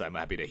jazz. I'm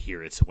happy to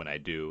hear it when I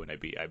do, and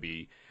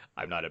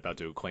I'm not about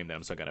to claim that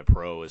I'm some kind of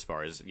pro as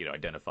far as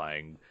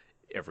identifying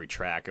every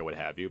track or what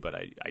have you, but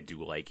I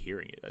do like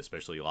hearing it,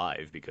 especially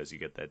live, because you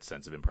get that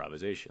sense of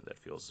improvisation that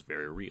feels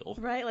very real.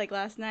 Right, like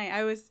last night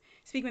I was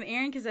speaking with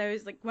Aaron because I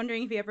was like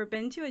wondering if you ever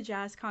been to a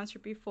jazz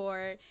concert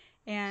before,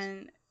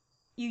 and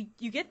you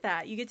get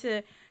that. You get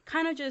to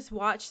kind of just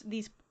watch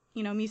these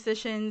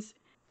musicians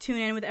tune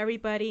in with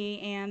everybody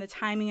and the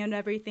timing and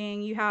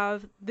everything. You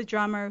have the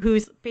drummer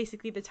who's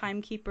basically the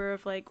timekeeper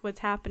of like what's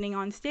happening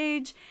on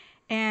stage,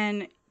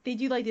 and they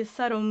do like this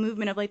subtle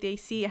movement of like they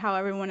see how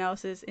everyone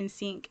else is in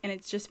sync, and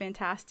it's just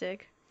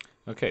fantastic.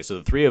 Okay, so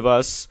the three of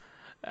us,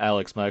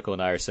 Alex, Michael,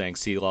 and I, are saying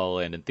see La La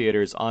Land in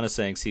theaters. Anna's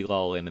saying see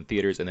La La Land in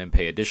theaters and then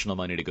pay additional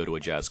money to go to a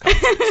jazz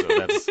concert. So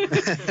that's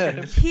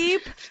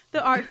Keep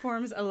the art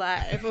forms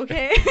alive,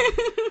 okay?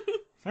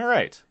 all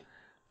right.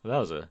 Well, that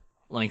was a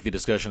lengthy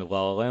discussion of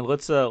La La Land.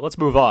 Let's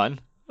move on.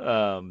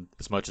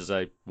 As much as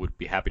I would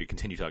be happy to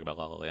continue talking about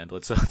La La Land,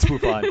 let's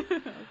move on.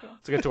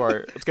 Let's get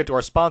to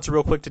our sponsor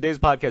real quick. Today's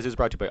podcast is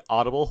brought to you by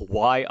Audible.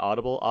 Why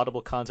Audible?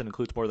 Audible content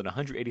includes more than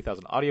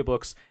 180,000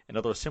 audiobooks and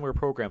other similar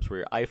programs for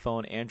your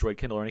iPhone, Android,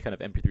 Kindle, or any kind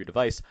of MP3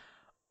 device.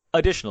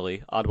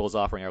 Additionally, Audible is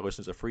offering our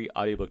listeners a free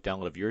audiobook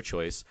download of your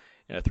choice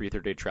and a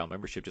 330-day trial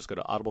membership. Just go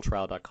to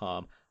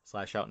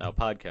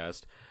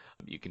audibletrial.com/outnowpodcast.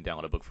 You can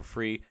download a book for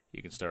free.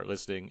 You can start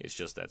listening. It's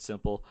just that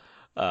simple.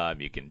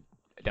 You can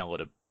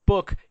download a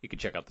book. You can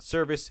check out the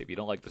service. If you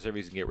don't like the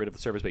service, you can get rid of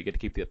the service, but you get to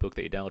keep the book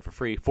that you download for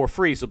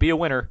free. So be a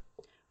winner.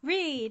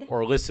 Read.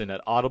 Or listen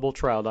at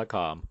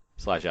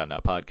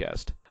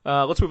audibletrial.com/outnowpodcast.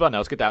 Let's move on now.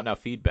 Let's get to Out Now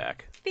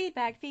feedback.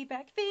 Feedback.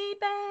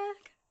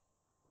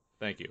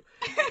 Thank you.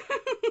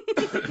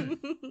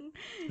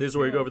 This is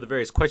where we go over the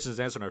various questions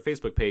and answers on our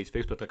Facebook page,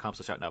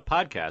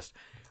 facebook.com/outnowpodcast,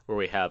 where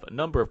we have a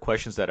number of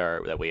questions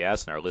that we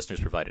asked and our listeners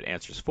provided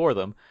answers for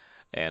them.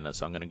 And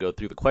so I'm going to go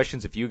through the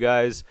questions. If you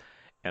guys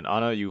and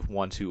Anna, you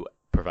want to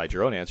provide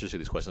your own answers to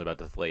these questions I'm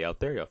about to lay out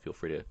there, feel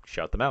free to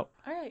shout them out.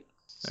 All right.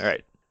 All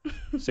right.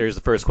 So here's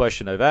the first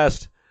question I've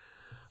asked.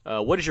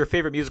 What is your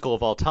favorite musical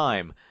of all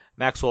time?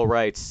 Maxwell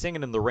writes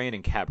Singin' in the Rain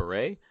and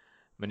Cabaret.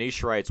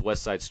 Manish writes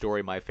West Side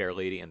Story, My Fair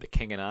Lady, and The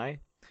King and I.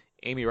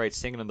 Amy writes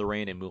Singin' in the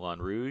Rain and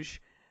Moulin Rouge.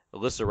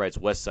 Alyssa writes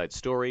West Side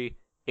Story.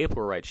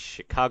 April writes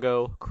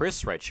Chicago.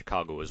 Chris writes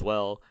Chicago as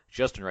well.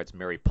 Justin writes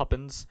Mary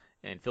Poppins.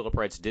 And Philip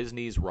writes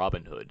Disney's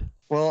Robin Hood.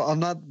 Well, I'm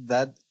not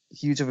that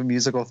huge of a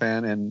musical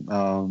fan,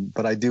 and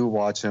but I do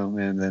watch them,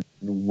 and then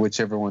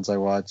whichever ones I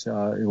watch,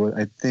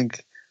 I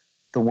think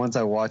the ones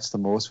I watched the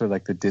most were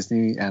like the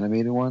Disney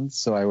animated ones,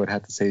 so I would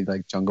have to say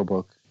like Jungle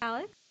Book.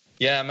 Alex?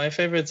 Yeah, my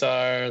favorites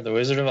are The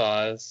Wizard of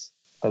Oz.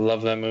 I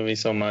love that movie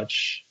so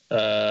much.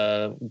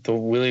 The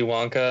Willy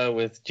Wonka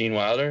with Gene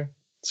Wilder.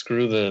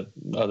 Screw the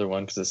other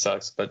one because it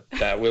sucks, but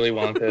that Willy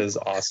Wonka is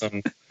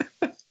awesome.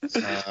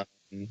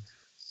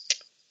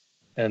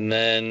 And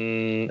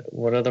then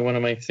what other one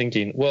am I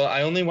thinking? Well,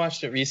 I only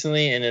watched it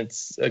recently, and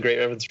it's a great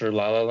reference for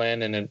La La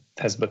Land, and it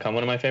has become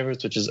one of my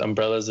favorites, which is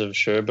Umbrellas of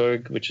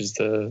Cherbourg, which is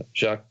the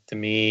Jacques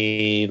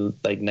Demy,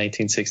 like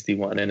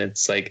 1961. And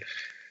it's like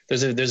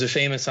there's a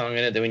famous song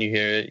in it that when you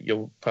hear it,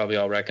 you'll probably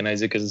all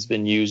recognize it because it's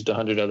been used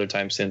 100 other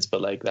times since.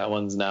 But like that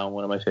one's now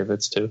one of my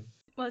favorites too.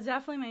 Well, it's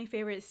definitely my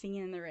favorite,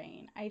 Singing in the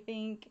Rain. I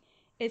think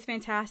it's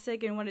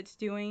fantastic in what it's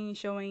doing,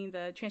 showing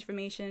the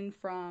transformation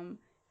from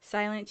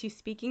silent to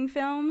speaking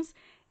films.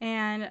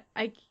 And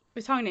I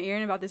was talking to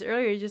Aaron about this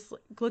earlier, just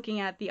looking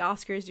at the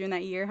Oscars during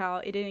that year, how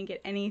it didn't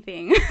get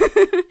anything.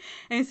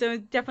 And so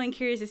definitely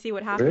curious to see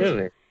what happens.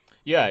 Really?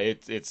 Yeah,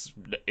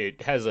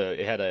 it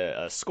had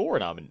a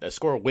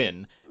score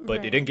win, but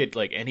Right. it didn't get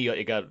like any.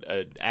 It got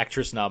an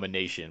actress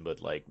nomination,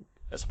 but like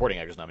a supporting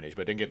actress nomination,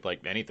 but it didn't get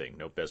like anything,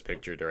 no Best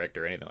Picture,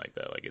 Director, anything like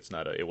that. Like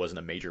it wasn't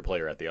a major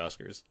player at the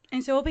Oscars.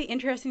 And so it'll be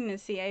interesting to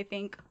see, I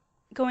think,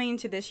 going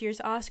into this year's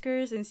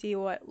Oscars and see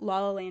what La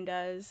La Land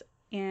does.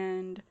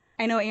 And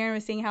I know Aaron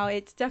was saying how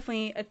it's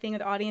definitely a thing with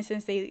the audience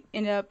since they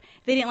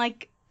didn't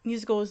like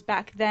musicals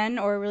back then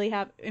or really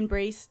have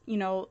embraced,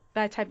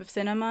 that type of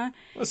cinema.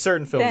 Well,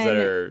 certain films Then- that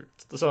are,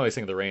 it's only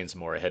Sing the Rain's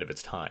more ahead of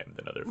its time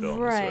than other films,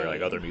 or like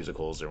Right. other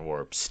musicals are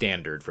more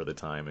standard for the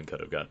time and could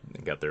have got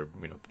their,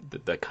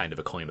 that kind of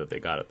acclaim that they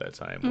got at that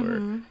time.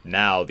 Where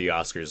now the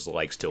Oscars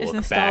likes to It's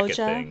look back at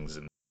nostalgia. things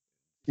and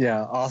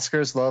Yeah,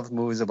 Oscars love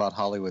movies about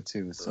Hollywood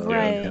too. So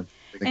Right. you can't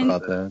think And-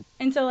 about that.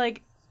 And so,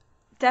 like,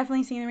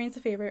 definitely Singing in the Rain's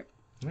a favorite.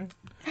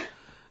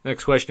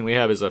 Next question we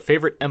have is a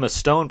favorite Emma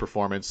Stone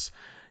performance.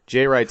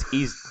 Jay writes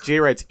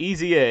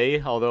Easy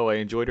A, although I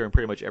enjoyed her in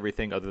pretty much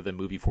everything other than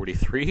movie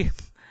 43.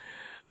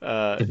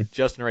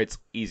 Justin writes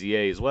Easy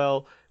A as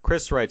well.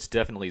 Chris writes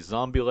definitely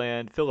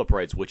Zombieland. Philip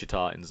writes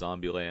Wichita and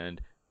Zombieland.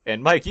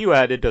 And Mike, you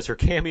added, does her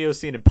cameo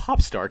scene in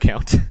Popstar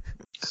count?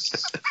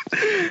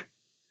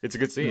 It's a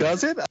good scene.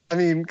 Does it? I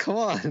mean, come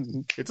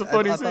on. It's a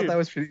funny I scene. thought that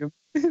was pretty.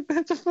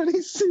 That's a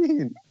funny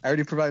scene. I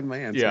already provided my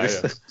answer.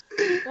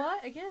 Yeah. Well,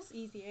 I guess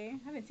Easy A. I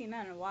haven't seen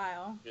that in a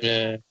while.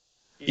 Yeah.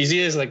 Easy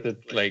is like the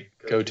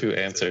go-to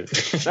answer.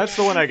 That's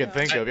the one I can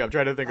think of. I'm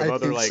trying to think of I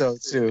other think so,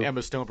 too.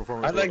 Emma Stone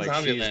performances. I like where,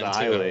 she's the Zombieland, too.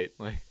 highlight.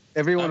 Like,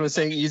 Everyone was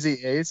saying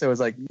Easy A, so I was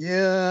like,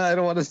 yeah, I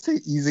don't want to say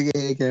Easy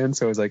A again.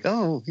 So I was like,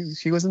 oh,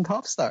 she was in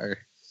Popstar.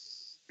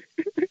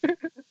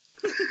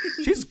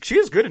 she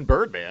is good in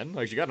Birdman.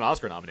 Like she got an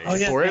Oscar nomination Oh,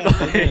 yeah, for it. yeah.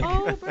 Like,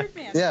 Oh,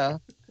 Birdman. Yeah.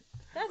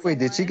 That's Wait,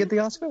 did she one. get the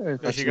Oscar? Or I no,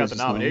 thought she was got the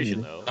just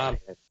nomination nominated?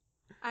 though.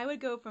 I would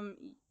go from,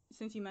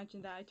 since you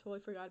mentioned that, I totally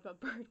forgot about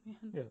Birdman.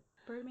 Yeah.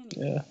 Birdman.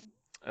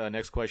 Yeah.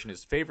 Next question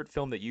is favorite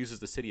film that uses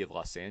the city of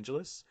Los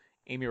Angeles.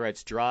 Amy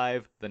writes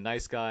Drive, The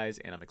Nice Guys,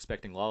 and I'm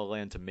expecting La La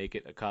Land to make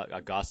it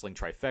a Gosling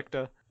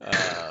trifecta.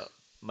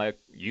 Mike,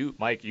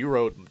 you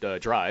wrote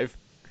Drive.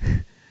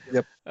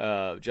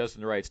 Yep.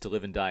 Justin writes To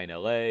Live and Die in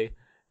L.A.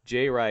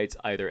 Jay writes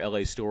either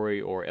L.A.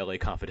 Story or L.A.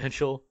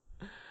 Confidential.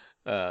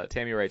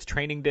 Tammy writes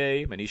Training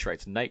Day. Manish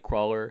writes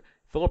Nightcrawler.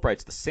 Philip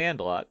writes The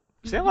Sandlot.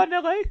 Sandlot in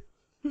L.A.?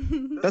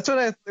 That's what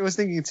I was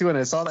thinking too when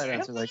I saw that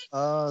answer. Like,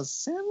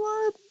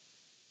 Sandlot?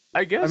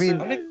 I guess. I mean,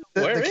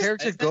 the Where is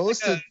character it? goes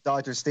It's like to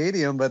Dodger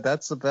Stadium, but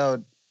that's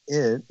about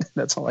it.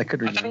 That's all I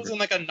could I thought it remember. was in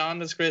like a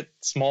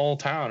nondescript small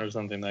town or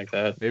something like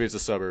that. maybe it's a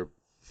suburb.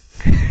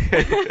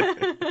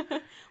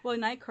 Well,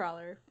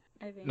 Nightcrawler,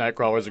 I think.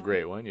 Nightcrawler's a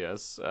great one,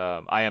 yes.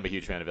 I am a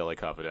huge fan of L.A.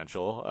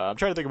 Confidential. I'm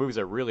trying to think of movies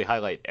that really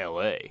highlight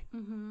L.A.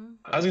 Mm-hmm.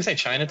 I was gonna say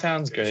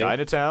Chinatown's great.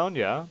 Chinatown,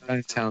 yeah.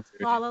 Chinatown.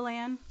 La La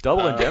Land.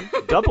 Double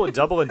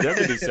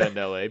Indemnity set in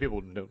L.A. People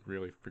don't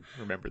really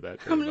remember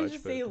that very I'm gonna much.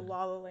 just but- say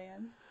La La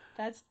Land.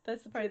 That's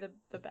probably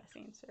the best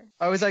answer.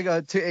 I was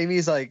like, to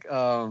Amy's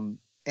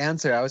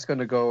answer, I was going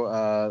to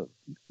go,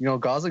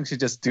 Gosling should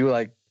just do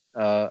like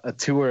a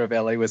tour of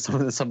LA with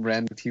some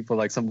random people,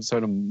 like some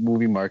sort of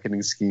movie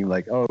marketing scheme.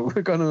 Like, oh,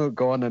 we're going to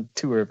go on a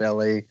tour of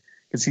LA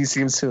because he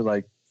seems to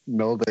like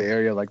know the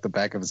area like the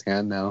back of his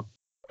hand now.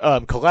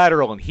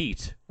 Collateral and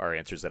Heat are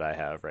answers that I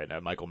have right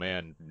now. Michael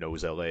Mann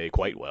knows L.A.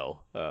 quite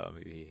well.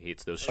 He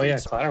hates those Oh yeah,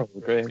 streets. Collateral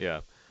was great. Yeah.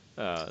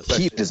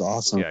 Heat is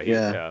awesome. Yeah.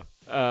 Yeah.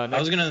 I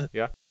was gonna.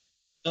 Yeah.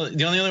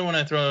 The only other one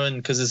I throw in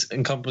because this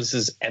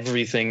encompasses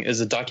everything is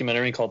a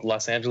documentary called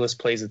Los Angeles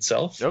Plays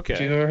Itself. Okay.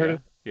 Have you ever heard of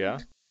it? Yeah.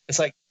 It's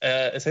like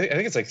I think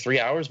it's like 3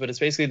 hours, but it's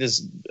basically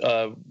this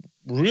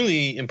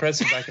really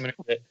impressive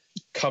documentary that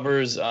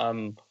covers.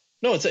 No,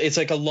 it's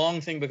like a long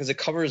thing because it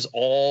covers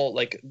all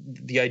like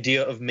the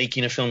idea of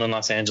making a film in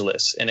Los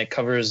Angeles, and it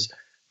covers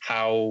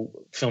how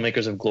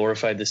filmmakers have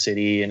glorified the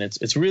city, and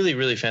it's really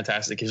really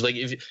fantastic. It's like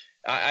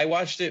I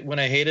watched it when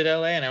I hated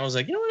LA, and I was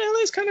like, you know what,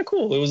 LA is kind of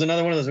cool. It was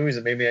another one of those movies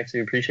that made me actually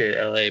appreciate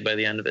LA by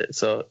the end of it.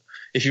 So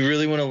if you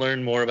really want to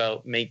learn more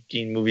about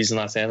making movies in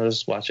Los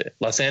Angeles, watch it.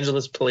 Los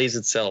Angeles Plays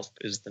Itself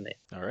is the name.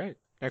 All right.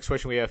 Next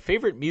question we have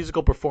favorite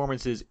musical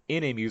performances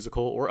in a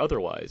musical or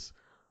otherwise.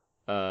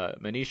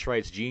 Manish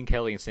writes Gene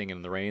Kelly and Singing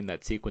in the Rain.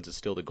 That sequence is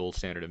still the gold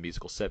standard of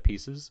musical set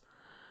pieces.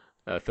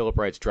 Philip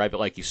writes Drive It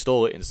Like You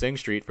Stole It in Sing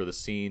Street for the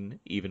scene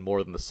even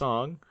more than the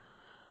song.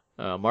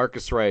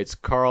 Marcus writes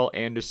Carl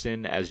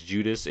Anderson as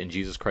Judas in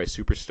Jesus Christ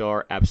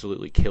Superstar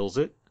absolutely kills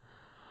it.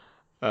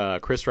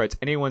 Chris writes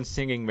anyone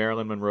singing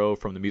Marilyn Monroe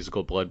from the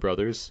musical Blood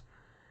Brothers.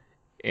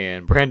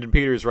 And Brandon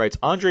Peters writes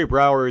Andre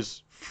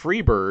Braugher's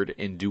Freebird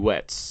in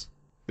duets.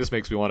 This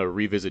makes me want to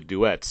revisit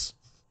duets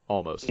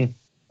almost.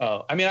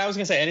 Oh, I mean, I was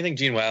gonna say anything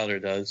Gene Wilder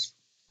does.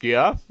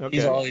 Yeah. Okay.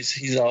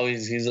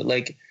 He's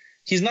like,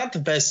 he's not the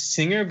best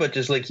singer, but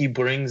just like he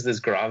brings this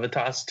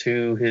gravitas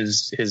to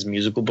his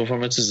musical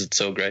performances. It's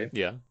so great.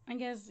 Yeah. I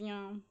guess,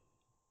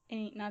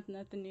 ain't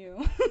nothing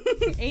new.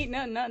 Ain't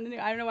nothing new.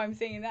 I don't know why I'm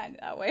saying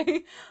that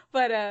way.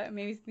 But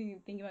maybe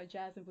thinking about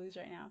jazz and blues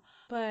right now.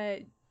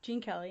 But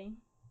Gene Kelly.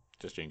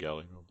 Just Gene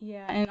Kelly.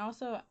 Yeah, and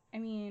also, I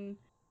mean,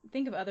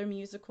 think of other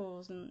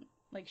musicals and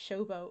like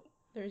Showboat.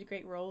 There's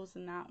great roles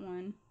in that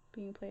one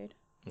being played.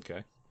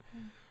 Okay.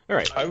 All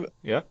right.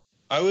 Yeah.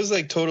 I was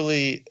like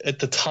totally at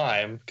the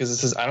time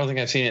because I don't think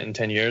I've seen it in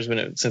 10 years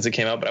since it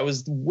came out, but I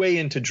was way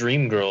into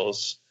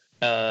Dreamgirls.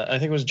 I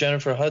think it was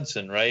Jennifer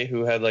Hudson, right,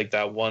 who had like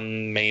that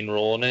one main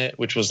role in it,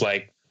 which was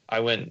like I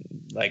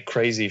went like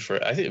crazy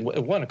for. I think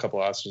it won a couple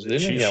Oscars,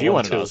 didn't it? She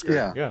won an two.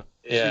 Oscar. Yeah.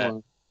 Yeah.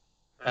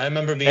 I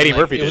remember being Eddie like,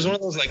 Murphy it was did. one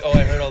of those like, oh,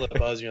 I heard all the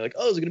buzz, and you're like,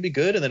 oh, is it gonna be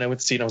good? And then I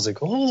went to see it, and I was like,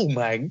 oh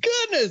my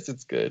goodness,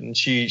 it's good. And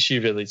she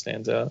really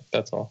stands out.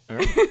 That's all. All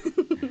right.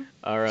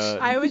 Our,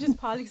 I was just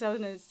pausing because I was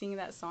going to sing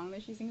that song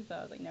that she sings, so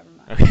I was like, never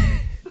mind.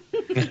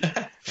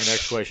 Our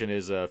next question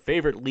is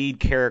favorite lead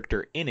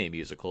character in a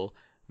musical.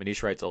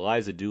 Manish writes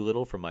Eliza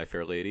Doolittle from My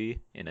Fair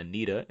Lady and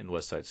Anita in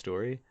West Side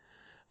Story.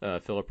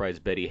 Philip writes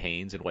Betty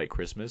Haynes in White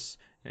Christmas.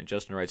 And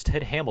Justin writes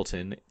Ted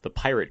Hamilton, the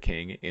Pirate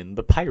King, in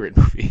the Pirate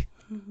movie.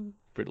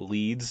 For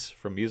leads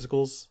from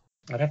musicals.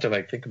 I'd have to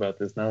like think about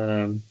this now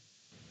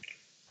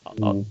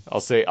that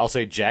I'll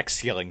say Jack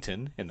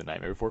Skellington in The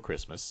Nightmare Before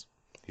Christmas.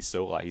 He's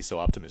so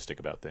optimistic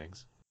about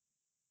things.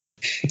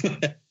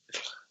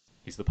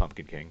 He's the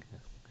Pumpkin King.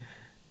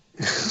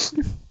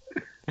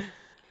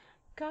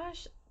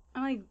 Gosh,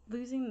 I'm like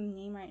losing the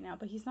name right now,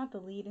 but he's not the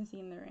lead in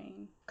Singing in the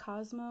Rain.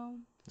 Cosmo?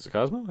 Is it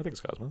Cosmo? I think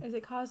it's Cosmo. Is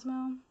it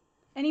Cosmo?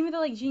 And even though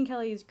like Gene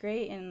Kelly is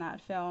great in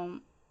that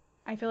film,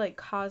 I feel like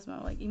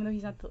Cosmo, like even though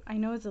he's not I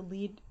know it's a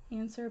lead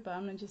answer, but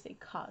I'm gonna just say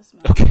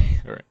Cosmo. Okay,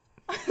 all right.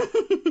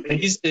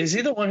 is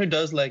he the one who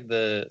does like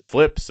the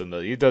Flips and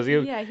he does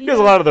a does.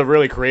 lot of the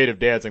really creative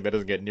dancing that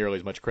doesn't get nearly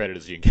as much credit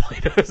as Gene Kelly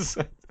does.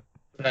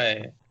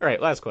 right? All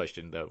right, last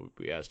question that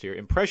we asked here.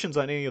 Impressions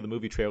on any of the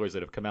movie trailers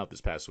that have come out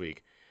this past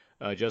week.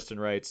 Justin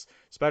writes,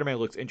 Spider-Man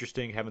looks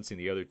interesting. Haven't seen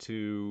the other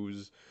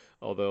twos.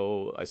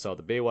 Although I saw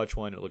the Baywatch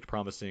one, it looked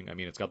promising. I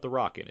mean, it's got The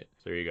Rock in it.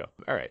 So there you go.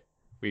 All right.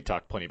 We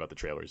talked plenty about the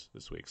trailers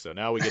this week. So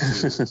now we get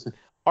to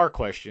our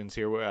questions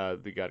here.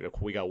 We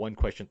got one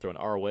question thrown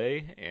our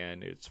way,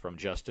 and it's from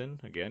Justin.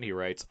 Again, he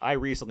writes, I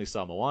recently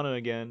saw Moana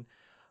again.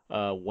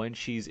 When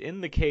she's in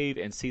the cave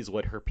and sees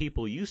what her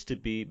people used to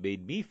be,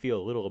 made me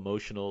feel a little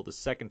emotional the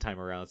second time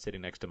around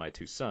sitting next to my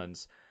two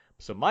sons.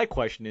 So my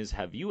question is,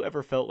 have you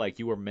ever felt like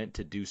you were meant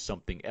to do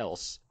something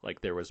else?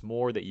 Like there was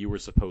more that you were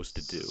supposed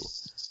to do?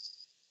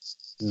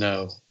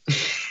 No.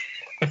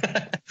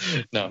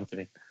 No, I'm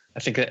kidding. I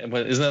think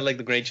isn't that like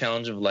the great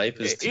challenge of life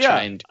is to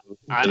try and do.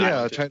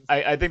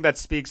 I think that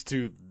speaks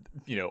to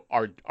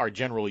our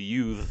general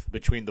youth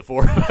between the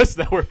four of us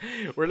that we're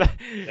not.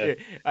 Yeah.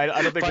 I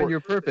don't think Find we're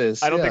your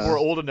purpose. I don't think we're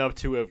old enough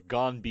to have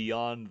gone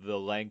beyond the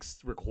lengths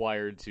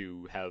required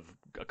to have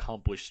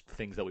accomplished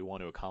things that we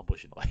want to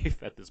accomplish in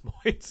life at this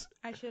point.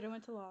 I should have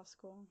went to law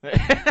school.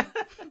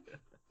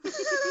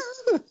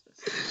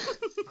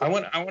 I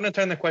want to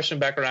turn the question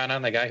back around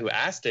on the guy who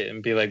asked it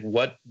and be like,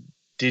 what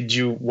do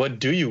you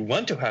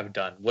want to have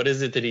done? What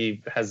is it that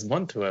he has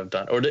want to have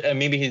done? Or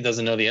maybe he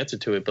doesn't know the answer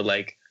to it, but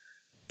like,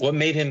 what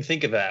made him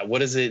think of that?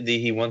 What is it that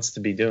he wants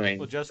to be doing?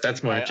 Well, Justin,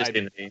 that's more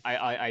interesting to me.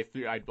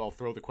 I'll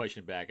throw the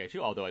question back at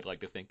you. Although I'd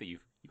like to think that you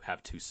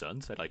have two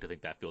sons, I'd like to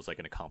think that feels like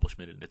an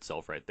accomplishment in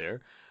itself right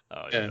there.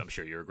 Yeah. I'm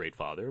sure you're a great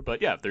father,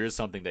 but yeah, if there is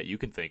something that you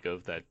can think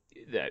of that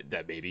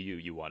maybe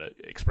you want to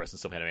express in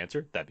some kind of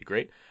answer, that'd be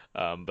great.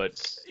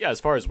 But yeah, as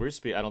far as we're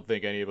speaking, I don't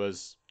think any of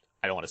us.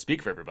 I don't want to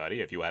speak for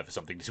everybody. If you have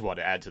something you want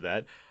to add to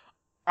that,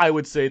 I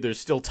would say there's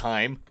still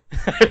time.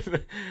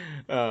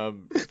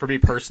 For me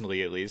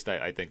personally, at least,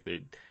 I think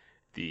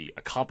the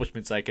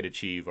accomplishments I could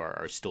achieve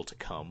are still to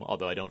come.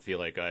 Although I don't feel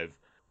like I've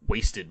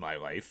wasted my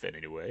life in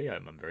any way.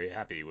 I'm very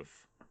happy with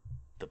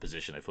the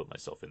position I've put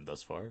myself in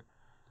thus far.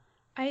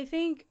 I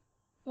think,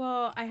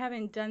 well, I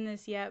haven't done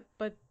this yet,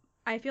 but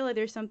I feel like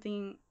there's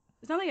something.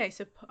 It's not like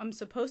I'm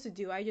supposed to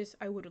do. I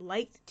would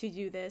like to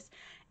do this.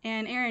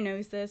 And Aaron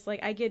knows this.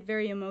 Like, I get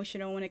very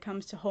emotional when it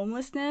comes to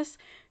homelessness.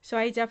 So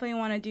I definitely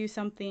want to do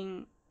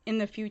something in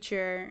the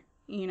future,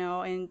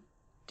 and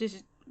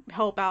just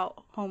help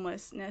out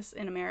homelessness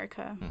in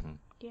America. Mm-hmm.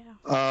 Yeah.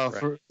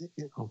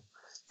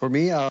 For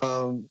me,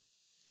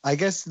 I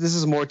guess this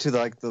is more to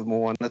the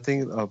Moana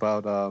thing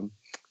about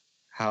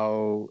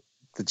how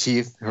the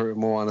chief,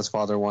 Moana's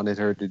father wanted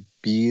her to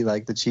be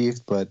like the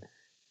chief, but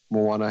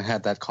Moana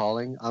had that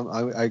calling.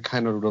 I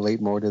kind of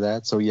relate more to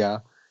that. So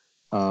yeah,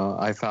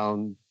 I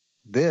found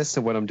this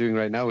and what I'm doing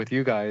right now with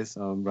you guys,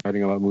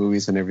 writing about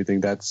movies and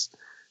everything. That's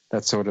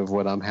sort of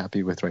what I'm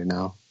happy with right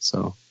now.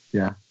 So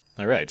yeah.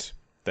 All right.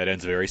 That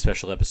ends a very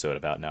special episode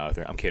about Now.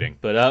 I'm kidding,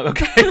 but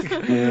okay.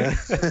 Yeah.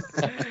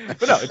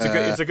 But no,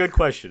 it's a good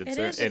question.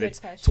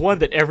 It's one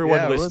that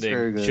everyone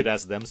listening should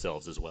ask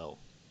themselves as well.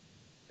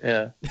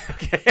 Yeah.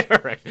 Okay. All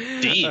right.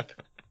 Deep.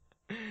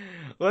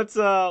 Let's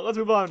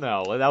move on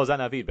now. That was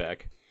not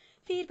feedback.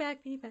 Feedback.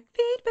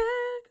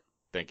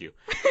 Thank you.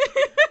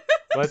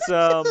 Let's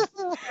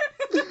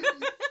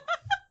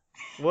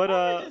what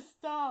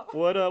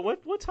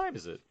time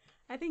is it?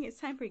 I think it's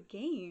time for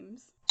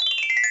games.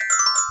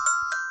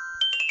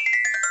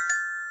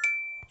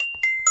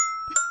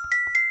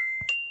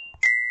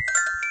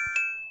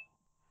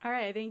 All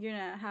right, I think you're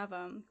gonna have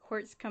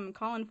Quartz come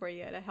calling for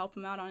you to help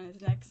him out on his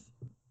next.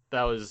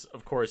 That was,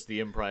 of course, the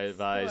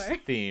improvised Score.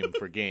 theme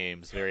for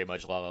games, very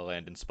much La La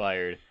Land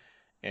inspired.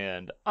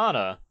 And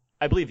Anna,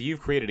 I believe you've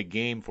created a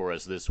game for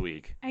us this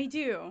week. I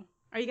do.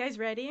 Are you guys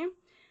ready?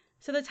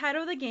 So the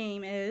title of the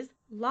game is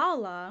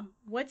Lala,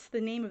 what's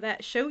the name of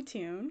that show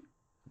tune?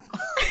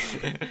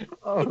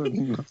 Oh,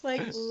 no.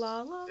 Like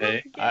la la.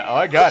 Hey.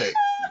 I got it.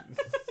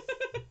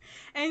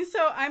 And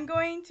so I'm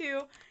going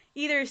to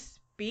either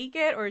speak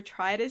it or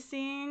try to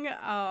sing.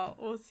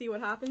 We'll see what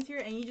happens here,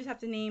 and you just have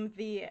to name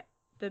the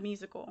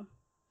musical.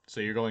 So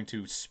you're going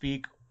to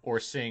speak or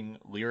sing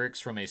lyrics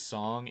from a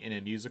song in a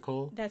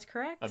musical, That's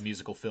correct. a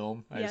musical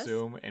film, I Yes.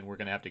 assume, and we're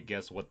gonna have to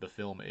guess what the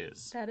film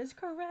is. That is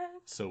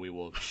correct. So we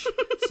will,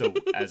 so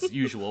as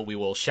usual, we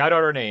will shout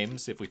out our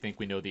names if we think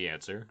we know the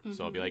answer.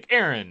 So I'll be like,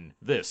 Aaron,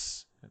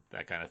 this,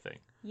 that kind of thing.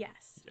 Yes.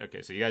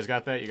 Okay, so you guys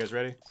got that? You guys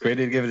ready?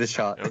 Ready to give it a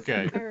shot.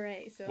 Okay. All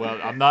right. So. Well,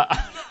 I'm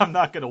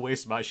not gonna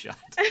waste my shot.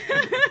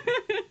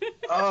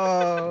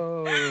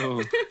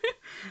 Oh.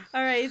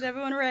 All right. Is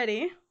everyone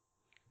ready?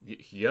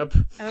 Yep.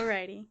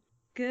 Alrighty.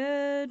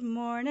 Good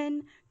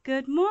morning.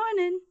 Good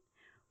morning.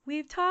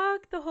 We've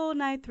talked the whole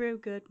night through.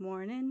 Good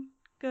morning.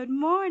 Good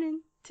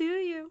morning to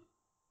you.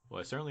 Well,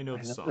 I certainly know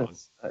I the know song.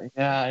 this.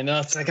 Yeah, I know.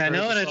 It's like I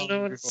know it. I don't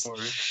know what Before.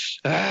 it's.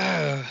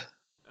 Ah.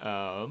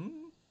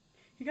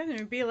 You guys are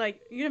gonna be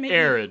like, you're gonna make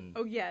Aaron. Me...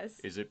 Oh yes.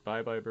 Is it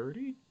Bye Bye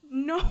Birdie?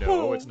 No.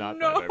 No, it's not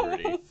no. Bye Bye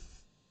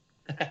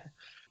Birdie.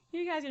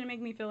 You guys are gonna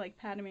make me feel like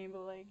Padme,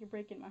 but like you're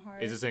breaking my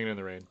heart. Is it Singing in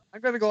the Rain?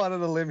 I'm gonna go out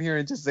on a limb here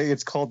and just say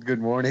it's called Good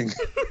Morning.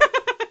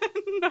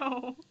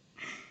 No.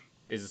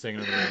 Is it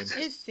Singing in the Rain?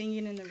 It's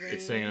Singing in the Rain.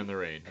 It's Singing in the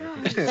Rain.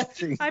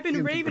 God, I've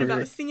been raving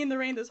about Singing in the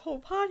Rain this whole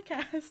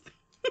podcast.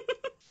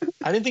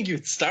 I didn't think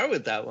you'd start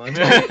with that one.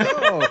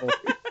 Oh.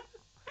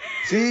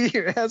 See,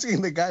 you're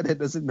asking the guy that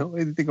doesn't know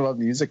anything about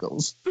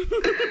musicals.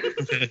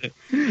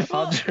 I'll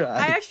Well, try.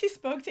 I actually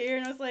spoke to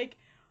Aaron. I was like,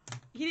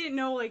 he didn't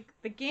know like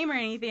the game or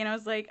anything, and I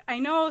was like, I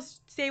know,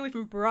 stay away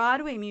from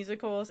Broadway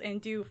musicals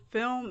and do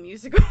film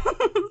musicals.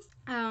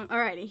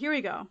 Alrighty, here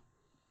we go.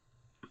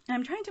 And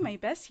I'm trying to do my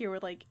best here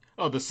with like.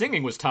 Oh, the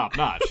singing was top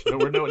notch.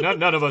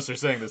 None of us are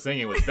saying the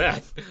singing was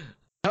bad.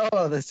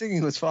 Oh, the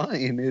singing was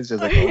fine. It's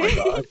just like, oh my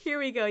god. Here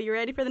we go. You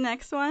ready for the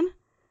next one?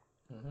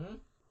 Mm-hmm.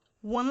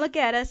 One look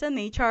at us and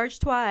they charge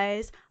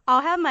twice.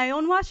 I'll have my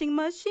own washing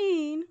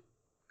machine.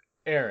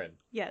 Aaron,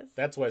 Yes.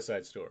 that's West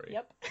Side Story.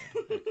 Yep.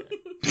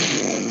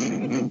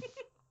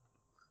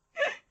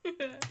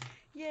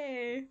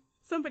 Yay.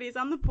 Somebody's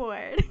on the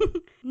board.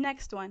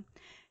 Next one.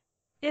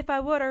 If I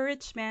were a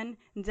rich man,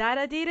 da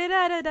da dee da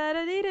da da da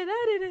da dee da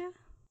da da.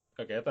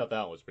 Okay, I thought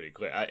that one was pretty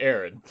clear.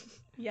 Aaron,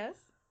 Yes.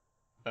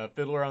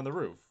 Fiddler on the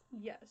Roof.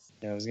 Yes.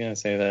 Yeah, I was gonna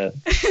say that.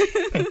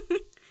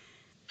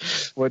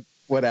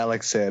 What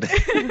Alex said.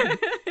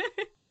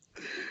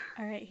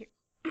 All right, here.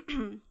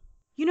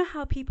 You know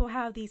how people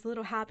have these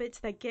little habits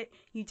that get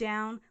you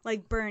down,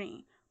 like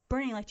Bernie.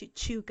 Bernie likes to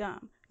chew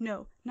gum.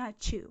 No, not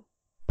chew.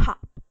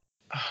 Pop.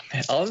 Oh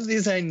man, all of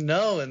these I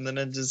know, and then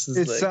it just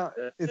is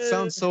It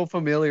sounds so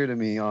familiar to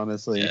me,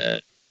 honestly. Yeah.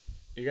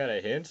 You got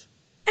a hint?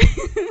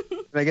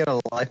 Can I get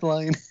a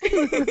lifeline?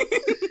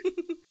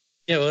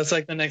 Yeah, well, it's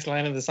like the next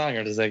line of the song,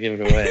 or does that give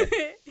it away?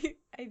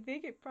 I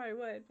think it probably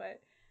would, but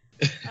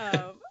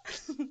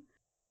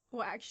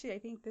well, actually, I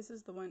think this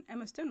is the one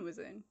Emma Stone was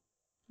in.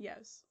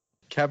 Yes.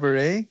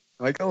 Cabaret?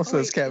 Michael Oh, says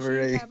wait, is she in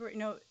Cabaret. Cabaret?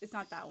 No, it's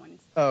not that one.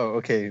 Oh,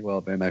 okay. Well,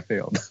 then I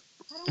failed.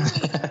 I don't want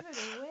to give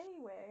it away.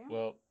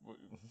 Well,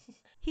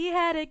 He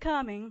had it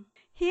coming.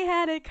 He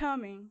had it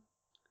coming.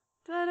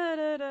 Da da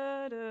da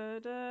da da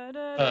da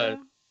da.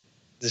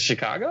 Is it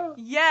Chicago?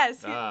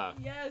 Yes. Ah.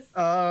 Yes.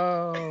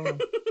 Oh.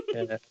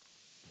 Yeah.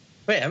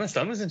 Wait, Emma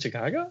Stone was in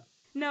Chicago?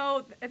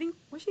 No, I think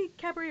was she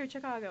Cabaret or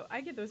Chicago?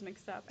 I get those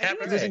mixed up. I think,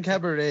 Cabaret. It was in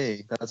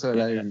Cabaret. That's what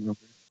I remember.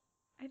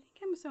 I think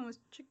Emma Stone was.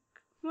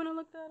 You want to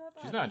look that up?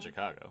 I she's don't not in know.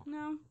 Chicago.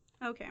 No.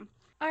 Okay.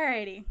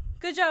 Alrighty.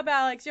 Good job,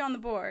 Alex. You're on the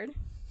board.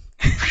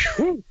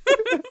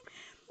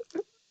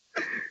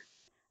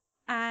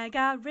 I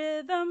got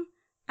rhythm.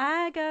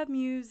 I got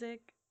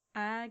music.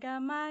 I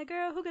got my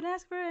girl who can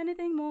ask for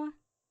anything more.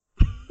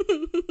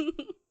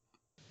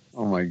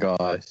 Oh my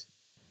gosh.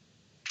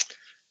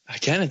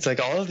 Again, it's like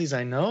all of these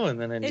I know, and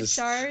then It just.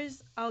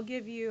 stars. I'll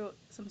give you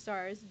some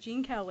stars.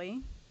 Gene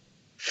Kelly.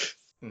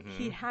 Mm-hmm.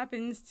 He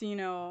happens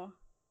to,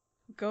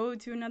 go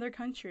to another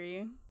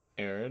country.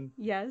 Aaron,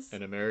 Yes.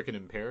 An American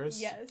in Paris.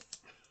 Yes.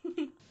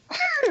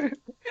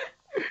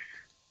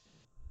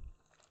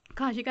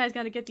 Gosh, you guys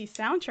got to get these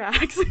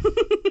soundtracks.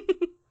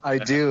 I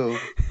do.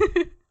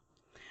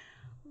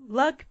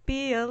 Luck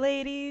be a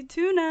lady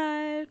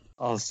tonight.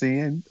 I'll see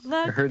it.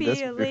 Luck heard be this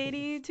a before.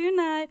 lady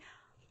tonight.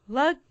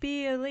 Luck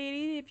be a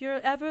lady if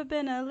you've ever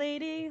been a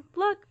lady.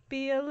 Luck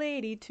be a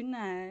lady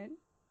tonight.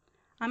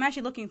 I'm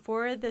actually looking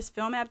forward to this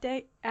film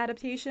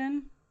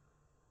adaptation.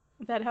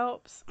 If that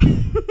helps.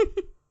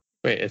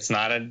 Wait, it's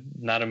not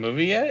a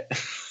movie yet?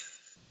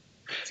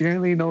 You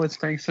only know it's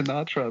Frank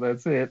Sinatra.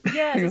 That's it.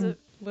 Yes,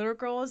 little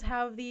girls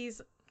have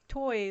these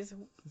toys,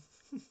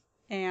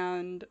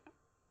 and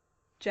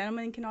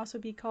gentlemen can also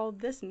be called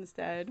this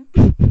instead.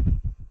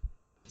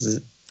 Is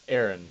it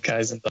Aaron.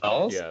 Guys and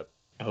Dolls? Yeah.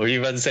 Oh, were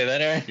you about to say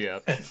that, Aaron?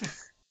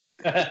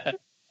 Yeah.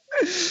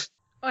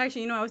 Oh,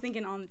 actually, I was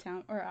thinking On the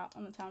Town, or Out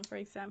on the Town, for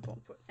example.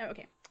 But,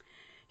 okay.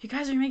 You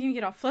guys are making me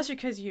get all flustered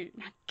because you're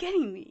not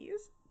getting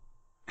these.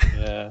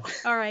 Yeah.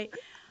 All right.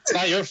 It's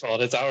not your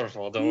fault. It's our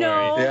fault. Don't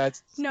No. worry. Yeah,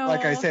 it's No.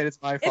 like I said,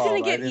 it's my It's fault. gonna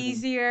I get didn't-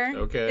 easier.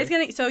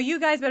 Okay. So you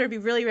guys better be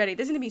really ready.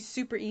 This is gonna be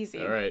super easy.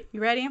 All right. You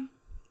ready?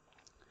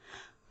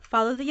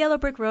 Follow the yellow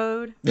brick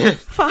road.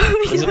 Follow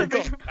the Was yellow it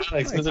brick road.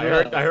 Alex? I Was it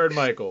heard Michael. I heard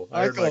Michael.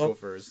 Michael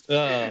first.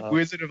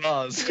 Wizard of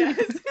Oz.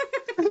 Yes.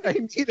 I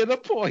needed a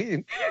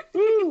point.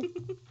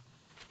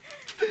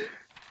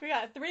 We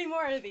got 3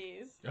 more of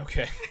these.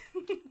 Okay.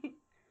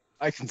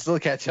 I can still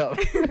catch up.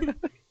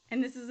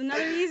 And this is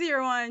another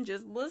easier one.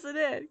 Just listen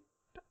in.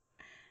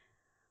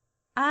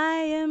 I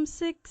am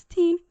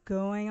 16,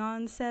 going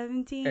on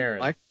 17. Aaron,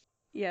 Mike?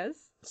 Yes.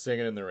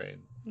 Singing in the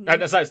Rain.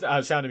 No. Sorry,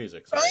 Sound of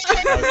Music. Sorry.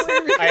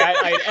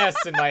 I had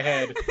S in my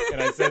head,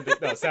 and I said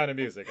that, no, Sound of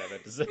Music. I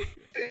meant to say.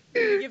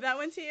 Give that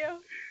one to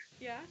you.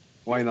 Yeah.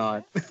 Why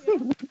not? Yeah.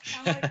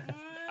 I'm like,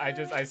 I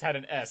just had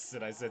an S,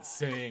 and I said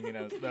sing, and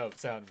I was no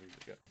Sound of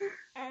Music. Yeah.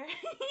 Alright.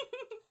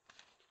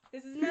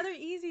 This is another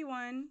easy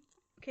one.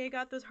 Okay,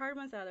 got those hard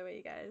ones out of the way,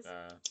 you guys.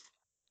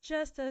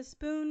 Just a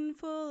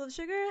spoonful of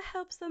sugar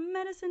helps the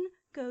medicine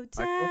go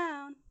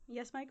down.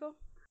 Yes, Michael?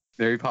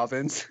 Mary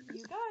Poppins.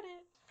 You got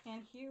it.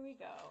 And here we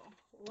go.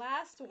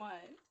 Last one.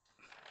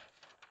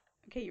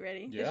 Okay, you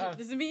ready? Yeah.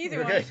 This is an easy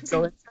Okay. one.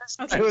 So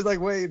Okay. I was like,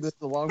 wait, this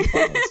is a long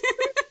pause.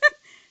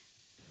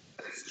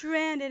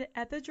 Stranded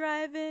at the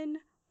drive-in,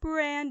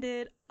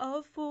 branded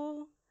a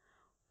fool.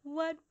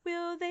 What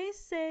will they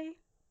say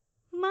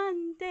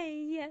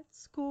Monday at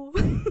school?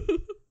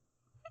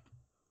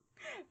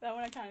 That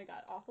one I kind of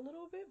got off a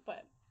little bit,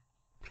 but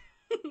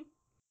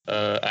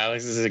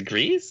Alex, is it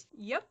Grease?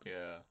 yep,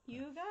 Yeah.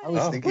 you I got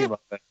was Oh. thinking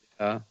about that.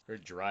 Yeah. Or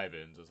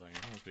drive-ins. I was like,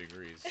 it must be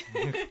Grease.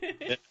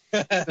 it.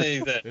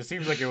 It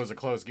seems like it was a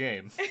close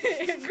game.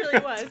 It really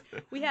was.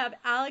 We have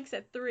Alex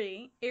at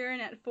 3, Aaron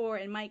at 4,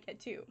 and Mike at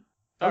 2.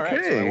 All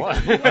right, so I Okay.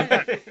 won.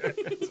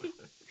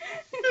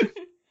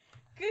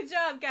 Good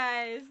job,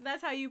 guys.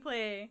 That's how you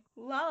play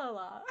La La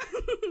La.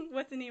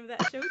 What's the name of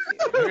that show too?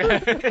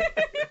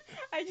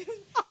 I just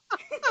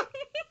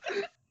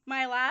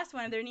My last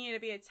one, there needed to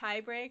be a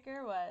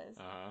tiebreaker, was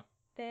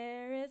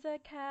there is a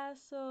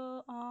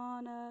castle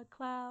on a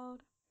cloud.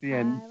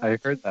 Yeah, I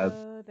like heard to that.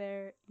 Go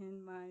there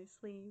in my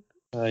sleep.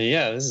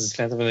 Yeah, this is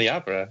Phantom of the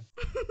Opera.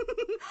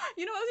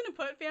 You know, I was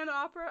gonna put Phantom of the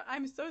Opera.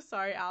 I'm so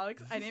sorry,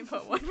 Alex. I didn't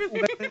put one for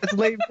you. It's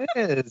Les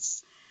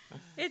Mis.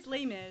 It's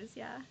Les Mis,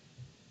 yeah.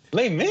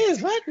 Les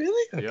Mis? What?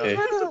 Really? Okay.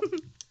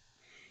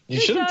 You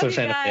Good should have job, put you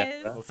Phantom of the guys.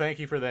 Opera. Well, thank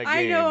you for that game.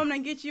 I know I'm gonna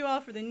get you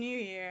all for the new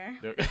year.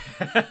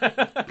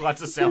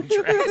 Lots of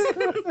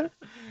soundtracks.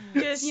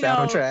 Just,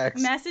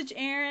 Soundtracks. message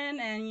Aaron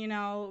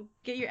and,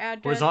 get your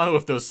address. Where's on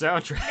with those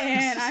soundtracks?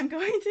 And I'm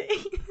going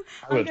to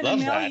I would love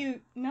mail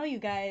that. you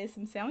guys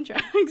some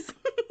soundtracks.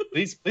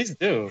 Please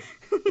do.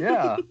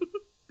 Yeah.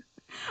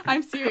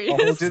 I'm serious.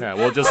 Oh, dude. Yeah,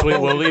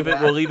 we'll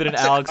leave it in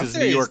Alex's New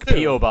serious, York too.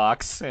 PO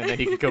box, and then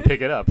he can go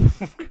pick it up.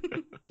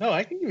 No,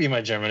 I can give you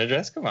my German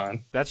address. Come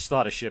on. That's just a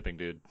lot of shipping,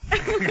 dude.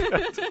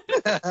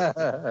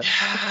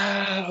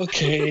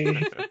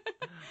 Okay.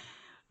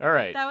 All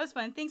right. That was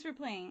fun. Thanks for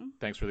playing.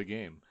 Thanks for the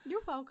game.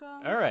 You're welcome.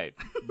 All right.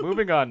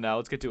 Moving on now.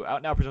 Let's get to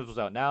Out Now presents what's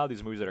out now.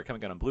 These are movies that are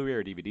coming out on Blu-ray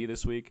or DVD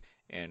this week,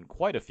 and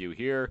quite a few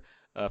here.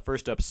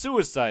 First up,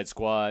 Suicide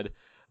Squad,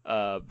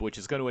 which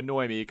is going to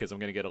annoy me because I'm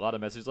going to get a lot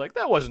of messages like,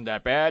 that wasn't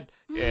that bad.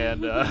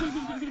 And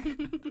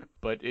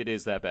but it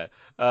is that bad.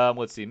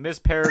 Let's see. Miss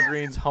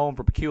Peregrine's Home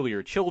for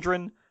Peculiar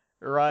Children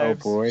Oh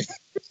arrives. boy.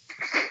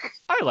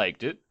 I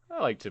liked it.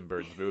 I liked Tim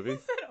Burton's movie. I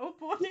said, oh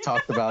boy.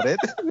 Talked about it.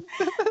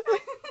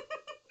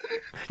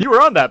 You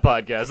were on that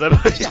podcast. I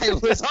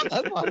was on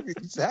that one.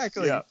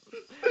 Exactly. Yeah.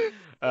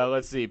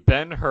 Let's see.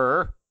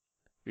 Ben-Hur,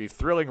 the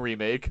thrilling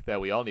remake that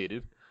we all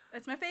needed.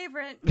 That's my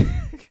favorite. I'm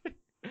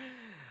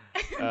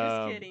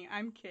Um, just kidding.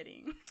 I'm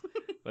kidding.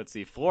 Let's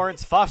see.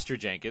 Florence Foster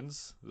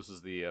Jenkins. This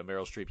is the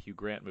Meryl Streep Hugh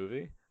Grant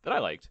movie that I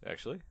liked,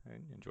 actually. I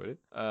enjoyed it.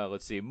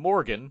 Let's see.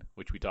 Morgan,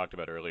 which we talked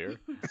about earlier.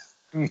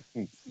 You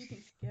can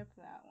skip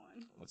that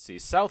one. Let's see.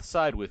 South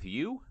Side with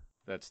You.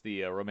 That's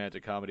the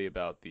romantic comedy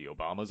about the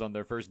Obamas on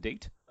their first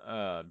date.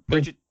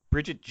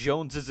 Bridget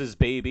Jones's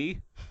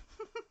Baby.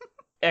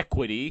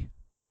 Equity.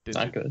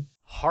 Not good.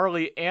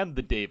 Harley and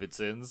the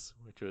Davidsons,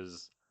 which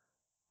was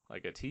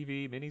like a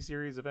TV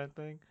miniseries event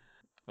thing.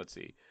 Let's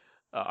see.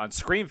 On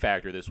Scream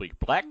Factor this week,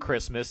 Black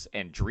Christmas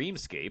and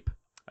Dreamscape.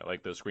 I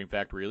like those Scream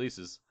Factor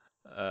releases.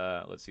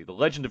 Let's see. The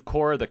Legend of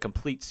Korra, the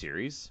complete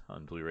series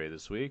on Blu-ray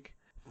this week.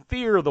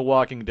 Fear the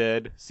Walking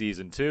Dead,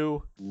 Season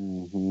 2.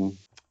 Mm-hmm.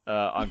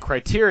 On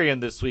Criterion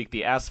this week,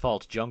 The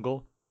Asphalt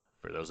Jungle.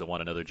 For those that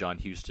want another John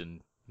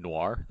Huston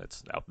noir,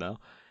 that's out now.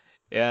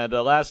 And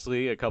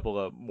lastly, a couple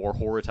of more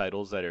horror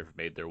titles that have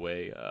made their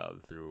way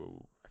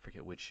through, I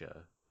forget which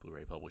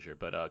Blu-ray publisher,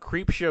 but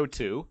Creepshow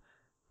 2,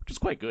 which is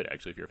quite good,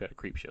 actually, if you're a fan of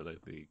Creepshow,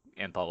 the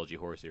anthology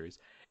horror series.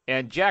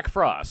 And Jack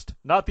Frost,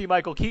 not the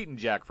Michael Keaton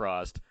Jack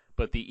Frost,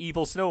 but the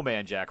evil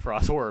snowman Jack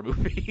Frost horror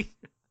movie.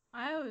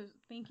 I was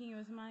thinking it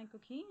was Michael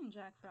Keaton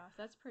Jack Frost.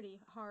 That's pretty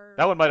hard.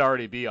 That one might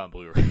already be on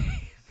Blu-ray.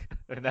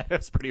 And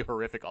that's pretty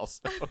horrific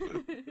also.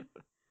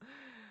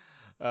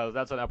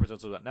 That's on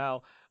episodes of that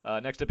now.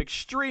 Next up,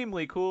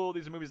 Extremely Cool.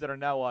 These are movies that are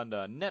now on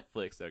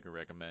Netflix that I can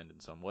recommend in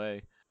some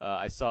way.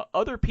 I saw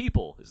Other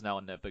People is now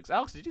on Netflix.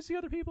 Alex, did you see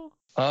Other People?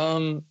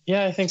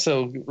 Yeah, I think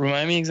so.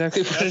 Remind me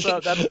exactly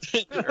what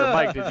Or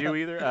Mike, did you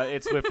either?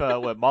 It's with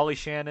Molly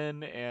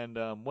Shannon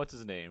and what's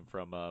his name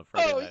from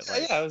Friday Night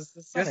Lights? Yeah, it was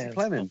Jesse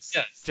Plemons.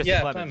 Yes. Jesse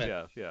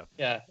Plemons. Yeah.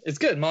 Yeah, it's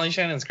good. Molly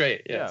Shannon's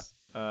great. Yes.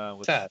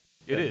 Yeah. Sad.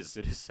 It is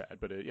sad,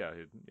 but yeah.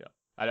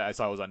 I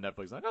saw it was on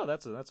Netflix. I'm like, oh,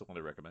 that's one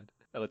to recommend.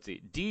 Let's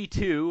see.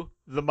 D2,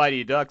 The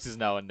Mighty Ducks is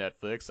now on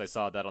Netflix. I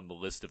saw that on the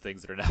list of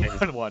things that are now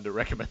on one to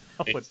recommend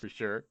that one for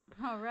sure.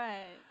 All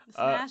right.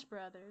 Smash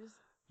Brothers.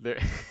 There.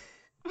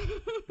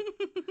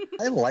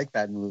 I like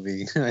that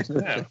movie.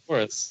 Yeah, of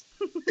course.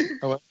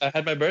 I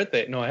had my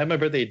birthday. No, I had my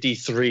birthday at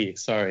D3.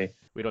 Sorry.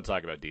 We don't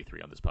talk about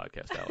D3 on this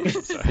podcast, Alex.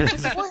 I'm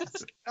sorry. What?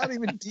 Not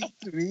even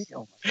D3.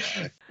 Oh my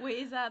god. Wait,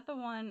 is that the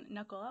one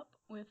Knuckle Up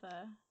with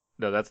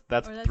No, that's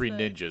that's Three the-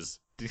 Ninjas.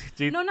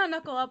 No, not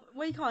Knuckle Up.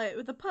 What do you call it?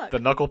 With the puck. The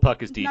Knuckle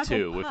Puck is D2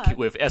 Knuckle Puck.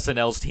 with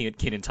SNL's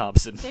Keenan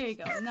Thompson. There you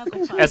go.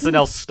 Knuckle Puck.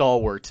 SNL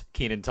stalwart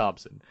Keenan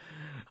Thompson.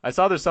 I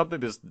saw there's something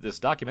this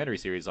documentary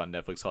series on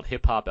Netflix called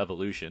Hip Hop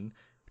Evolution,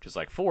 which is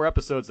like 4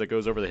 episodes that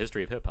goes over the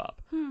history of hip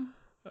hop.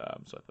 So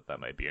I thought that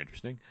might be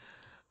interesting.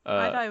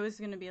 I thought it was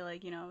gonna be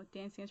like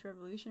Dance Dance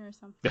Revolution or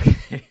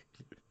something.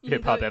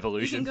 Hip Hop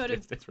Evolution. You can go to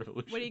Dance Dance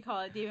Revolution. what do you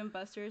call it? Dave and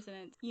Buster's, and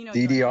it's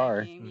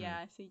DDR. game.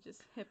 Yeah, so you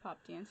just hip hop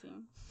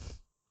dancing.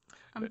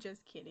 I'm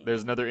just kidding.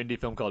 There's another indie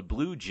film called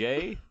Blue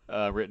Jay,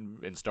 written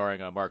and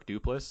starring Mark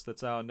Duplass,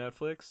 that's now on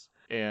Netflix.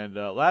 And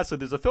lastly,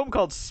 there's a film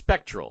called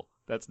Spectral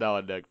that's now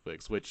on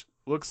Netflix, which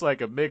looks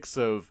like a mix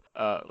of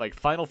like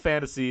Final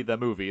Fantasy, the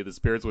movie, The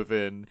Spirits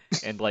Within,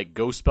 and like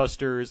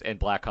Ghostbusters and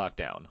Black Hawk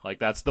Down. Like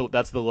that's the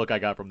look I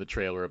got from the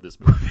trailer of this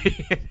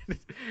movie.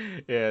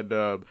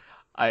 And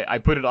I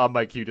put it on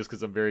my queue just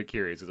because I'm very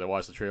curious. Because I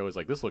watched the trailer, I was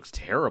like, this looks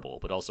terrible,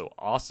 but also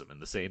awesome in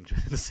the same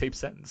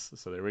sentence.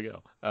 So there we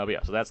go. But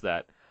yeah, so that's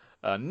that.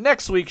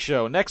 Next week's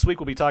show. Next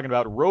week we'll be talking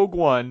about Rogue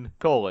One: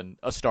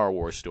 a Star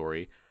Wars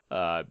story.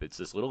 It's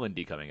this little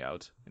indie coming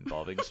out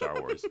involving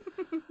Star Wars.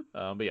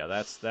 But yeah,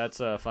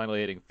 that's finally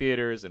hitting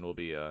theaters, and we'll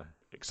be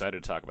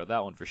excited to talk about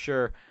that one for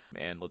sure.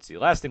 And let's see,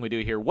 last thing we do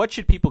here: what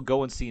should people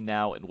go and see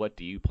now, and what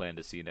do you plan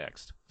to see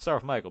next?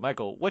 Start with Michael.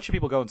 Michael, what should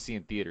people go and see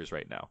in theaters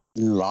right now?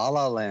 La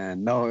La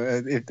Land. No,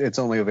 it's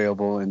only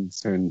available in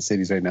certain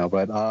cities right now.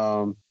 But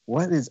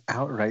what is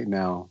out right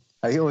now?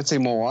 I would say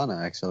Moana,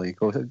 actually.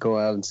 Go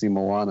out and see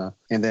Moana.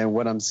 And then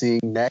what I'm seeing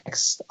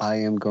next,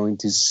 I am going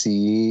to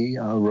see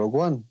Rogue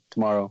One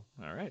tomorrow.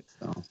 All right.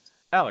 So.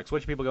 Alex,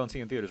 what should people go and see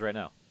in theaters right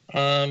now?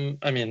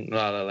 I mean,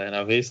 La La Land,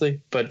 obviously.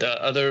 But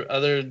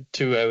other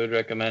two I would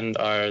recommend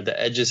are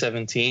The Edge of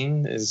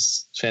 17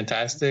 is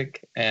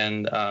fantastic.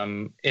 And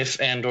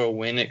if and/or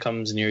when it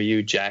comes near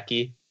you,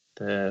 Jackie,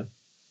 the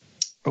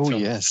film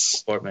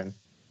yes. Portman.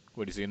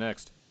 What do you see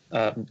next?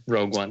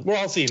 Rogue One. We're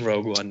all seeing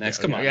Rogue One next.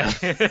 Come on. Yeah.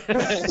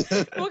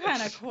 What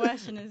kind of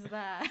question is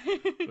that?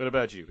 What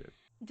about you, babe?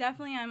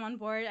 Definitely, I'm on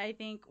board. I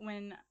think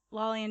when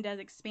La La Land does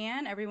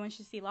expand, everyone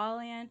should see La La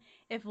Land.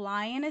 If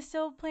Lion is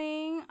still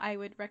playing, I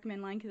would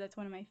recommend Lion because that's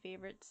one of my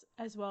favorites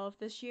as well of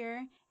this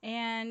year.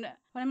 And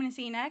what I'm going to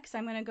see next,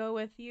 I'm going to go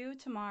with you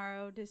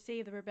tomorrow to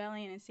save the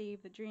rebellion and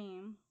save the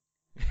dream.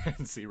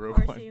 And see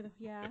Rogue One. See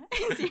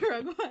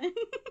Rogue One.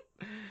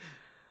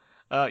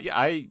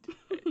 I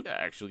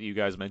actually, you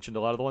guys mentioned a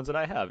lot of the ones that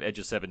I have. Edge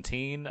of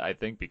 17, I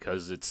think,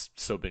 because it's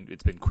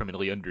been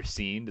criminally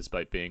underseen,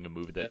 despite being a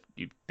movie that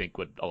you think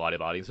what a lot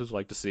of audiences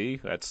like to see.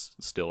 That's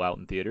still out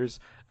in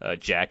theaters.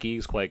 Jackie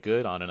is quite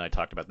good. Anna and I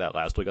talked about that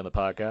last week on the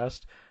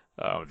podcast.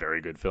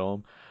 Very good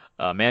film.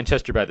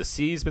 Manchester by the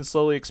Sea has been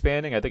slowly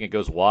expanding. I think it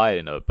goes wide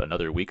in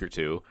another week or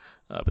two,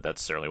 but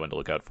that's certainly one to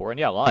look out for. And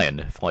yeah,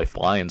 Lion. If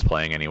Lion's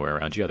playing anywhere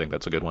around you, I think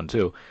that's a good one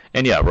too.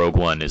 And yeah, Rogue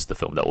One is the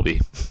film that we'll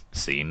be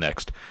seeing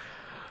next.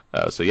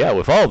 So yeah,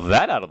 with all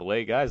that out of the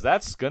way, guys,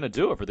 that's going to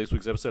do it for this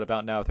week's episode of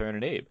Out Now with Aaron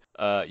and Abe.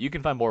 You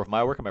can find more of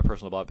my work on my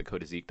personal blog,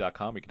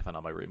 thecodeiszeek.com. You can find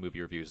all my movie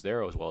reviews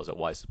there, as well as at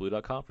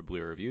wisesblue.com for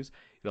Blu-ray reviews.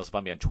 You can also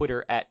find me on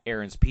Twitter at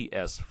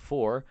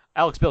AaronsPS4.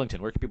 Alex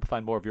Billington, where can people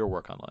find more of your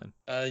work online?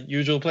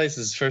 Usual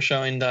places,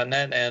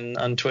 firstshowing.net, and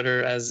on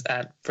Twitter as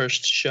at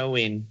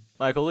firstshowing.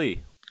 Michael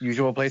Lee.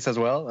 Usual place as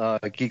well,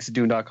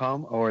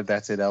 geeksdoom.com or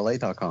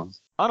that'sitla.com.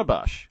 Anna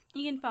Bosch.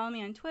 You can follow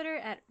me on Twitter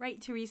at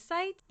Right to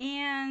Recite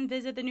and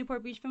visit the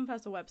Newport Beach Film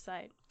Festival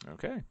website.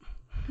 Okay.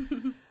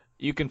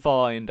 You can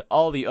find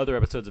all the other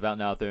episodes of Out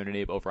Now with Aaron and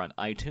Abe over on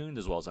iTunes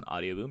as well as on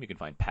Audio Boom. You can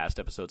find past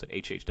episodes at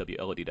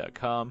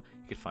hhwled.com.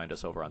 You can find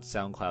us over on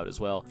SoundCloud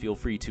as well. Feel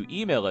free to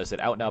email us at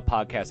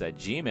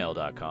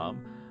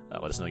outnowpodcast@gmail.com.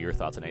 Let us know your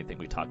thoughts on anything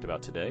we talked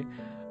about today.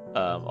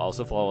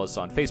 Also follow us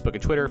on Facebook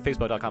and Twitter,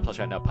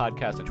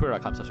 facebook.com/outnowpodcast and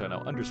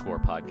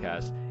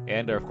twitter.com/outnow_podcast.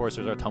 And of course,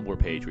 there's our Tumblr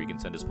page where you can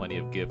send us plenty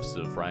of gifs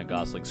of Ryan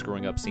Gosling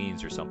screwing up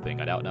scenes or something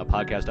at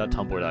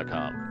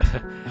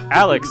outnowpodcast.tumblr.com.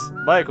 Alex,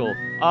 Michael,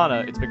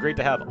 Anna, it's been great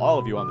to have all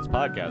of you on this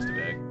podcast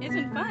today. It's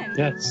been fun.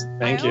 Yes,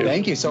 thank you.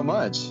 Thank you so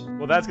much.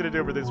 Well, that's going to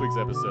do it for this week's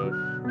episode.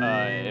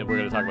 And we're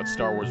going to talk about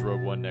Star Wars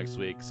Rogue One next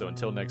week. So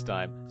until next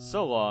time,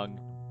 so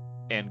long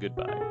and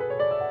goodbye.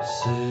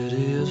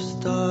 City of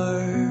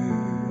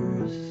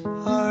stars,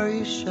 are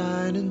you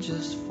shining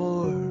just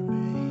for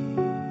me?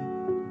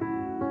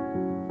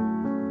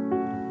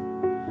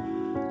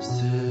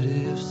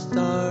 City of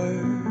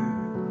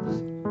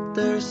stars,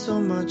 there's so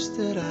much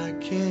that I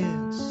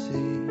can't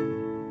see.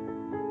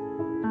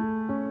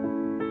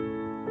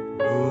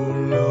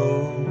 Who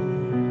knows?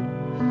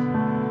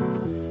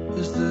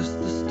 Is this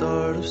the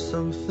start of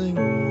something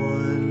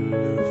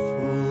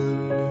wonderful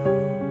and new?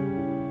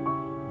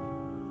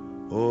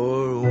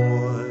 Or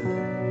one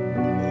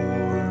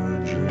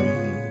more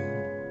dream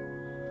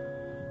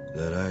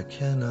that I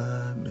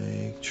cannot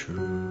make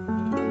true?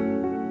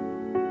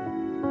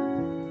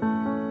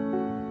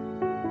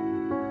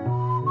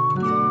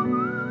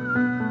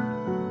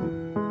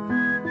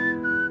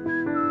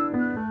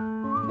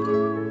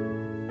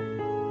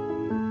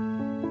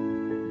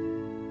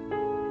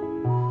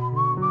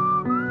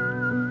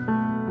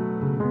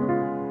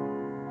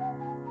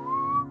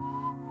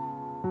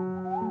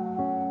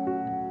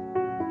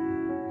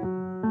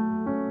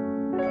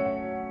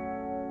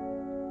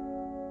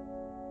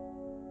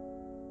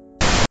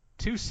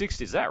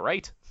 .260, is that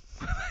right?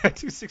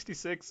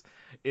 266.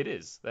 It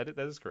is. That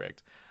is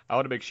correct. I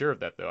want to make sure of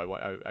that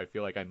though. I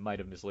feel like I might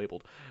have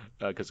mislabeled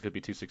because it could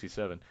be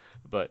 267.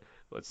 But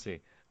let's see.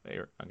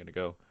 Here, I'm gonna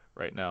go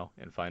right now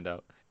and find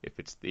out if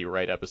it's the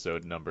right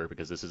episode number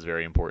because this is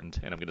very important.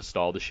 And I'm gonna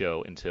stall the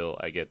show until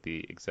I get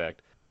the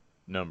exact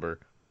number.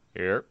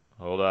 Here,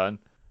 hold on.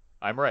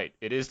 I'm right.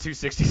 It is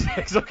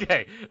 266.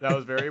 Okay, that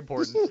was very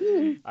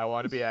important. I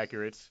want to be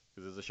accurate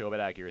because this is a show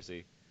about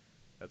accuracy.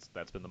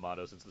 That's been the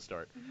motto since the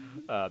start.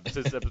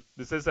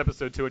 This is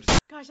episode 200.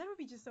 Gosh, that would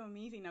be just so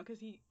amazing now because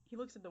he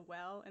looks at the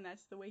well and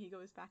that's the way he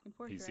goes back and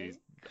forth. He right? sees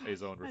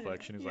his own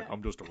reflection. He's Yeah. like,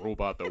 I'm just a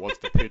robot that wants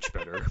to pitch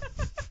better.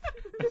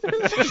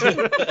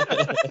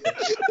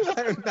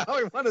 Now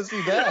I want to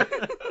see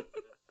that.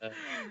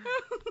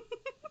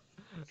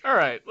 All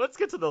right, let's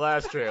get to the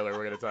last trailer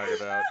we're going to talk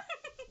about.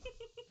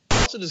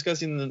 Also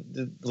discussing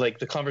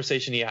the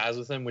conversation he has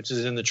with him, which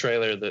is in the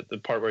trailer, the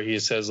part where he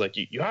says like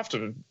you have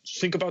to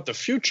think about the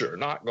future,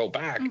 not go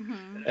back.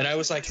 Mhm. And I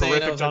was like, Terrific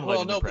saying, I was John like,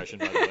 well, Legend no, impression,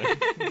 by the way.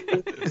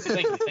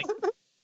 thank you.